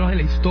deportistas ecuatorianos de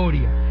la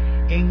historia.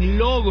 En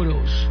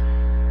logros.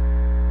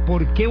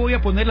 ¿Por qué voy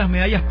a poner las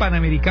medallas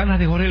panamericanas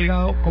de Jorge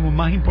Delgado como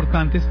más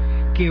importantes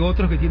que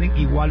otros que tienen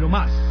igual o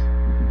más?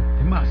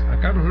 Es más, a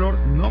Carlos Lord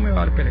no me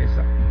va a dar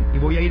pereza y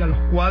voy a ir a los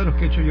cuadros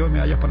que he hecho yo de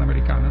medallas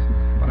panamericanas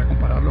para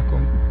compararlos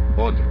con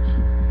otros.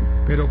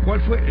 Pero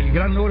 ¿cuál fue el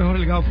gran logro de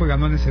Jorge Delgado?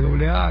 Ganó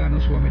NCAA, ganó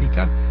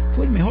Sudamericana,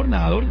 fue el mejor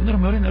nadador, uno de los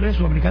mejores nadadores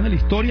sudamericanos de la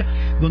historia,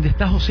 donde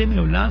está José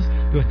Meolans,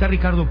 donde está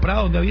Ricardo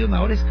Prado, donde ha habido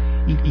nadadores,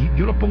 y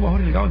yo los pongo a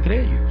Jorge Delgado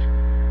entre ellos.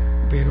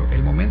 Pero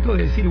el momento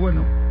de decir,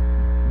 bueno,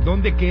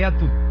 ¿dónde queda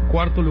tu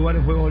cuarto lugar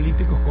en Juegos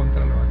Olímpicos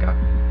contra los acá?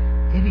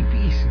 Es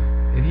difícil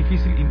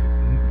y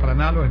para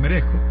nada lo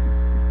desmerezco.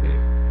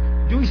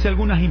 Yo hice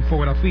algunas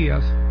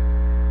infografías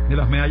de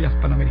las medallas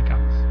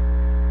panamericanas.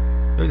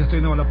 Yo ya estoy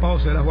de nuevo a la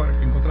pausa, de las voy a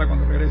encontrar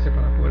cuando regrese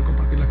para poder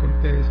compartirlas con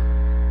ustedes.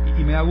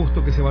 Y me da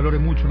gusto que se valore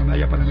mucho la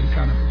medalla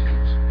panamericana.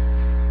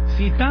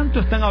 Si tanto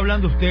están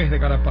hablando ustedes de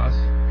Carapaz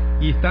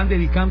y están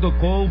dedicando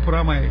todo un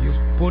programa a ellos,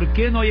 ¿por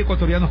qué no hay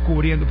ecuatorianos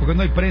cubriendo? ¿Por qué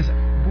no hay prensa?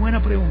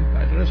 Buena pregunta.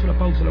 Al regreso de la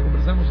pausa lo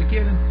conversamos si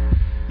quieren.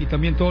 Y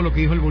también todo lo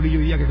que dijo el Bolillo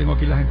hoy día, que tengo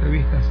aquí las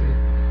entrevistas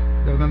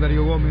de Hernán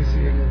Darío Gómez.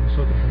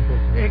 Nosotros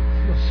tampoco.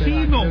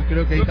 Sí, no.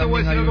 Creo que yo te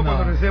voy a decir algo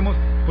cuando regresemos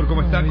por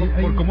cómo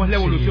es la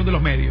evolución de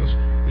los medios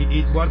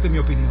y darte mi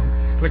opinión.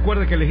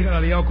 Recuerde que elegir al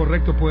aliado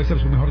correcto puede ser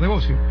su mejor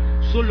negocio.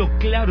 Solo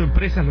Claro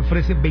Empresas le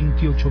ofrece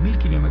 28.000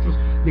 kilómetros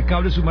de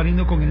cable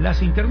submarino con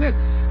enlace a internet,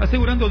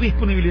 asegurando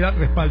disponibilidad,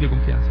 respaldo y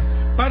confianza.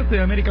 Parte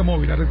de América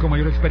Móvil, la red con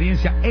mayor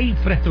experiencia e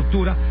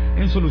infraestructura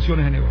en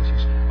soluciones de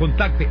negocios.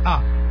 Contacte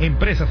a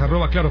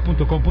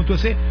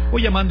empresas@claro.com.es o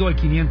llamando al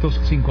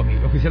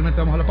 505.000. Oficialmente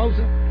vamos a la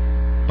pausa.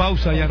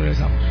 Pausa, ya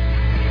regresamos.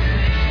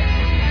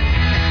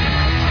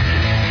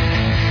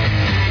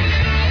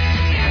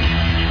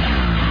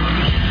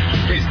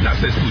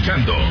 Estás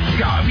escuchando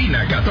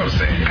Cabina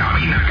 14.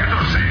 Cabina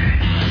 14.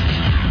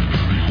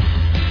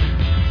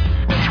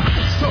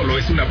 Solo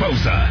es una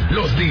pausa.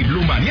 Los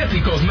Diblu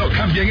maniáticos no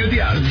cambian el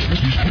dial.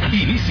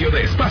 Inicio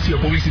de espacio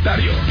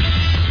publicitario.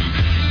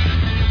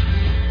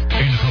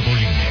 En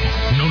Jaboline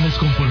no nos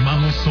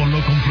conformamos solo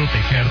con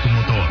proteger tu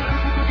motor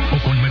o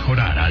con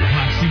mejorar al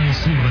máximo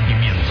su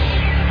rendimiento.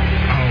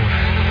 Ahora,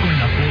 con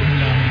la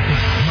fórmula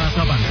americana más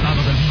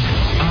avanzada del mundo,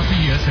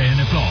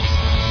 APSN Plus,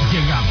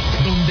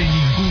 llegamos donde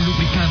ningún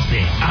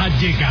lubricante ha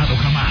llegado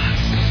jamás.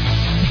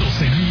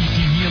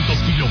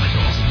 12.500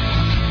 kilómetros.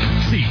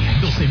 Sí,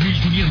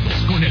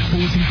 12.500 con el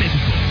full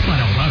sintético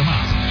para ahorrar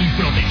más y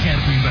proteger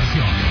tu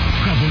inversión.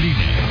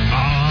 Jaboline,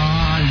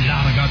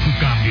 alarga tu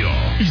cambio.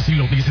 Y si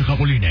lo dice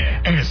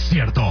Jaboline, es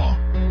cierto.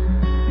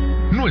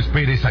 No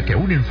esperes a que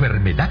una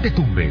enfermedad te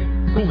tumbe.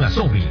 Con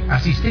Asomi,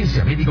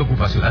 Asistencia Médica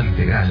Ocupacional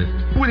Integral,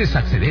 puedes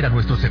acceder a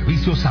nuestros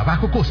servicios a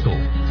bajo costo.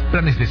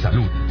 Planes de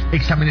salud,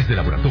 exámenes de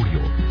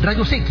laboratorio,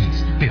 rayos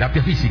X,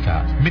 terapia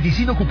física,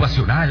 medicina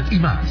ocupacional y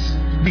más.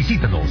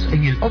 Visítanos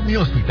en el Omni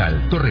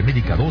Hospital, Torre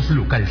Médica 2,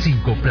 Local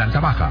 5,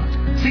 Planta Baja.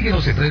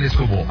 Síguenos en redes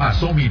como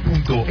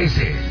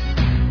asomi.es.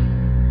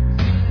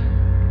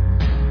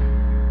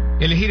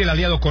 Elegir el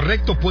aliado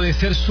correcto puede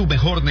ser su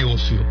mejor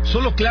negocio.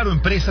 Solo Claro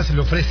Empresas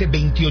le ofrece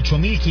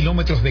 28.000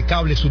 kilómetros de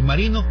cable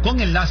submarino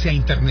con enlace a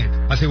internet,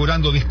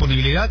 asegurando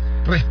disponibilidad,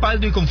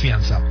 respaldo y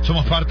confianza.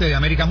 Somos parte de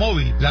América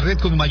Móvil, la red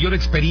con mayor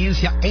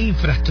experiencia e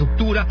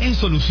infraestructura en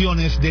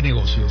soluciones de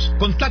negocios.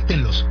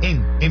 Contáctenlos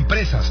en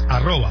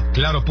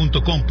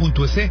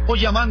empresas@claro.com.es o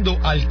llamando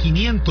al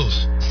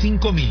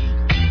 505.000.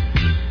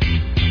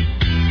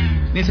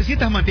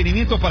 ¿Necesitas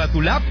mantenimiento para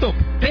tu laptop?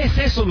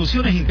 PC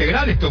Soluciones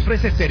Integrales te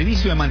ofrece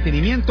servicio de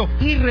mantenimiento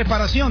y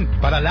reparación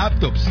para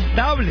laptops,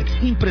 tablets,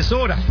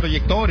 impresoras,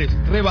 proyectores,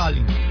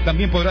 revaling.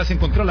 También podrás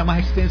encontrar la más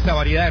extensa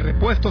variedad de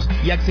repuestos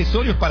y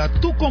accesorios para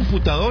tu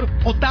computador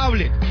o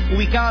tablet,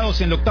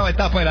 ubicados en la 8ª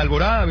etapa de la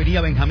Alborada,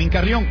 Avenida Benjamín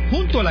Carrión,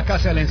 junto a la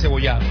Casa del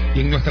Encebollado, y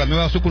en nuestra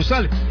nueva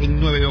sucursal,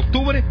 en 9 de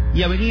octubre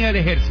y Avenida del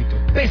Ejército.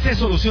 PC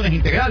Soluciones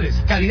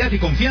Integrales, calidad y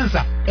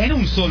confianza en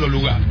un solo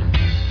lugar.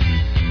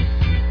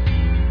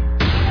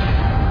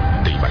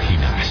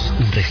 ¿Imaginas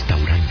un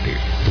restaurante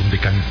donde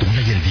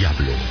Cantona y el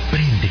Diablo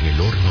prenden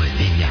el horno de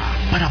leña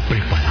para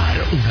preparar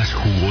unas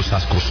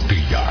jugosas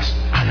costillas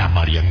a la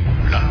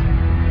Mariangula?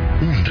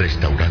 Un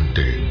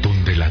restaurante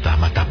donde la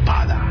dama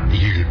tapada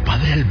y el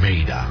padre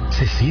Almeida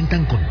se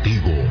sientan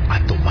contigo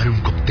a tomar un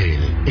cóctel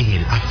en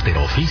el after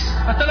office.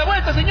 ¡Hasta la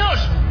vuelta, señor!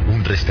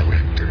 Un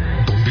restaurante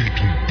donde el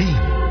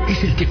Quintino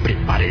es el que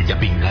prepara el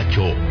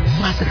yapingacho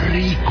más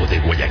rico de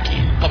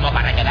Guayaquil. ¿Como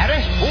para quedar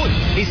es full?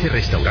 Ese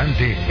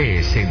restaurante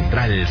es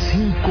Central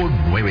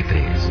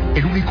 593,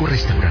 el único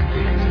restaurante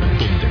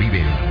donde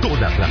viven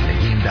todas las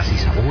leyendas y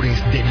sabores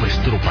de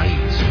nuestro país.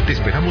 Te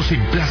esperamos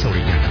en Plaza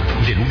Orellana,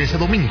 de lunes a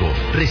domingo.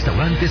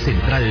 Restaurante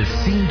Central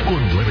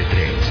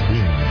 593,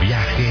 un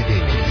viaje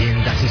de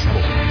leyendas y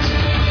sabores.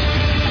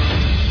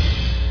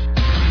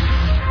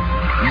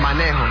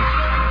 Manejo,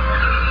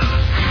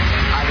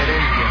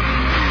 adherencia,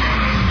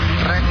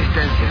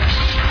 resistencia,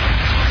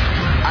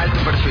 alto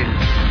perfil.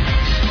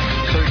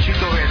 Soy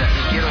Chito Vera y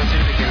quiero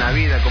decirte que en la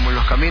vida, como en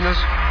los caminos,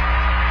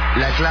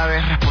 la clave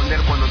es responder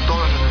cuando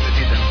todos lo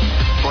necesitan.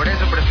 Por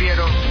eso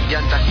prefiero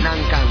llantas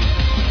Nancan,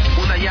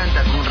 una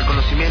llanta con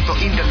reconocimiento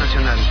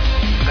internacional,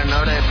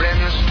 ganadora de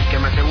premios que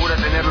me asegura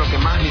tener lo que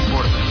más me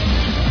importa.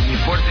 Mi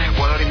fuerza es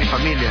Ecuador y mi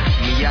familia,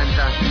 mi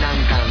llanta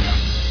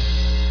Nancan.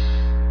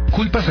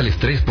 ¿Culpas al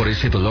estrés por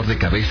ese dolor de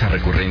cabeza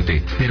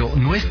recurrente, pero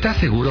no estás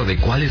seguro de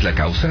cuál es la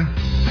causa?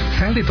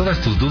 Sal de todas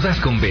tus dudas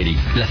con Beri,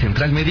 la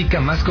central médica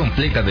más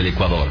completa del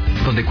Ecuador,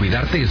 donde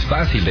cuidarte es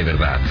fácil de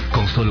verdad.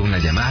 Con solo una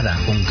llamada,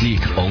 un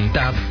clic o un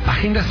tap,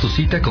 agendas tu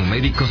cita con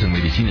médicos en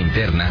medicina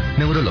interna,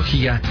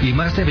 neurología y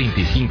más de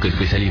 25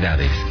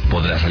 especialidades.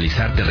 Podrás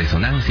realizarte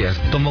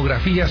resonancias,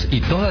 tomografías y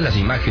todas las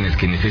imágenes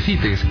que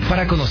necesites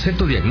para conocer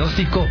tu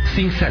diagnóstico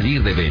sin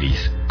salir de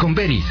Beris. Con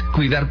Beris,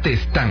 cuidarte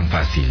es tan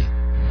fácil.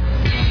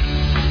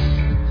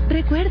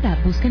 Recuerda,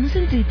 búscanos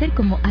en Twitter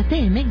como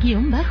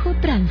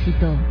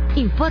ATM-Tránsito.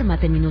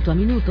 Infórmate minuto a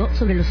minuto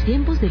sobre los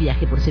tiempos de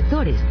viaje por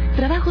sectores,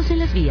 trabajos en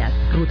las vías,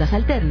 rutas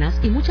alternas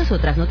y muchas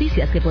otras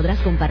noticias que podrás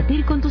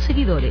compartir con tus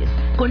seguidores.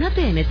 Con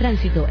ATM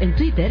Tránsito en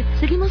Twitter,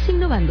 seguimos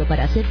innovando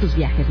para hacer tus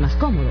viajes más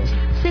cómodos,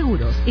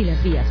 seguros y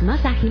las vías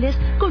más ágiles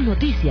con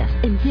noticias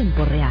en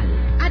tiempo real.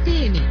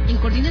 ATM, en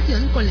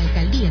coordinación con la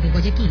Alcaldía de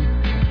Guayaquil.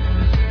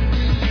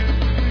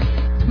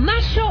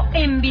 Mayo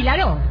en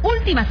Vilaró,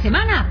 última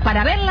semana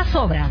para ver las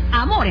obras.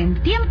 Amor en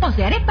tiempos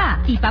de arepa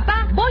y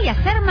papá voy a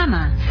ser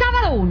mamá.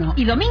 Sábado 1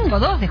 y domingo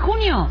 2 de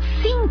junio,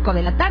 5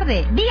 de la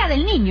tarde, Día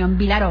del Niño en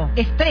Vilaró.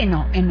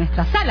 Estreno en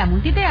nuestra sala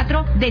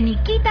multiteatro de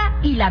Nikita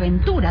y la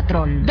aventura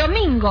troll.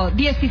 Domingo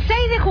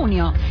 16 de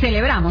junio,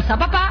 celebramos a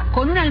papá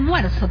con un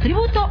almuerzo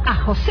tributo a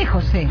José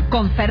José,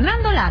 con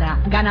Fernando Lara,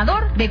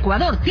 ganador de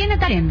Ecuador Tiene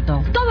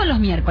Talento. Todos los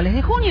miércoles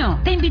de junio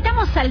te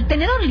invitamos al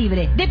tenedor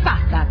libre de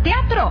pasta,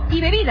 teatro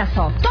y bebidas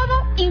soft.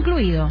 Todo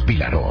incluido.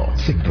 Vilaró,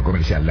 Centro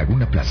Comercial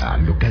Laguna Plaza,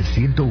 local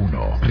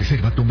 101.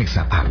 Reserva tu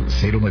mesa al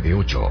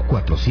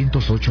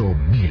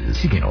 098-408-1000.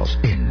 Síguenos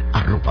en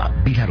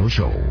 @Vilaró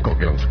Show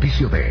con el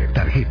auspicio de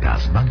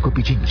Tarjetas Banco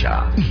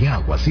Pichincha y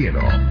Agua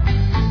Cielo.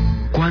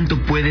 ¿Cuánto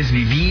puedes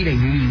vivir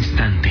en un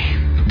instante?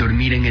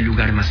 Dormir en el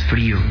lugar más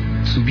frío,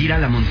 subir a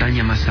la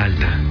montaña más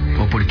alta,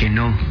 o por qué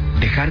no,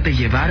 dejarte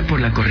llevar por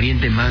la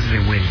corriente más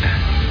revuelta.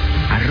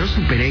 Arroz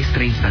Super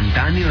Extra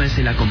instantáneo es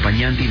el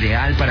acompañante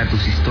ideal para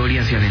tus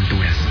historias y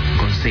aventuras,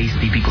 con 6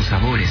 típicos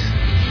sabores: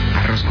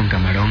 arroz con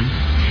camarón,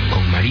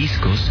 con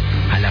mariscos,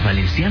 a la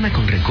valenciana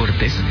con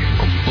recortes,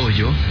 con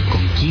pollo,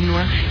 con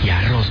quinoa y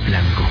arroz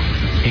blanco.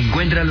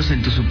 Encuéntralos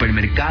en tus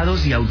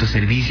supermercados y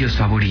autoservicios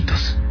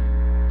favoritos.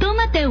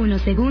 Tómate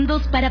unos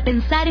segundos para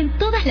pensar en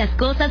todas las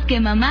cosas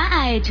que mamá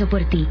ha hecho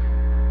por ti.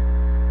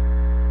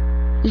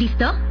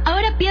 ¿Listo?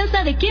 Ahora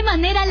piensa de qué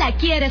manera la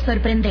quieres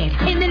sorprender.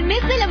 En el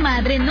mes de la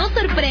madre no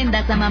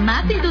sorprendas a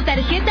mamá sin tu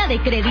tarjeta de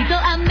crédito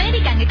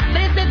American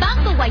Express de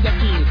Banco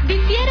Guayaquil.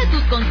 Difiere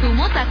tus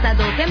consumos hasta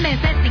 12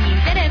 meses sin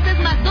intereses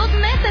más 2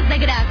 meses de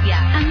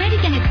gracia.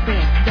 American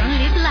Express. Don't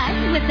live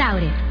life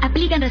without it.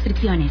 Aplican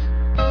restricciones.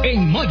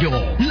 En mayo,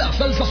 la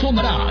salsa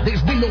sonará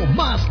desde lo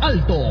más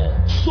alto.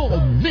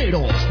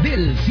 Soneros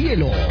del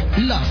cielo.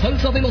 La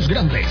salsa de los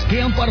grandes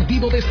que han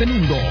partido de este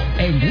mundo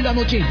en una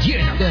noche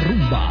llena de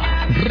rumba.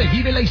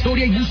 Revive la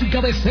historia y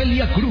música de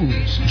Celia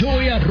Cruz,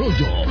 Joe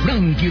Arroyo,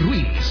 Frankie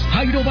Ruiz,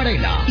 Jairo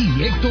Varela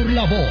y Héctor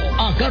Lavoe,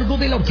 a cargo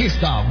de la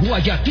orquesta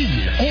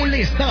Guayaquil All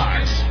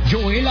Stars.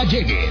 Joel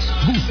Allegues,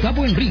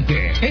 Gustavo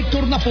Enrique,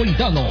 Héctor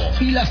Napolitano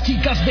y las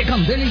chicas de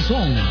Candela y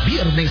Son.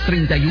 Viernes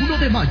 31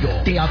 de mayo,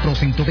 Teatro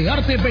Centro de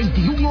Arte,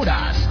 21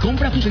 horas.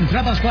 Compra tus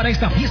entradas para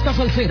esta fiesta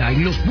salsera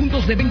en los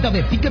puntos de venta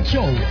de Ticket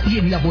Show y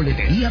en la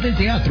boletería del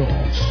teatro.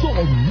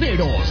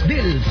 Soneros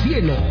del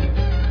cielo.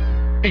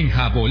 En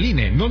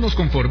Jaboline no nos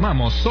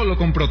conformamos solo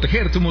con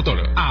proteger tu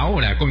motor.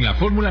 Ahora con la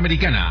fórmula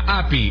americana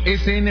API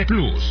SN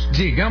Plus,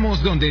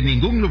 llegamos donde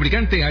ningún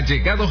lubricante ha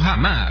llegado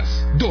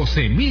jamás.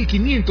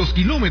 12.500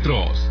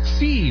 kilómetros.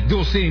 Sí,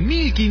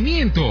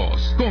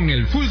 12.500. Con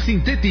el full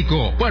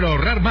sintético para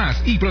ahorrar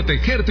más y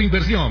proteger tu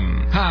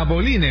inversión.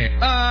 Jaboline,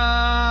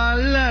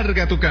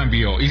 alarga tu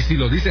cambio. Y si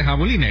lo dice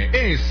Jaboline,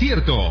 es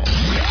cierto.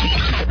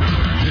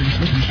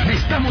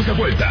 Estamos de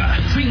vuelta.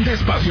 Fin de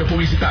espacio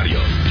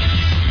publicitario.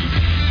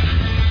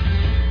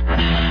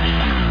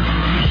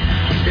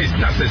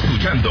 Estás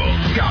escuchando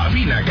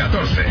Cabina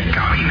 14.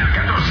 Cabina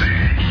 14.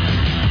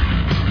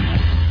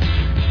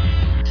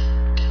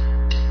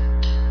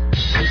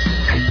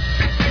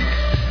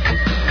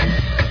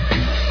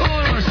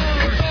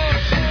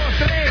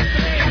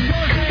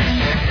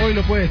 Hoy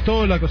lo puedes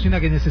todo, la cocina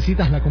que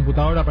necesitas, la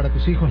computadora para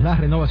tus hijos, las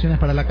renovaciones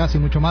para la casa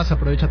y mucho más.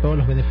 Aprovecha todos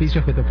los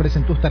beneficios que te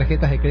ofrecen tus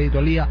tarjetas de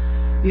crédito Lía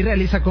y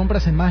realiza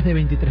compras en más de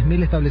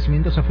 23.000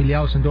 establecimientos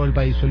afiliados en todo el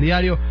país.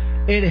 Solidario,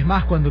 eres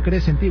más cuando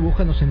crees en ti.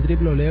 Búscanos en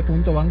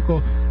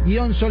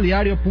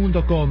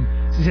www.banco-solidario.com.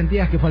 Si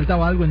sentías que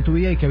faltaba algo en tu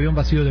vida y que había un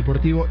vacío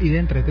deportivo y de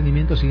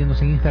entretenimiento,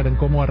 síguenos en Instagram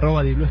como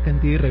 @Diblu está en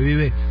ti y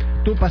revive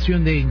tu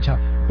pasión de hincha.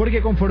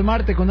 Porque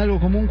conformarte con algo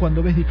común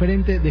cuando ves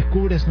diferente,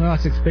 descubres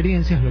nuevas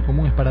experiencias, lo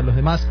común es para los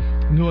demás.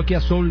 Nuevo Kia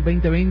Soul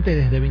 2020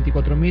 desde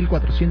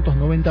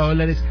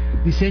 $24.490,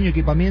 diseño,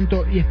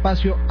 equipamiento y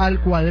espacio al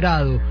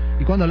cuadrado.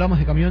 Y cuando hablamos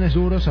de camiones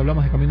duros,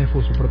 hablamos de camiones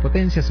Fuso, por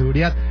potencia,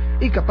 seguridad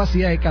y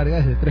capacidad de carga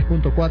desde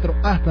 3.4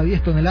 hasta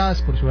 10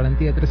 toneladas, por su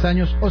garantía de 3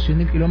 años o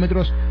 100.000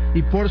 kilómetros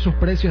y por sus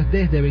precios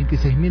desde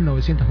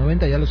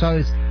 26.990. Ya lo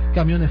sabes,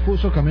 camiones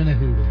Fuso, camiones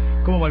duros.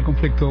 ¿Cómo va el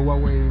conflicto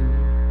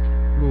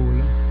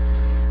Huawei-Google?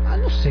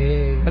 No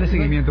sé. Dale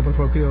seguimiento, por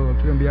favor, quiero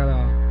enviar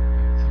a...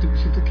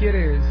 Si tú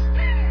quieres...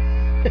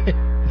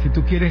 Si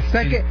tú quieres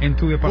en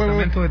tu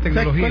departamento de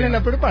tecnología... ¿Cuál es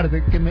la peor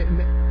parte? Que me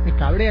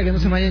cabrea que no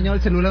se me haya dañado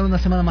el celular una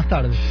semana más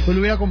tarde. Pues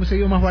lo hubiera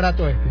conseguido más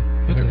barato este.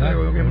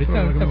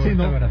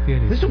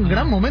 Es un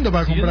gran momento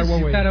para comprar Huawei. Si yo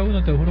necesitara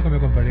uno, te juro que me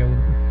compraría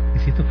uno. Y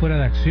si esto fuera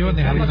de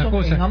acciones, alguna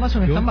cosa. En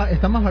Amazon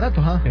están más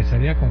baratos, ¿ah?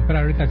 Pensaría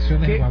comprar ahorita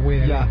acciones de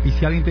Huawei. Ya, y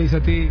si alguien te dice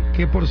a ti,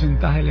 ¿qué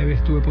porcentaje le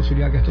ves tú de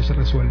posibilidad que esto se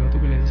resuelva?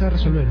 ¿Tú qué le dices? Se va a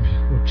resolver.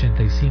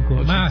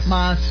 85,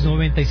 más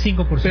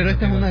 95%. Pero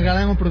esta es una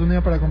gran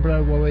oportunidad para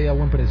comprar Huawei a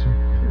buen precio.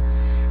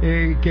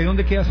 ¿Que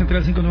dónde queda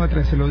Central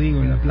 593? Se lo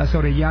digo, en la Plaza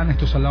Orellana,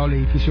 esto es al lado del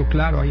edificio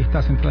Claro, ahí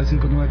está Central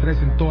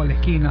 593, en toda la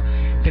esquina,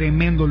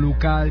 tremendo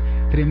local,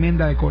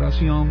 tremenda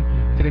decoración,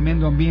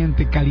 tremendo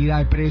ambiente, calidad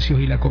de precios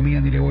y la comida,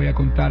 ni le voy a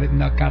contar,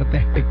 una carta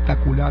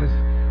espectacular,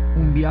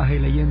 un viaje de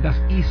leyendas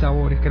y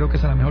sabores, creo que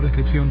esa es la mejor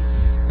descripción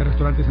del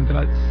restaurante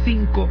Central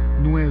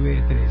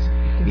 593.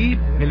 Y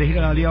elegir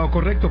al aliado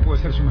correcto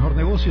puede ser su mejor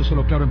negocio,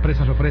 solo Claro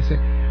Empresas le ofrece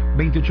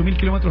 28.000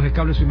 kilómetros de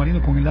cable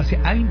submarino con enlace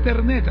a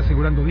internet,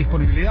 asegurando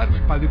disponibilidad,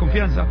 respaldo y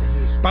confianza.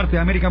 Parte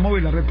de América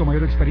Móvil, la red con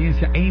mayor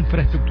experiencia e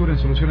infraestructura en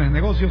soluciones de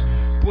negocios.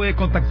 Puede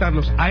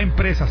contactarlos a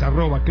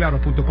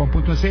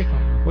empresas@claro.com.es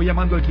o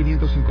llamando al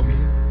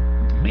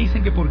 505.000. Me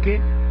dicen que por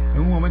qué en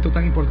un momento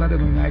tan importante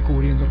no hay nadie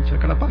cubriendo a Richard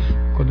Carapaz.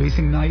 Cuando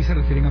dicen nadie se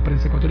refieren a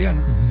prensa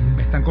ecuatoriana.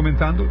 Me están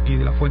comentando, y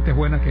de las fuentes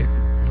buenas, que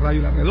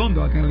Radio La Redonda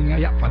va a tener línea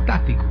allá.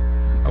 Fantástico,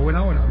 a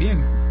buena hora,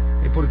 bien.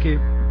 Porque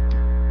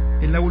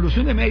en la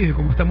evolución de medios y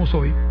como estamos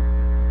hoy,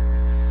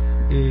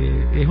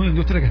 es una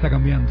industria que está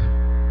cambiando.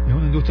 Es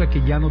una industria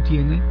que ya no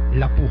tiene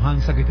la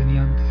pujanza que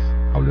tenía antes.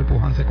 Hablo de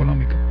pujanza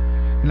económica,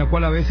 en la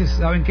cual a veces,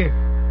 ¿saben qué?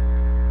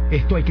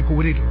 Esto hay que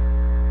cubrirlo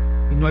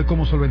y no hay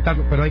cómo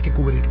solventarlo, pero hay que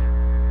cubrirlo.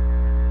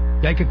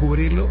 Y hay que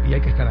cubrirlo y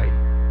hay que estar ahí.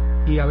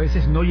 Y a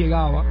veces no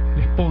llegaba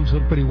el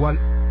sponsor, pero igual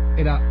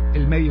era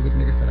el medio que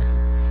tenía que estar ahí.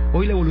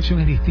 Hoy la evolución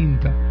es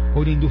distinta.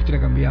 Hoy la industria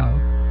ha cambiado.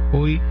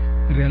 Hoy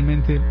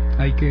realmente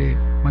hay que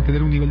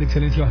mantener un nivel de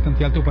excelencia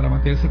bastante alto para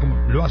mantenerse, como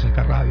lo hace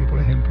esta radio, por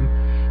ejemplo,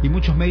 y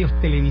muchos medios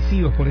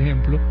televisivos, por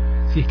ejemplo.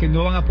 Si es que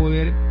no van a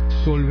poder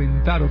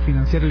solventar o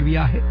financiar el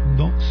viaje,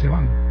 no se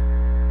van.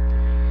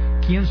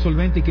 ¿Quién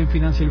solventa y quién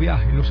financia el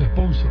viaje? Los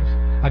sponsors,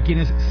 a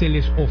quienes se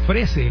les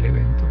ofrece el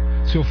evento,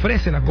 se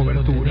ofrece la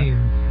cobertura,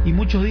 y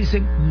muchos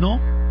dicen no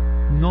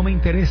me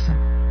interesa,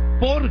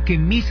 porque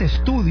mis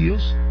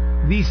estudios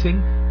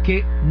dicen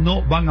que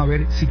no van a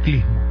haber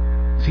ciclismo,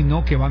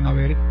 sino que van a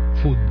haber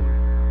fútbol.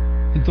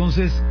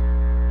 Entonces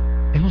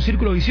es un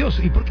círculo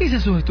vicioso. ¿Y por qué dicen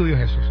sus estudios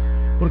esos?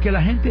 Porque a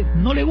la gente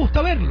no le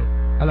gusta verlo,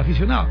 al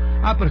aficionado.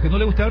 Pero es que no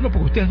le gusta verlo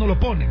porque ustedes no lo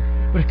ponen.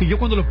 Pero es que yo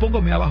cuando lo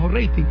pongo me da bajo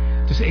rating.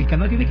 Entonces el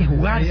canal tiene que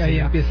jugar ahí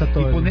empieza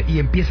todo y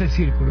empieza el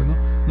círculo, ¿no?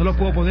 No lo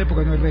puedo poner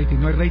porque no hay rating.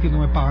 No hay rating, no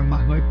me pagan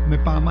más. Me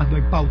pagan más, no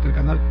hay pauta. El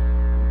canal...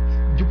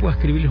 Yo puedo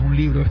escribirles un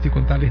libro de esto y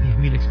contarles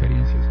 10.000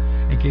 experiencias.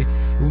 En que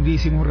un día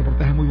hicimos un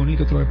reportaje muy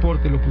bonito, otro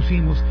deporte, lo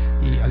pusimos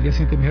y al día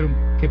siguiente me dijeron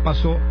qué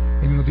pasó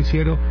en el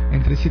noticiero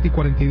entre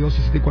 7:42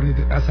 y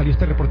 7:43. Salió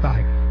este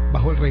reportaje,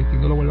 bajó el rating,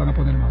 no lo vuelvan a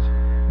poner más.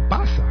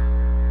 Pasa.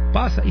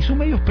 Y son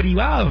medios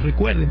privados,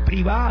 recuerden,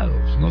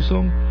 privados, no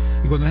son...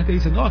 Y cuando la gente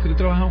dice, no, es que tú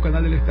trabajas en un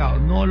canal del Estado,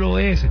 no lo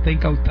es, está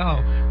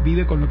incautado,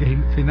 vive con lo que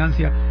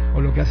financia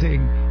o lo que hace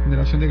en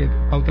generación de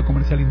pauta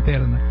comercial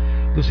interna.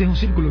 Entonces es un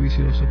círculo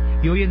vicioso.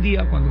 Y hoy en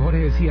día, cuando Jorge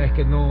decía es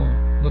que no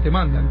te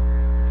mandan,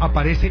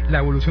 aparece la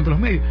evolución de los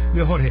medios. Le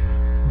digo, Jorge,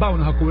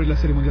 vámonos a cubrir la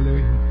Serie Mundial de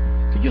Béisbol.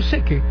 Yo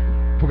sé que,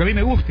 porque a mí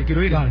me gusta,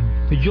 quiero ir. Claro.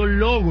 Yo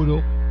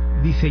logro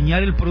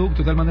diseñar el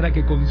producto de tal manera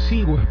que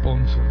consigo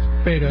sponsors.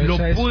 Pero lo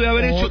pude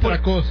haber hecho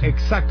otra cosa.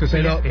 Exacto,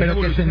 pero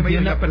que se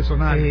entienda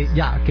personal.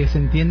 Que se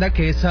entienda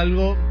que es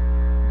algo,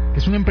 que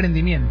es un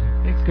emprendimiento,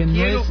 que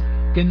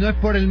no es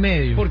por el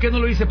medio. ¿Por qué no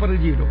lo hice para el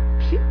Giro?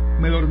 Sí,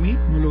 me dormí,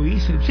 no lo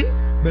hice, sí,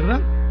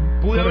 ¿verdad?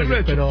 Pude haberlo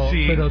hecho,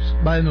 pero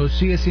bueno,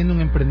 sigue siendo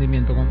un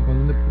emprendimiento.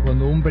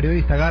 Cuando un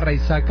periodista agarra y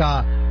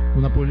saca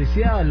una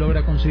publicidad,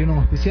 logra conseguir un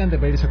auspiciante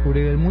para irse a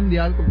cubrir el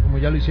mundial, como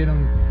ya lo hicieron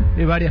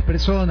varias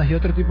personas y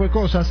otro tipo de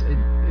cosas,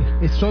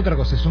 es otra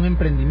cosa, es un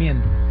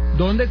emprendimiento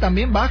donde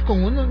también vas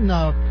con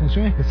una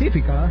función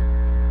específica, ¿verdad?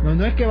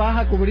 No es que vas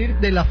a cubrir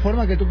de la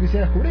forma que tú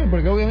quisieras cubrir,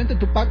 porque obviamente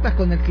tú pactas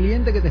con el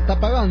cliente que te está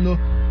pagando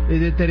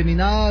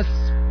determinadas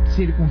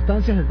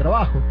circunstancias de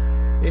trabajo.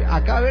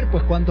 Acá a ver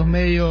pues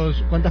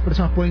cuántas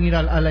personas pueden ir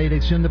a la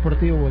dirección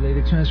deportiva o a la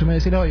dirección de su medio y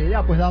decir, oye,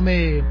 ya pues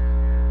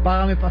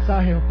págame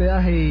pasajes,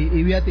 hospedaje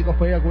y viáticos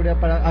para ir a cubrir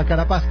a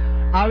Carapaz.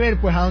 A ver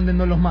pues a dónde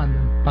nos los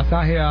mandan.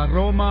 Pasaje a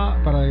Roma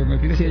para donde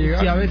tienes que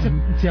llegar. Si a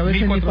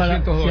veces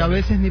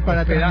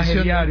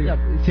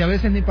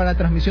ni para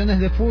transmisiones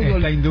de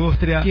fútbol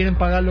quieren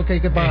pagar lo que hay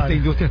que pagar. Esta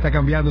industria está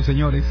cambiando,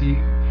 señores, y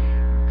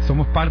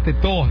somos parte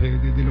todos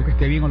de lo que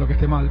esté bien o lo que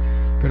esté mal,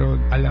 pero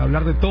al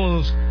hablar de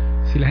todos,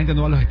 si la gente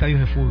no va a los estadios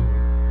de fútbol,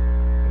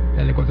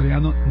 al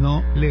ecuatoriano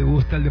no le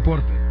gusta el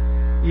deporte.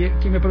 Y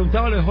quien me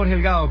preguntaba lo de Jorge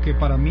Delgado, que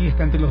para mí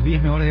está entre los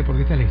 10 mejores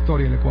deportistas de la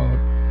historia del Ecuador,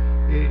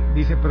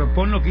 dice, pero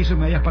pon lo que hizo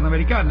en medallas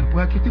panamericanas.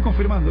 Pues aquí estoy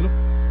confirmándolo.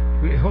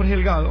 Jorge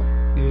Delgado,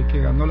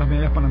 que ganó las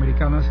medallas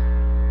panamericanas,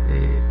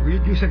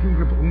 yo hice aquí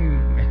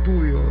un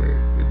estudio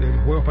de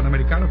los Juegos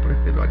Panamericanos,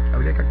 pero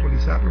habría que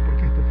actualizarlo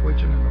porque este fue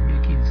hecho en el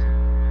 2015.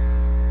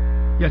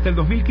 Y hasta el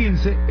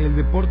 2015, el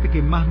deporte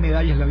que más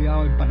medallas le había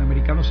dado en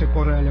Panamericanos se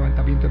corre el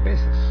levantamiento de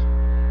pesas.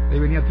 Ahí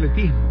venía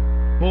atletismo,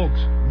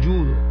 box,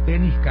 judo,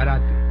 tenis,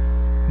 karate.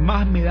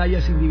 Más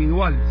medallas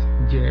individuales,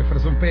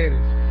 Jefferson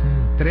Pérez,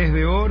 3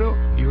 de oro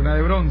y 1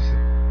 de bronce.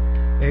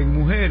 En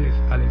mujeres,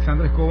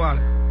 Alexandra Escobar,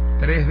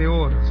 3 de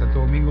oro, Santo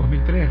Domingo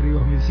 2003, Río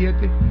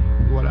 2007,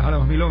 Guadalajara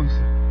 2011.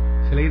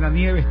 Selena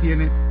Nieves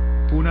tiene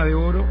 1 de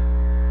oro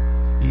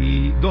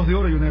y 2 de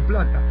oro y 1 de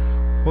plata.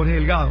 Jorge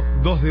Delgado,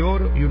 2 de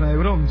oro y 1 de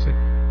bronce.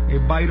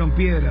 Byron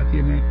Piedra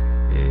tiene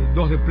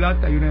 2 de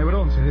plata y 1 de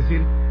bronce. Es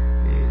decir,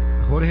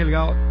 Jorge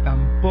Delgado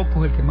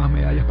tampoco es el que más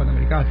medallas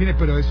panamericanas tiene,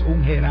 pero es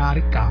un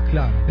jerarca,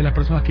 claro, de las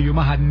personas que yo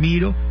más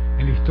admiro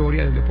en la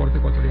historia del deporte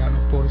ecuatoriano,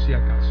 por si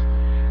acaso.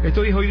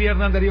 Esto dijo hoy día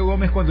Hernán Darío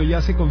Gómez cuando ya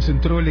se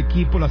concentró el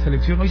equipo, la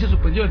selección. Hoy se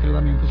suspendió el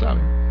entrenamiento,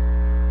 ¿saben?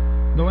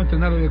 No va a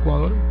entrenar hoy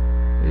Ecuador.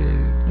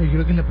 Yo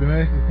creo que es la primera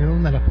vez, es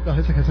una de las pocas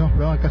veces que hacemos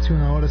programa casi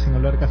 1 hora sin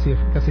hablar casi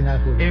nada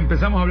de fútbol.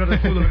 Empezamos a hablar de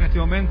fútbol en este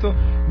momento.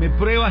 ¿Me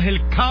pruebas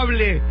el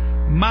cable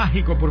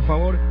mágico, por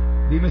favor?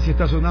 Dime si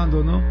está sonando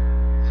o no.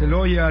 Se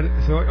lo oye.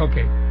 Ok,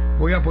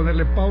 voy a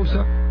ponerle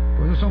pausa.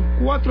 Pues son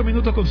 4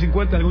 minutos con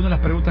 50 algunas de las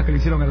preguntas que le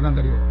hicieron a Hernán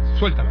Darío.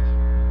 Suéltalas.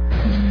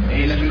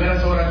 En las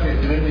primeras horas del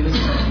primer minuto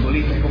de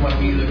futbolista, ¿cómo ha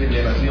sido esa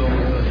integración?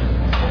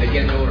 ¿De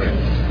quién te ocurre?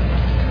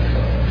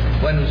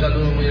 Bueno, un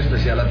saludo muy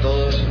especial a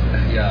todos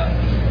y a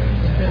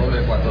todos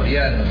los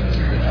ecuatorianos.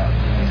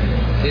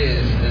 Sí,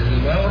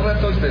 el nuevo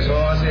reto empezó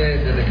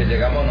desde que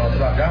llegamos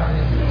nosotros acá.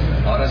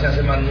 Ahora se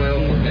hace más nuevo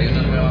porque hay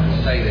una nueva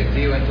junta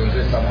directiva,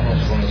 entonces estamos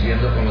nos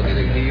conociendo con los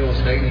directivos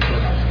técnicos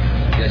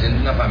y haciendo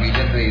una familia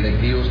entre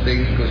directivos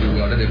técnicos y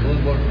jugadores de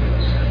fútbol.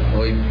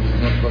 Hoy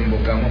nos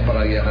convocamos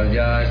para viajar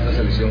ya a esta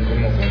selección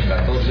como con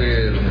 14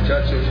 de los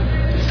muchachos.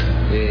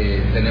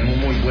 Tenemos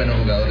muy buenos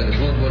jugadores de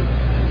fútbol,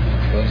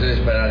 entonces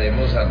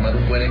esperaremos armar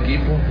un buen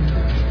equipo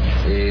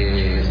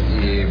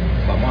y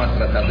vamos a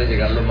tratar de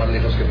llegar lo más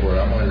lejos que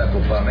podamos en la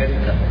Copa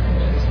América.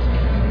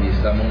 Y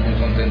estamos muy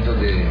contentos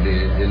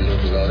de los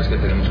jugadores que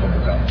tenemos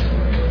convocados.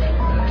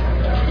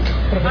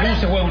 ¿Pero por qué no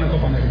se juega una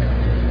Copa América?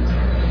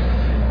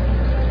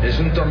 Es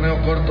un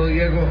torneo corto,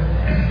 Diego.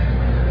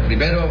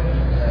 Primero,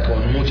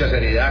 con mucha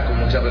seriedad, con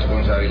mucha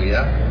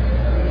responsabilidad.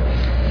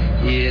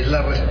 Y es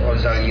la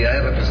responsabilidad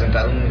de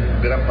representar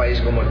un gran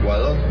país como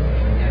Ecuador.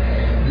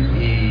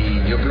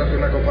 Y yo creo que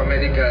una Copa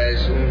América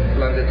es un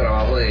plan de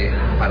trabajo de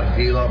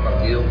partido a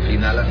partido,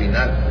 final a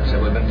final. Se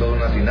vuelven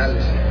todas unas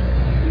finales.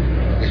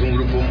 Es un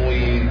grupo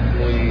muy,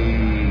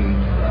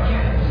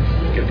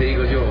 ¿qué te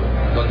digo yo?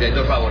 Donde hay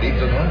 2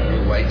 favoritos, ¿no?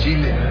 Uruguay y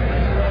Chile.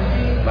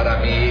 Para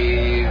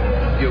mí,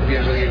 yo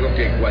pienso, Diego,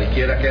 que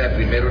cualquiera queda de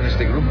primero en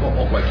este grupo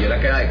o cualquiera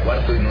queda de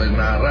cuarto y no es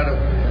nada raro.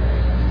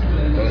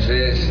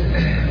 Entonces,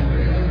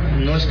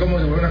 no es como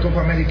si fuera una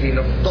Copa América y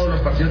no todos los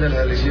partidos de la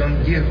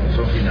selección, Diego,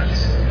 son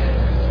finales.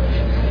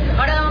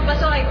 Ahora damos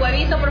paso a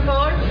Ecuavisa, por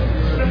favor.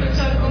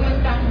 Profesor, ¿cómo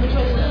están? Mucho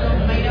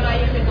gusto. Mayra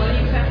Valles de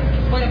Ecuavisa.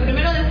 Bueno,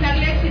 primero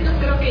desearle éxitos,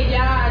 creo que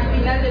ya al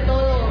final de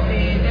todo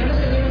debemos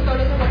unirnos todos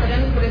los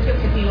ecuatorianos por este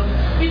objetivo.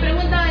 Mi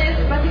pregunta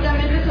es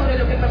básicamente sobre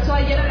lo que pasó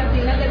ayer en la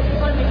final del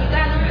fútbol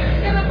mexicano.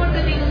 ¿Qué reporte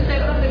tiene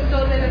usted,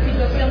 profesor, de la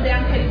situación de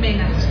Ángel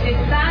Mena?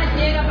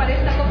 ¿Llega para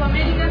esta Copa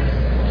América?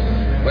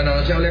 Bueno,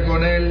 anoche hablé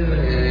con él,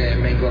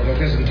 me informó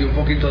que sentí un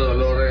poquito de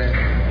dolor en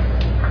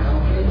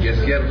el pie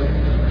izquierdo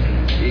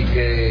y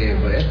que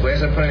puede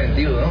ser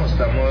preventivo, ¿no?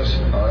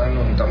 Ahora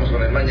nos juntamos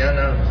con él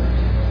mañana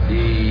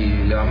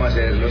y le vamos a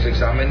hacer los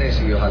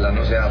exámenes y ojalá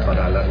no sea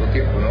para largo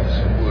tiempo, ¿no?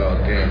 Es un jugador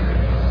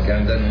que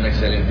anda en un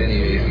excelente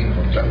nivel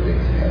importante,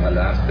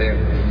 ojalá esté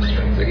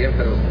bien,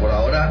 pero por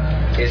ahora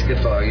es que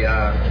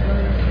todavía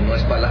no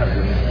es para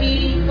largo, ¿no?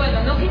 Y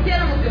bueno, no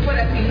quisiéramos que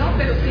fuera así, ¿no?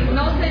 Pero si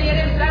no se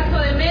diera el caso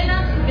de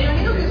Mena, me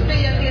imagino que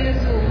usted ya tiene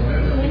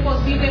un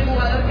posible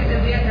jugador que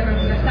tendría que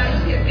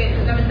reemplazarlo si es que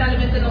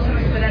lamentablemente no se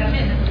recuperara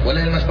Mena. ¿Cuál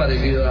es el más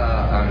parecido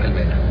a Ángel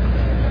Mena?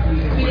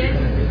 Fidel.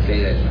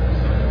 Fidel.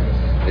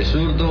 Es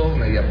zurdo,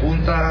 media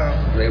punta,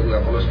 puede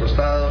jugar por los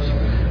costados,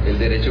 el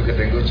derecho que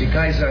tengo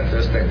Chicaiza,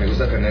 entonces me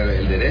gusta tener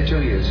el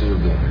derecho y el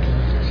zurdo.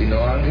 Si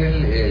no,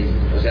 Ángel,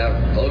 o sea,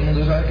 todo el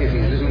mundo sabe que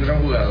Fidel es un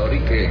gran jugador y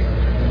que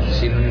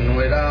si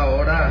no era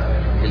ahora,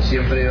 él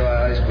siempre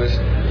va después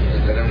de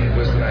tener un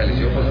puesto en la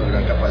selección por su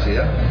gran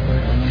capacidad.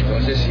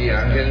 Entonces, si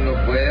Ángel no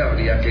puede,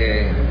 habría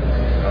que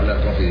hablar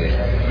con Fidel.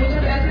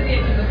 Muchas gracias y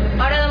éxitos.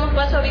 Ahora damos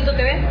paso a Vito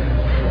TV.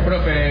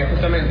 Profe,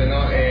 justamente,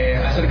 ¿no?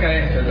 Acerca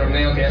de el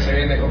torneo que ya se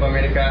viene de Copa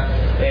América,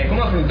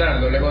 ¿cómo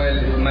afrontarlo? Luego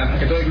más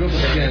que todo el grupo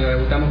que tiene, nos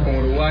debutamos con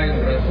Uruguay, un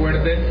torneo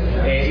fuerte,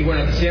 y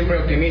bueno, siempre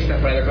optimistas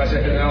para lo que va a ser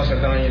este nuevo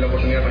certamen y la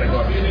oportunidad para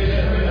Ecuador.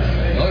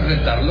 No,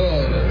 enfrentarlo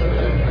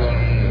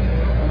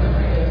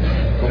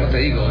 ¿cómo te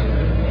digo?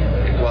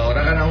 Ecuador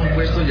ha ganado un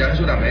puesto ya en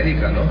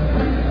Sudamérica, ¿no?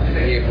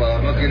 Y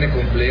Ecuador no tiene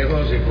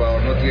complejos,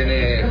 Ecuador no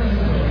tiene...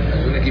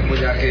 Es un equipo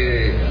ya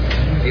que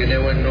tiene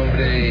buen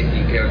nombre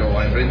y que lo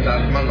va a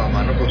enfrentar mano a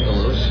mano con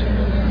todos,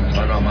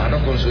 mano a mano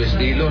con su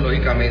estilo.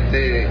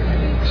 Lógicamente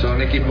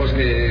son equipos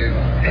que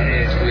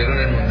estuvieron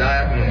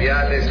en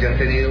mundiales, que han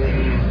tenido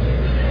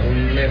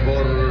un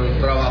mejor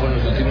trabajo en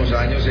los últimos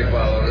años.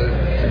 Ecuador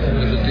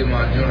en los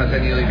últimos años ha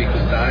tenido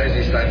dificultades y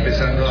está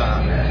empezando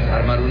a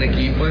armar un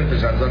equipo,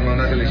 empezando a armar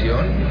una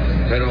selección,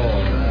 pero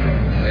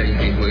el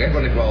que juegue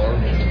con Ecuador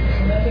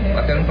va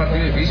a tener un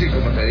partido difícil,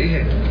 como te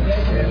dije.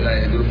 En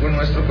el grupo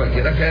nuestro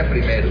cualquiera queda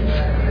primero,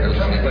 pero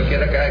también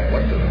cualquiera queda de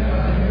cuarto.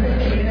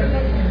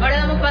 Ahora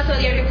damos paso a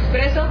Diario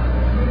Expreso.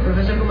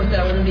 Profesor, ¿cómo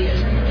está? Buenos días.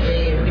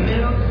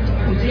 Primero,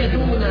 usted ya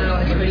tuvo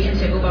una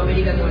experiencia en Copa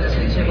América con la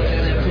selección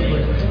ecuatoriana de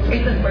fútbol.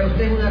 ¿Esta es para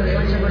usted una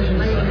revancha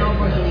personal y una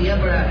oportunidad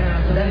para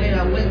darle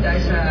la vuelta a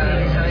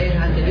esa vez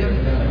anterior?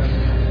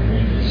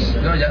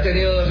 No, ya he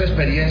tenido 2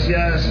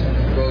 experiencias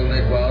con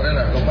Ecuador en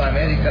la Copa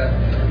América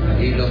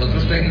y los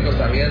otros técnicos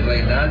también,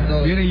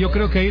 Reinaldo. Bien, y yo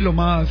creo que ahí lo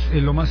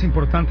más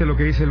importante, lo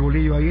que dice el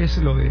Bolillo ahí es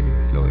lo de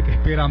que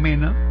espera a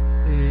Mena,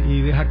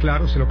 y deja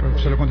claro, se lo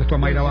contestó a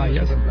Mayra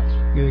Vallas,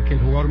 que el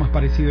jugador más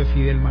parecido es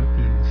Fidel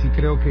Martínez. Y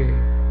creo que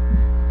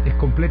es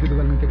completo y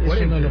totalmente coherente.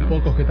 Es uno de los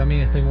pocos que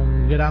también está en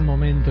un gran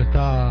momento,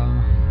 está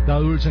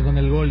dulce con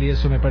el gol, y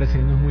eso me parece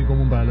que no es muy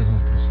común para los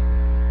nuestros.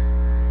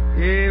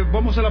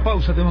 Vamos a la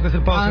pausa, tenemos que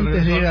hacer pausa.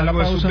 Antes de ir a la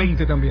pausa,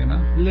 sub-20 también, ¿eh?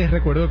 Les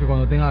recuerdo que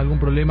cuando tengan algún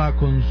problema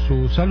con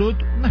su salud,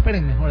 no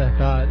esperen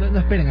no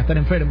esperen a estar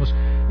enfermos.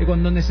 Y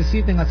cuando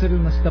necesiten hacer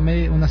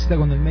una cita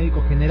con el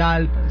médico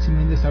general, para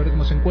simplemente saber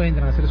cómo se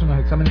encuentran, hacerse unos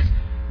exámenes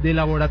de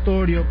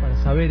laboratorio para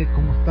saber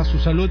cómo está su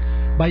salud,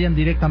 vayan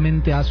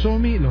directamente a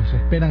SOMI. Los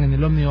esperan en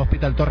el Omni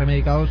Hospital Torre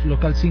Médica 2,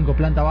 local 5,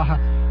 planta baja,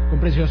 con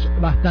precios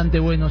bastante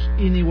buenos,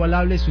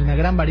 inigualables, y una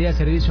gran variedad de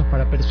servicios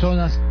para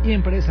personas y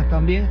empresas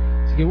también.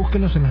 Así que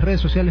búsquenos en las redes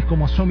sociales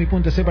como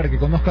somi.c para que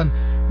conozcan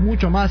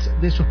mucho más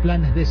de sus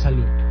planes de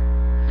salud.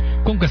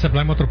 Con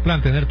Casaplan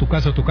Motorplan, tener tu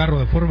casa o tu carro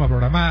de forma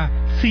programada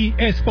sí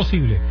es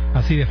posible.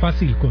 Así de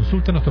fácil,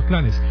 consulta nuestros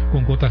planes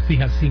con cuotas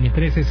fijas, sin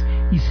intereses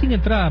y sin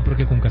entrada,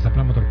 porque con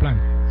Casaplan Motorplan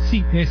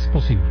sí es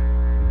posible.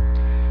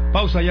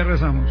 Pausa, ya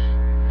regresamos.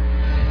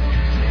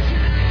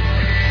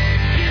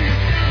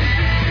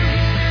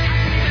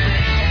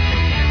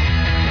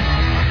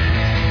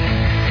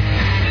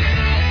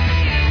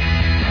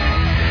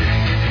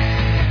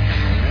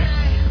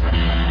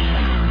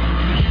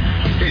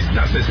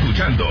 Estás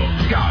escuchando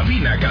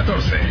Cabina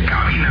 14.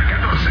 Cabina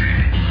 14.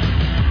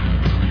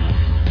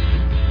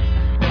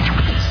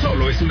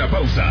 Solo es una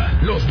pausa.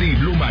 Los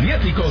Diblu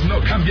maniáticos no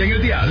cambian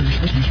el dial.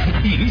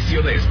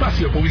 Inicio de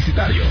espacio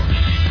publicitario.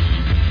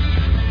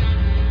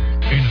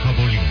 En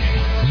Jaboline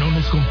no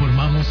nos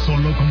conformamos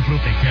solo con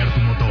proteger tu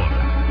motor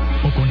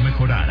o con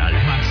mejorar al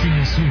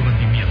máximo su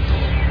rendimiento.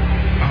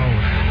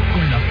 Ahora,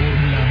 con la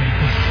fórmula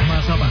americana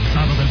más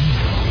avanzada del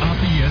mundo,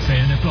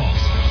 APSN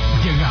Plus,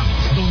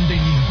 llegamos donde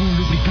ningún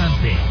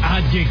lubricante ha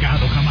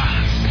llegado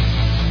jamás.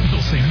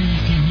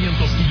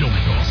 12.500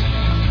 kilómetros.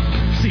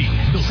 Sí,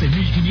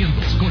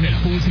 12.500 con el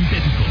full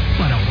sintético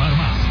para ahorrar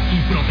más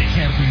y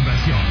proteger tu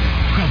inversión.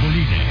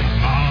 Jaboline,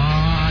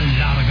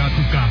 alarga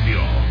tu cambio.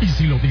 Y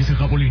si lo dice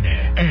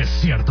Jaboline, es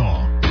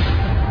cierto.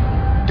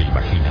 ¿Te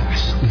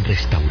imaginas un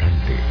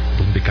restaurante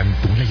donde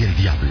Cantula y el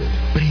Diablo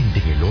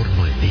prenden el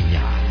horno de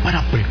leña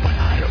para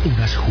preparar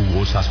unas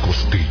jugosas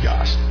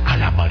costillas a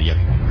la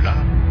Mariangula?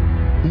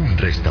 Un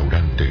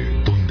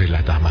restaurante donde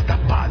la dama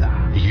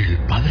tapada y el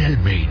padre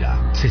Almeida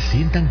se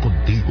sientan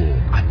contigo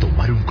a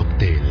tomar un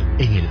cóctel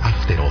en el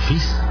after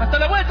office. ¡Hasta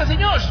la vuelta,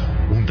 señor!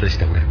 Un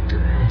restaurante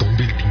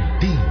donde el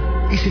Tintín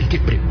es el que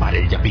prepara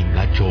el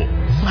yapingacho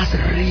más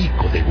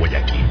rico de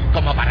Guayaquil.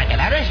 Como para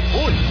quedaros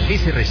full.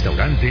 Ese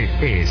restaurante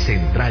es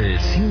Central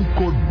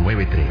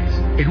 593,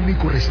 el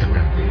único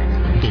restaurante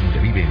donde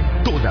viven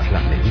todas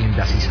las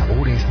leyendas y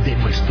sabores de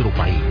nuestro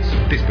país.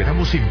 Te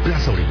esperamos en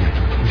Plaza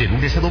Orellana, de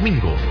lunes a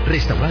domingo.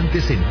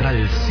 Restaurante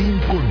Central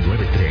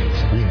 593,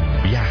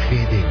 un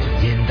viaje de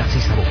leyendas y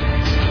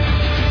sabores.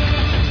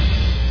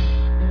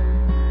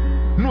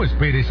 No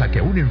esperes a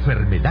que una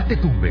enfermedad te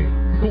tumbe.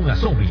 Con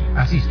ASOMI,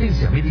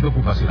 Asistencia Médica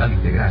Ocupacional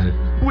Integral,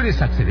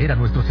 puedes acceder a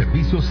nuestros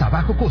servicios a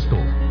bajo costo.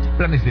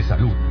 Planes de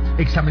salud,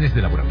 exámenes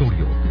de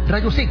laboratorio,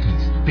 rayos X,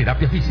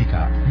 terapia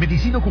física,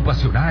 medicina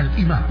ocupacional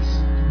y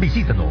más.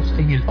 Visítanos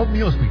en el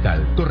Omni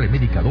Hospital, Torre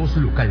Médica 2,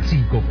 Local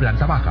 5,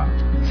 Planta Baja.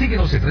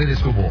 Síguenos en redes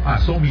como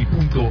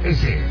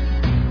asomi.es.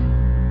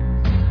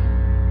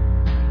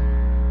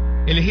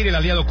 Elegir el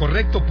aliado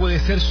correcto puede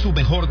ser su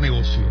mejor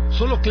negocio.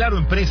 Solo Claro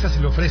Empresas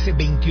le ofrece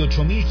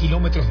 28.000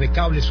 kilómetros de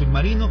cable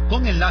submarino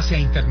con enlace a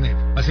Internet,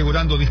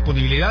 asegurando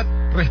disponibilidad,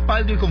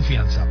 respaldo y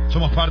confianza.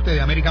 Somos parte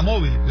de América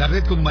Móvil, la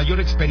red con mayor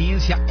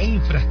experiencia e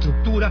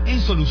infraestructura en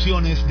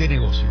soluciones de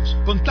negocios.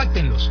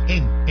 Contáctenlos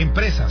en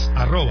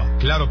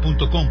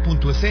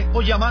empresas@claro.com.es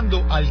o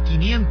llamando al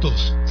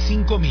 500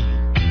 5000.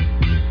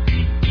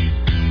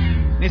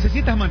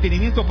 ¿Necesitas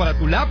mantenimiento para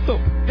tu laptop?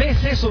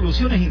 PC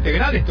Soluciones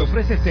Integrales te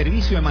ofrece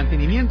servicio de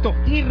mantenimiento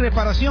y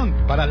reparación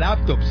para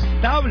laptops,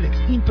 tablets,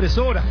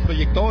 impresoras,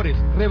 proyectores,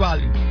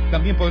 revalving.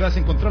 También podrás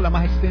encontrar la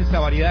más extensa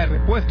variedad de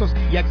repuestos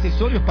y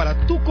accesorios para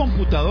tu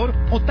computador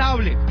o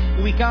tablet,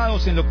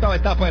 ubicados en la octava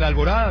etapa de la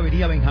Alborada,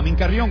 Avenida Benjamín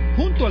Carrión,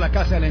 junto a la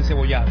Casa de la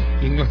Encebollada,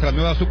 y en nuestra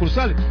nueva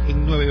sucursal,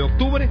 en 9 de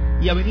octubre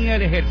y Avenida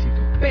del Ejército.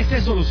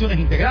 PC Soluciones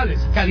Integrales,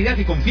 calidad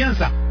y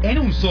confianza en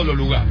un solo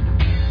lugar.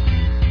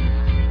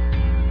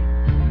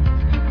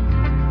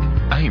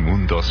 Hay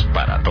mundos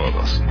para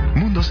todos.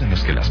 Mundos en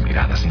los que las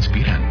miradas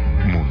inspiran.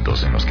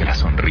 Mundos en los que las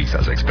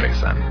sonrisas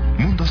expresan.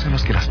 Mundos en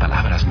los que las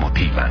palabras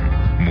motivan.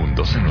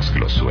 Mundos en los que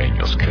los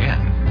sueños crean.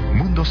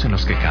 Mundos en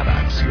los que cada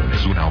acción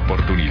es una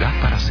oportunidad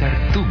para ser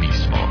tú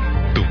mismo.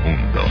 Tu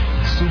mundo,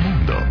 su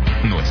mundo,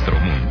 nuestro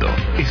mundo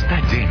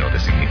está lleno de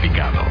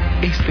significado.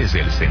 Este es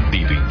el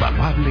sentido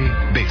invaluable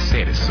de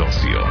ser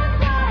socio.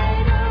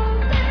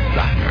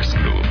 Diners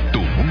Club,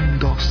 tu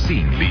mundo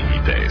sin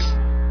límites.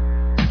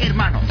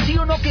 Hermano, ¿sí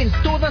o no que en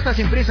todas las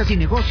empresas y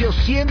negocios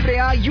siempre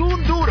hay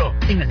un duro?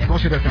 En el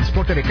negocio del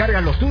transporte de carga,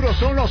 los duros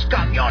son los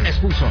camiones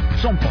Fuso.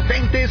 Son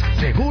potentes,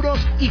 seguros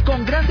y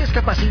con grandes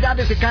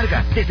capacidades de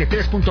carga, desde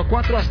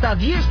 3.4 hasta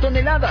 10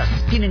 toneladas.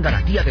 Tienen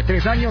garantía de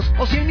 3 años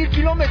o 100,000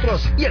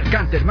 kilómetros. Y el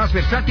cánter más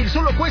versátil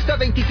solo cuesta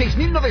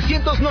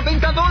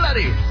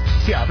 $26,990.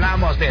 Si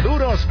hablamos de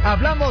duros,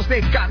 hablamos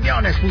de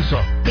camiones Fuso.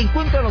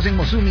 Encuéntralos en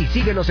Mosumi y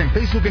síguelos en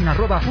Facebook en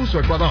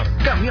 @Fuso Ecuador.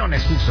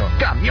 Camiones Fuso,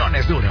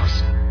 camiones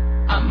duros.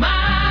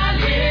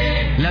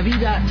 Amalie. La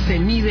vida se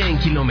mide en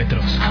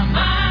kilómetros.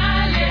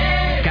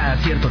 Amalie. Cada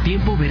cierto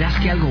tiempo verás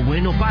que algo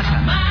bueno pasa.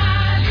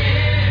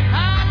 Amalie.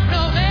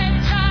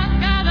 Aprovecha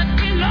cada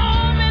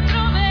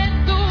kilómetro de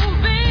tu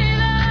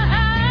vida.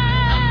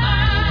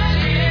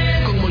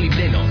 Amalie. Con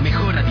molibdeno,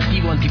 mejor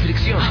aditivo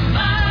antifricción.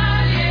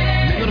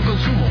 Amalie. Menor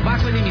consumo,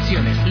 bajo en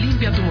emisiones,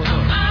 limpia tu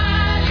motor.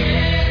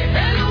 Amalie.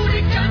 El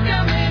lubricante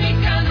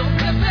americano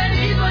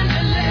preferido en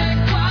el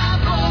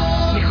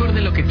Ecuador. Mejor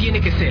de lo que tiene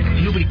que ser.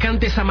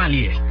 Lubricantes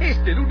Amalie.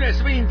 Este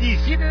lunes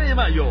 27 de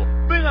mayo,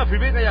 ven a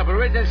Fibega y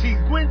aprovecha el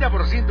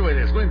 50% de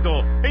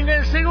descuento en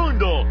el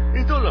segundo.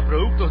 En todos los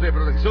productos de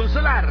protección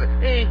solar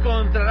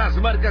encontrarás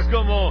marcas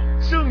como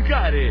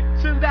Suncare,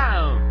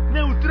 Sundown,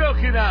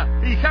 Neutrógena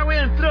y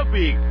Hawaiian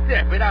Tropic. Te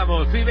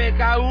esperamos,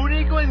 Fibega,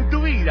 único en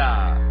tu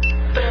vida.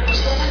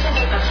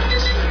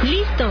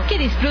 Listo, que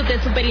disfrute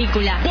su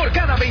película. Por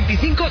cada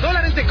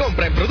 $25 de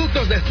compra en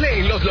productos Nestlé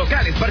en los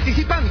locales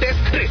participantes,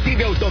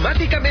 recibe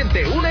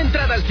automáticamente una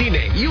entrada al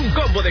cine y un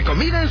combo de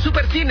comida en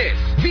Supercines.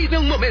 Vive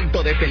un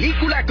momento de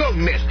película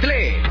con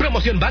Nestlé.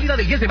 Promoción válida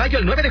del 10 de mayo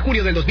al 9 de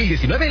junio del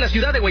 2019 en la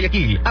ciudad de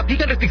Guayaquil.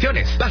 Aplican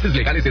restricciones. Bases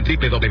legales en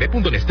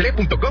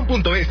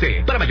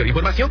www.nestle.com.es. Para mayor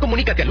información,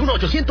 comunícate al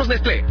 1-800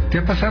 Nestlé. ¿Te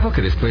ha pasado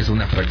que después de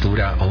una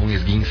fractura o un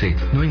esguince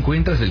no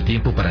encuentras el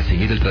tiempo para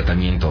seguir el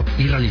tratamiento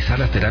y realizar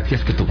las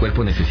terapias que tu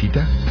cuerpo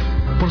necesita?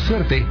 Por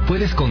suerte,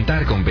 puedes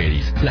contar con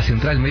Veris, la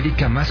central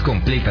médica más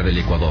completa del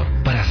Ecuador,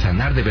 para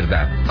sanar de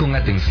verdad, con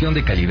atención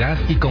de calidad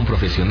y con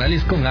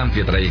profesionales con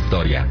amplia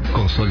trayectoria.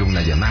 Con solo una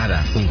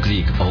llamada, un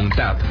clic o un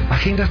tap,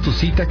 agendas tu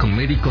cita con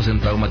médicos en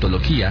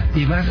traumatología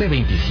y más de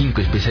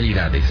 25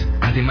 especialidades.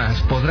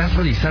 Además, podrás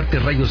realizarte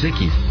rayos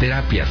X,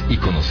 terapias y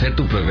conocer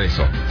tu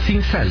progreso,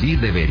 sin salir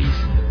de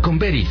Veris. Con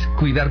Veris,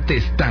 cuidarte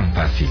es tan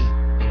fácil.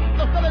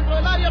 Está dentro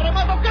del área,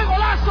 remato, ¡qué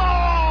golazo!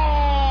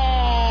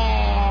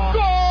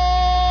 ¡Gol!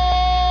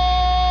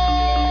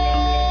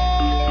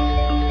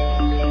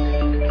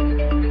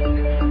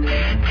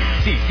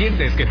 Si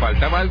sientes que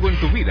faltaba algo en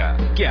tu vida,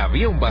 que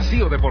había un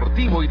vacío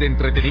deportivo y de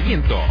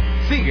entretenimiento,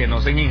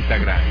 síguenos en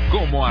Instagram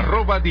como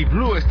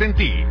 @Diblu está en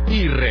ti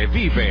y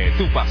revive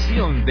tu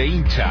pasión de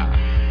hincha.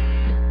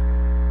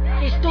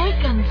 Estoy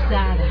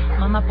cansada.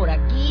 Mamá por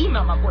aquí,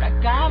 mamá por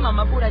acá,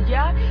 mamá por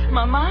allá.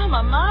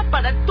 Mamá,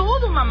 para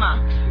todo,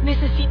 mamá.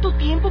 Necesito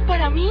tiempo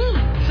para mí.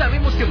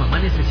 Sabemos que mamá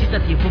necesita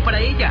tiempo para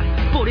ella.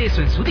 Por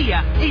eso en su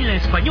día, en La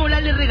Española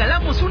le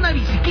regalamos una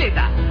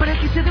bicicleta para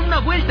que se dé una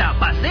vuelta,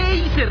 pasee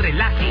y se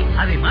relaje.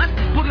 Además,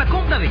 por la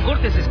compra de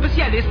cortes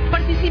especiales,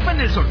 participa en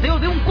el sorteo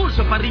de un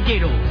curso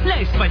parrillero. La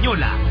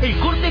Española, el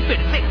corte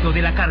perfecto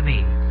de la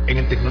carne. En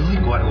el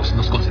Tecnológico Argos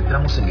nos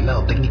concentramos en el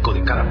lado técnico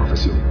de cada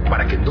profesión,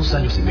 para que en 2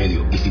 años y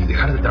medio y sin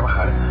dejar de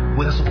trabajar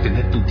puedas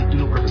obtener tu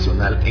título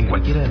profesional en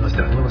cualquiera de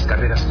nuestras nuevas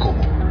carreras como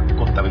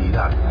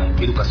contabilidad,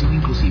 educación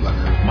inclusiva,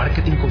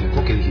 marketing con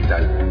enfoque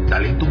digital,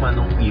 talento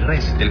humano y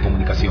redes de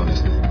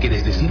telecomunicaciones, que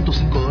desde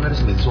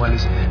 $105 mensuales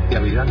visuales te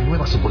abrirán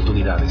nuevas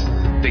oportunidades.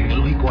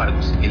 Tecnológico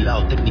Argos, el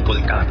lado técnico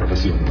de cada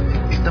profesión.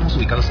 Estamos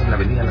ubicados en la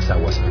Avenida Las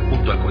Aguas,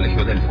 junto al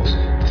Colegio Delfos.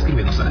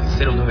 Escríbenos al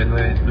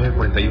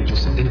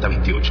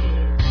 099-948-7028.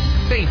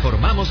 Te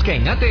informamos que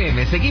en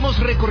ATM seguimos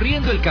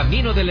recorriendo el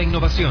camino de la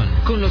innovación,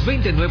 con los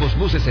 20 nuevos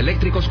buses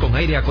eléctricos con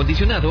aire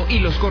acondicionado y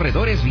los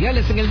corredores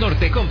viales en el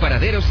norte con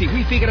paraderos y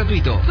wifi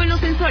gratuito. Con los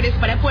sensores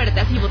para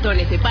puertas y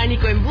botones de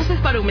pánico en buses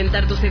para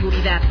aumentar tu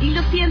seguridad y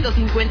los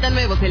 150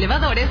 nuevos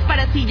elevadores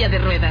para silla de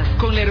ruedas.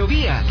 Con la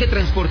aerovía, que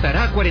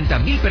transportará a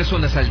 40.000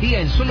 personas al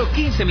día en solo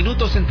 15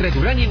 minutos entre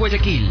Durán y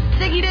Guayaquil.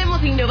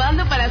 Seguiremos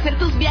innovando para hacer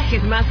tus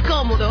viajes más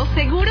cómodos,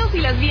 seguros y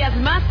las vías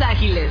más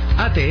ágiles.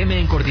 ATM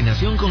en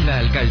coordinación con la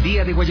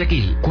Alcaldía de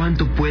Guayaquil.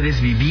 ¿Cuánto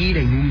puedes vivir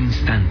en un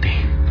instante?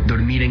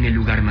 Dormir en el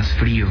lugar más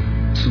frío,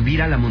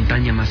 subir a la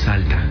montaña más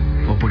alta,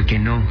 o por qué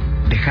no,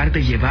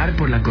 dejarte llevar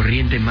por la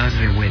corriente más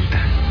revuelta.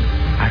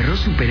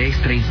 Arroz Super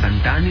Extra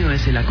instantáneo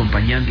es el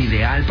acompañante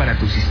ideal para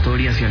tus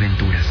historias y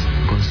aventuras,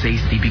 con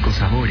 6 típicos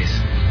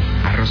sabores: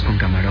 arroz con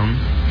camarón,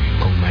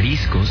 con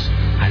mariscos,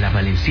 a la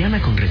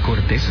valenciana con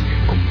recortes,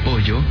 con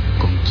pollo,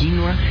 con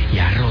quinoa y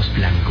arroz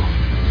blanco.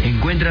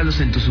 Encuéntralos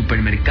en tus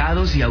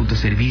supermercados y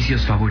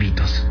autoservicios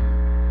favoritos.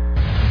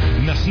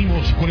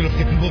 Nacimos con el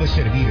objetivo de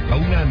servir a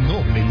una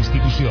noble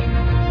institución.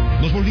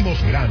 Nos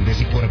volvimos grandes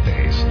y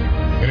fuertes.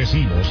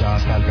 Crecimos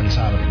hasta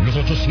alcanzar los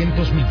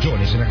 800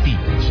 millones en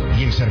activos.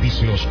 Y en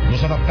servicios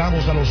nos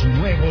adaptamos a los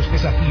nuevos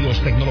desafíos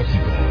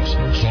tecnológicos.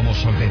 Somos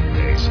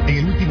solventes. En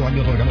el último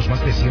año otorgamos más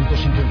de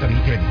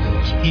 150.000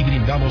 créditos y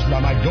brindamos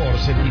la mayor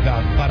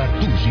seguridad para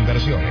tus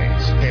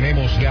inversiones.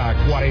 Tenemos ya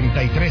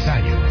 43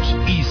 años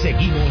y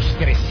seguimos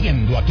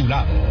creciendo a tu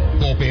lado.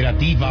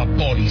 Cooperativa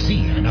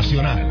Policía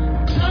Nacional.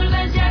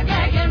 Solvencia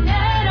que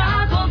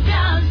genera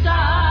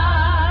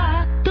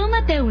confianza.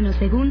 Tómate unos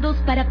segundos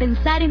para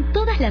pensar en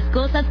todas las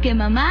cosas que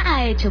mamá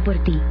ha hecho por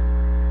ti.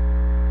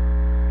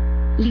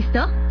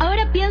 ¿Listo?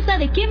 Ahora piensa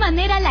de qué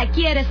manera la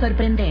quieres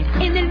sorprender.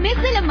 En el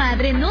mes de la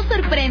madre no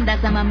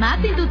sorprendas a mamá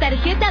sin tu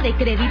tarjeta de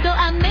crédito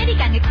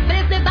American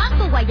Express de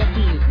Banco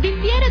Guayaquil.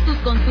 Difiere tus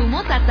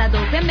consumos hasta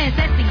 12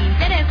 meses sin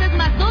intereses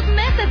más 2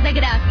 meses de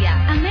gracia.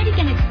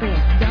 American Express.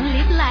 Don't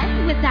live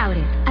life without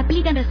it.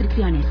 Aplican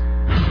restricciones.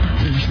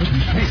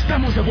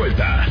 Estamos de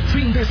vuelta.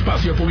 Fin de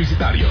espacio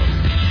publicitario.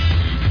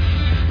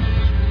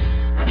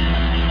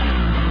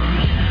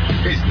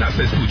 Estás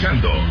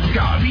escuchando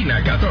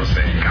Cabina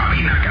 14.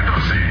 Cabina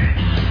 14.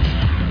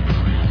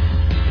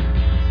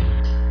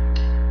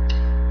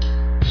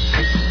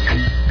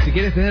 Si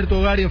quieres tener tu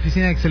hogar y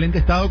oficina en excelente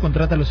estado,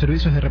 contrata los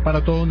servicios de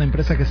Reparo Todo, una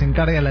empresa que se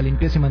encarga de la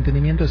limpieza y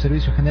mantenimiento de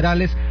servicios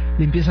generales,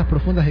 limpiezas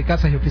profundas de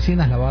casas y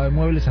oficinas, lavado de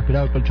muebles,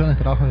 aspirado de colchones,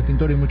 trabajos de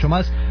pintura y mucho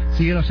más.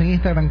 Síguenos en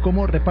Instagram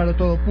como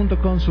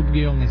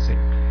reparotodo.com/s.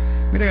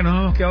 Mira que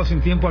nos hemos quedado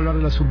sin tiempo a hablar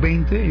de la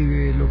sub-20 y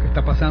de lo que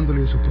está pasando y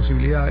de sus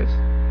posibilidades.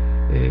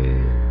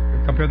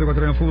 El campeonato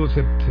ecuatoriano de fútbol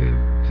se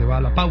va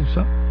a la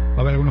pausa, va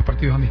a haber algunos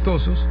partidos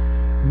amistosos.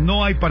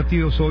 No hay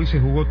partidos hoy, se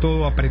jugó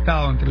todo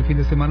apretado entre el fin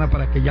de semana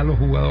para que ya los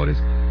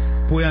jugadores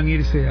puedan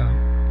irse a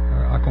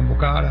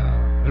convocar a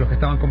los que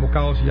estaban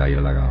convocados y ya ir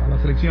a la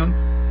selección.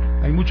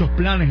 Hay muchos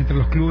planes entre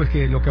los clubes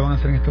que lo que van a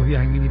hacer en estos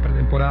días en mini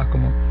pretemporadas,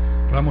 como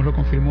Ramos lo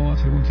confirmó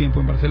hace algún tiempo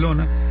en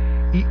Barcelona.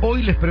 Y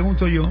hoy les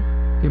pregunto yo,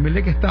 que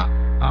Emelec está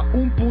a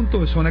un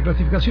punto de zona de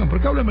clasificación. ¿Por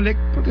qué hablo de Emelec?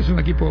 Porque es un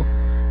equipo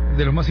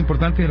de los más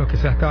importantes, de los que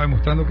se ha estado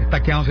demostrando que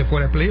está quedándose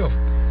fuera de playoff.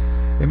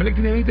 Emelec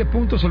tiene 20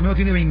 puntos, Olmedo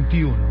tiene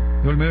 21.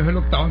 Olmedo es el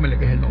octavo,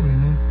 Emelec es el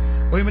noveno.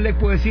 Hoy Emelec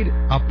puede decir,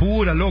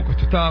 apura, loco,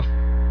 esto está,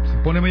 se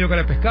pone medio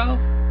cara de pescado,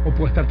 o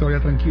puede estar todavía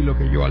tranquilo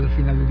que yo al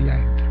final del día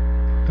entre.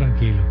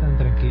 Tranquilo. Están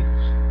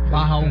tranquilos.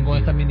 Más aún con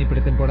esta mini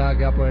pretemporada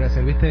que va a poder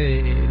hacer.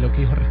 ¿Viste lo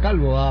que dijo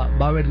Rescalvo? Va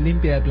a haber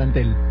limpia de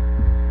plantel.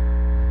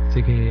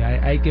 Así que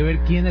hay que ver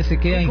quiénes se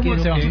quedan y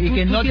quiénes se van. Y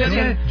que no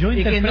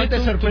te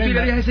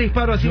sorprenda. Ese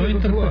disparo así.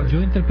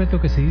 Yo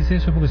interpreto que se dice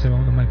eso porque se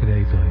van unos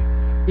malcriaditos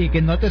ahí. Y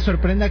que no te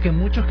sorprenda que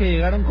muchos que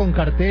llegaron con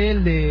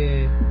cartel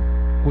de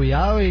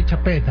cuidado y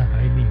chapeta.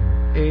 Ahí mismo.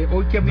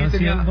 Hoy que a mí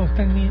no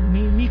están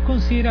ni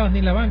considerados ni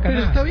en la banca.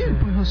 Pero nada. Está bien,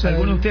 pues. O sea,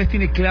 ¿alguno de ustedes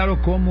tiene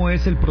claro cómo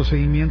es el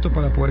procedimiento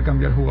para poder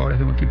cambiar jugadores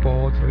de un equipo a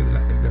otro del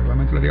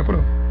reglamento de la Liga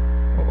Pro?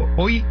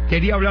 Hoy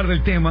quería hablar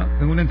del tema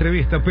en una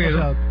entrevista,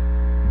 pero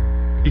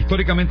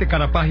históricamente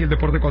Carapaz y el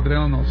deporte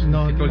ecuatoriano no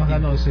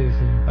ganó, sí.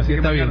 Así que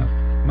está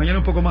mañana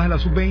un poco más de la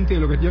sub-20 y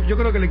lo que yo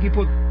creo que el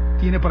equipo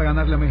tiene para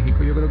ganarle a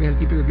México. Yo creo que es el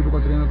típico equipo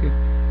ecuatoriano que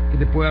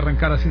te puede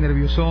arrancar así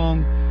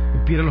nerviosón,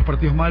 pierde los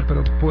partidos mal,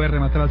 pero puede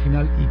rematar al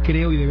final, y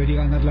creo y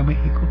debería ganarle a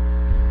México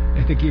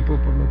este equipo.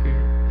 Por lo que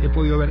he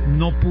podido ver,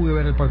 no pude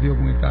ver el partido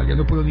con Italia,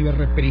 no pude ni ver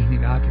reprise ni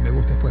nada, que me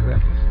gusta después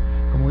verlos,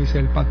 como dice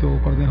el Pato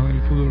Cornejo en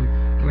el fútbol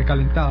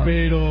recalentado.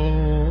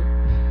 Pero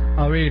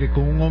a ver,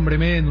 con un hombre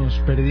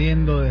menos,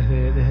 perdiendo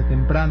desde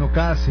temprano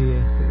casi,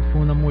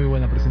 fue una muy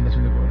buena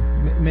presentación de Ecuador.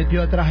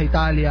 Metió atrás a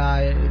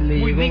Italia, le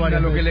muy llegó digna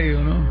lo que le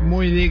digo, ¿no?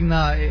 Muy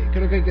digna.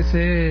 Creo que hay que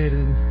ser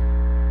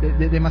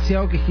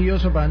demasiado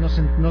quejilloso para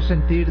no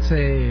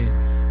sentirse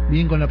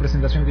bien con la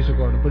presentación que hizo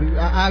Ecuador.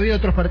 Ha habido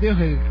otros partidos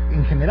que,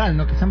 en general,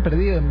 ¿no?, que se han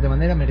perdido de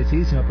manera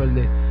merecidísima, pero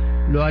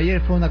lo de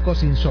ayer fue una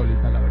cosa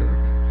insólita, la verdad.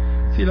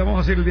 Sí, la vamos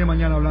a hacer el día de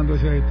mañana hablando de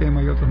ese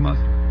tema y otros más.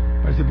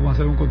 A ver si podemos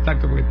hacer un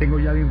contacto, porque tengo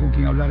ya alguien con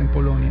quien hablar en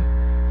Polonia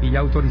y ya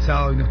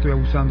autorizado, y no estoy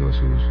abusando de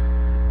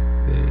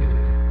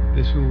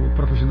su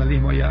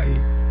profesionalismo allá,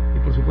 y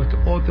por supuesto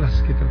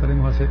otras que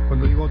trataremos de hacer,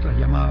 cuando digo otras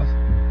llamadas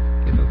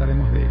que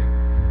trataremos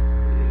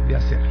de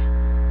hacer.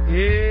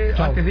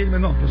 Antes de irme,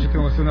 yo sí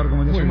tengo que hacer una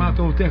recomendación más a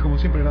todos ustedes, como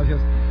siempre, gracias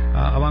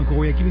a Banco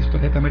Guayaquil y su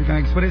tarjeta American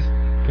Express,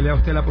 que le da a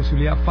usted la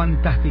posibilidad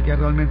fantástica de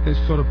realmente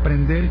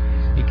sorprender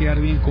y quedar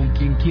bien con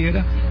quien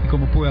quiera y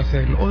como puede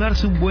hacerlo, o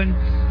darse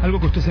algo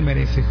que usted se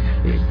merece.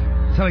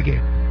 ¿Sabe qué?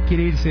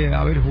 Quiere irse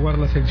a ver jugar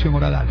la selección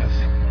ahora a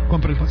Dallas,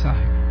 compre el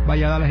pasaje,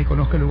 vaya a Dallas y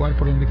conozca el lugar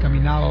por donde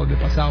caminaba, donde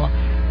pasaba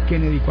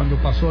Kennedy cuando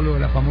pasó lo de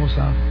la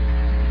famosa...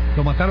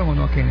 ¿Lo mataron o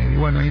no a Kennedy?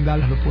 Bueno, ahí en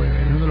Dallas lo puede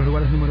ver. Es uno de los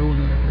lugares número 1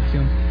 de la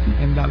selección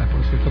en Dallas,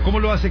 por cierto.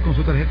 ¿Cómo lo hace? Con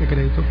su tarjeta de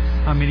crédito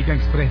American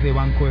Express de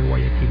Banco de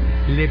Guayaquil.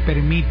 Le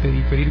permite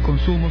diferir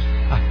consumos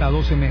hasta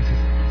 12 meses,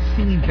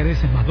 sin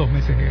intereses, más 2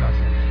 meses de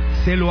gracia.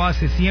 Se lo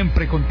hace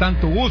siempre con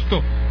tanto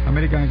gusto.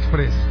 American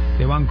Express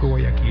de Banco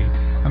Guayaquil.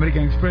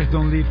 American Express,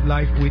 don't live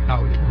life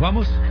without it.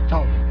 ¿Vamos?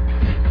 Chao.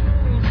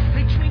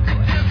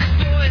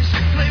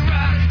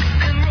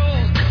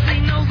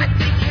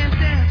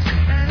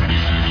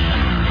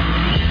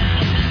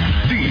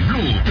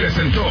 Diblu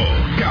presentó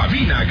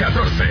Cabina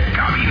 14.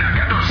 Cabina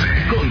 14.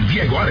 Con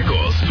Diego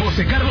Arcos,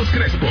 José Carlos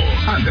Crespo,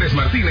 Andrés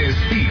Martínez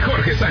y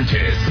Jorge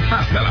Sánchez.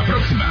 Hasta la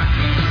próxima.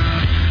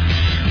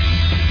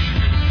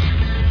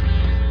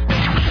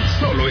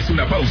 Solo es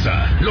una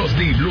pausa. Los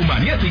Diblu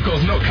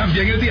maniáticos no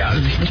cambian el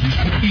dial.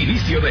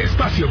 Inicio de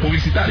espacio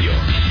publicitario.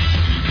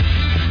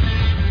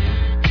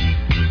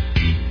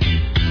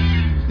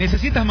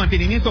 ¿Necesitas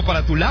mantenimiento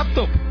para tu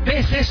laptop?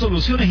 PC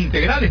Soluciones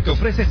Integrales te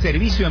ofrece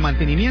servicio de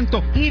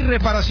mantenimiento y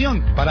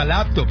reparación para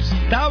laptops,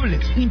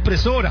 tablets,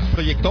 impresoras,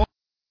 proyectores.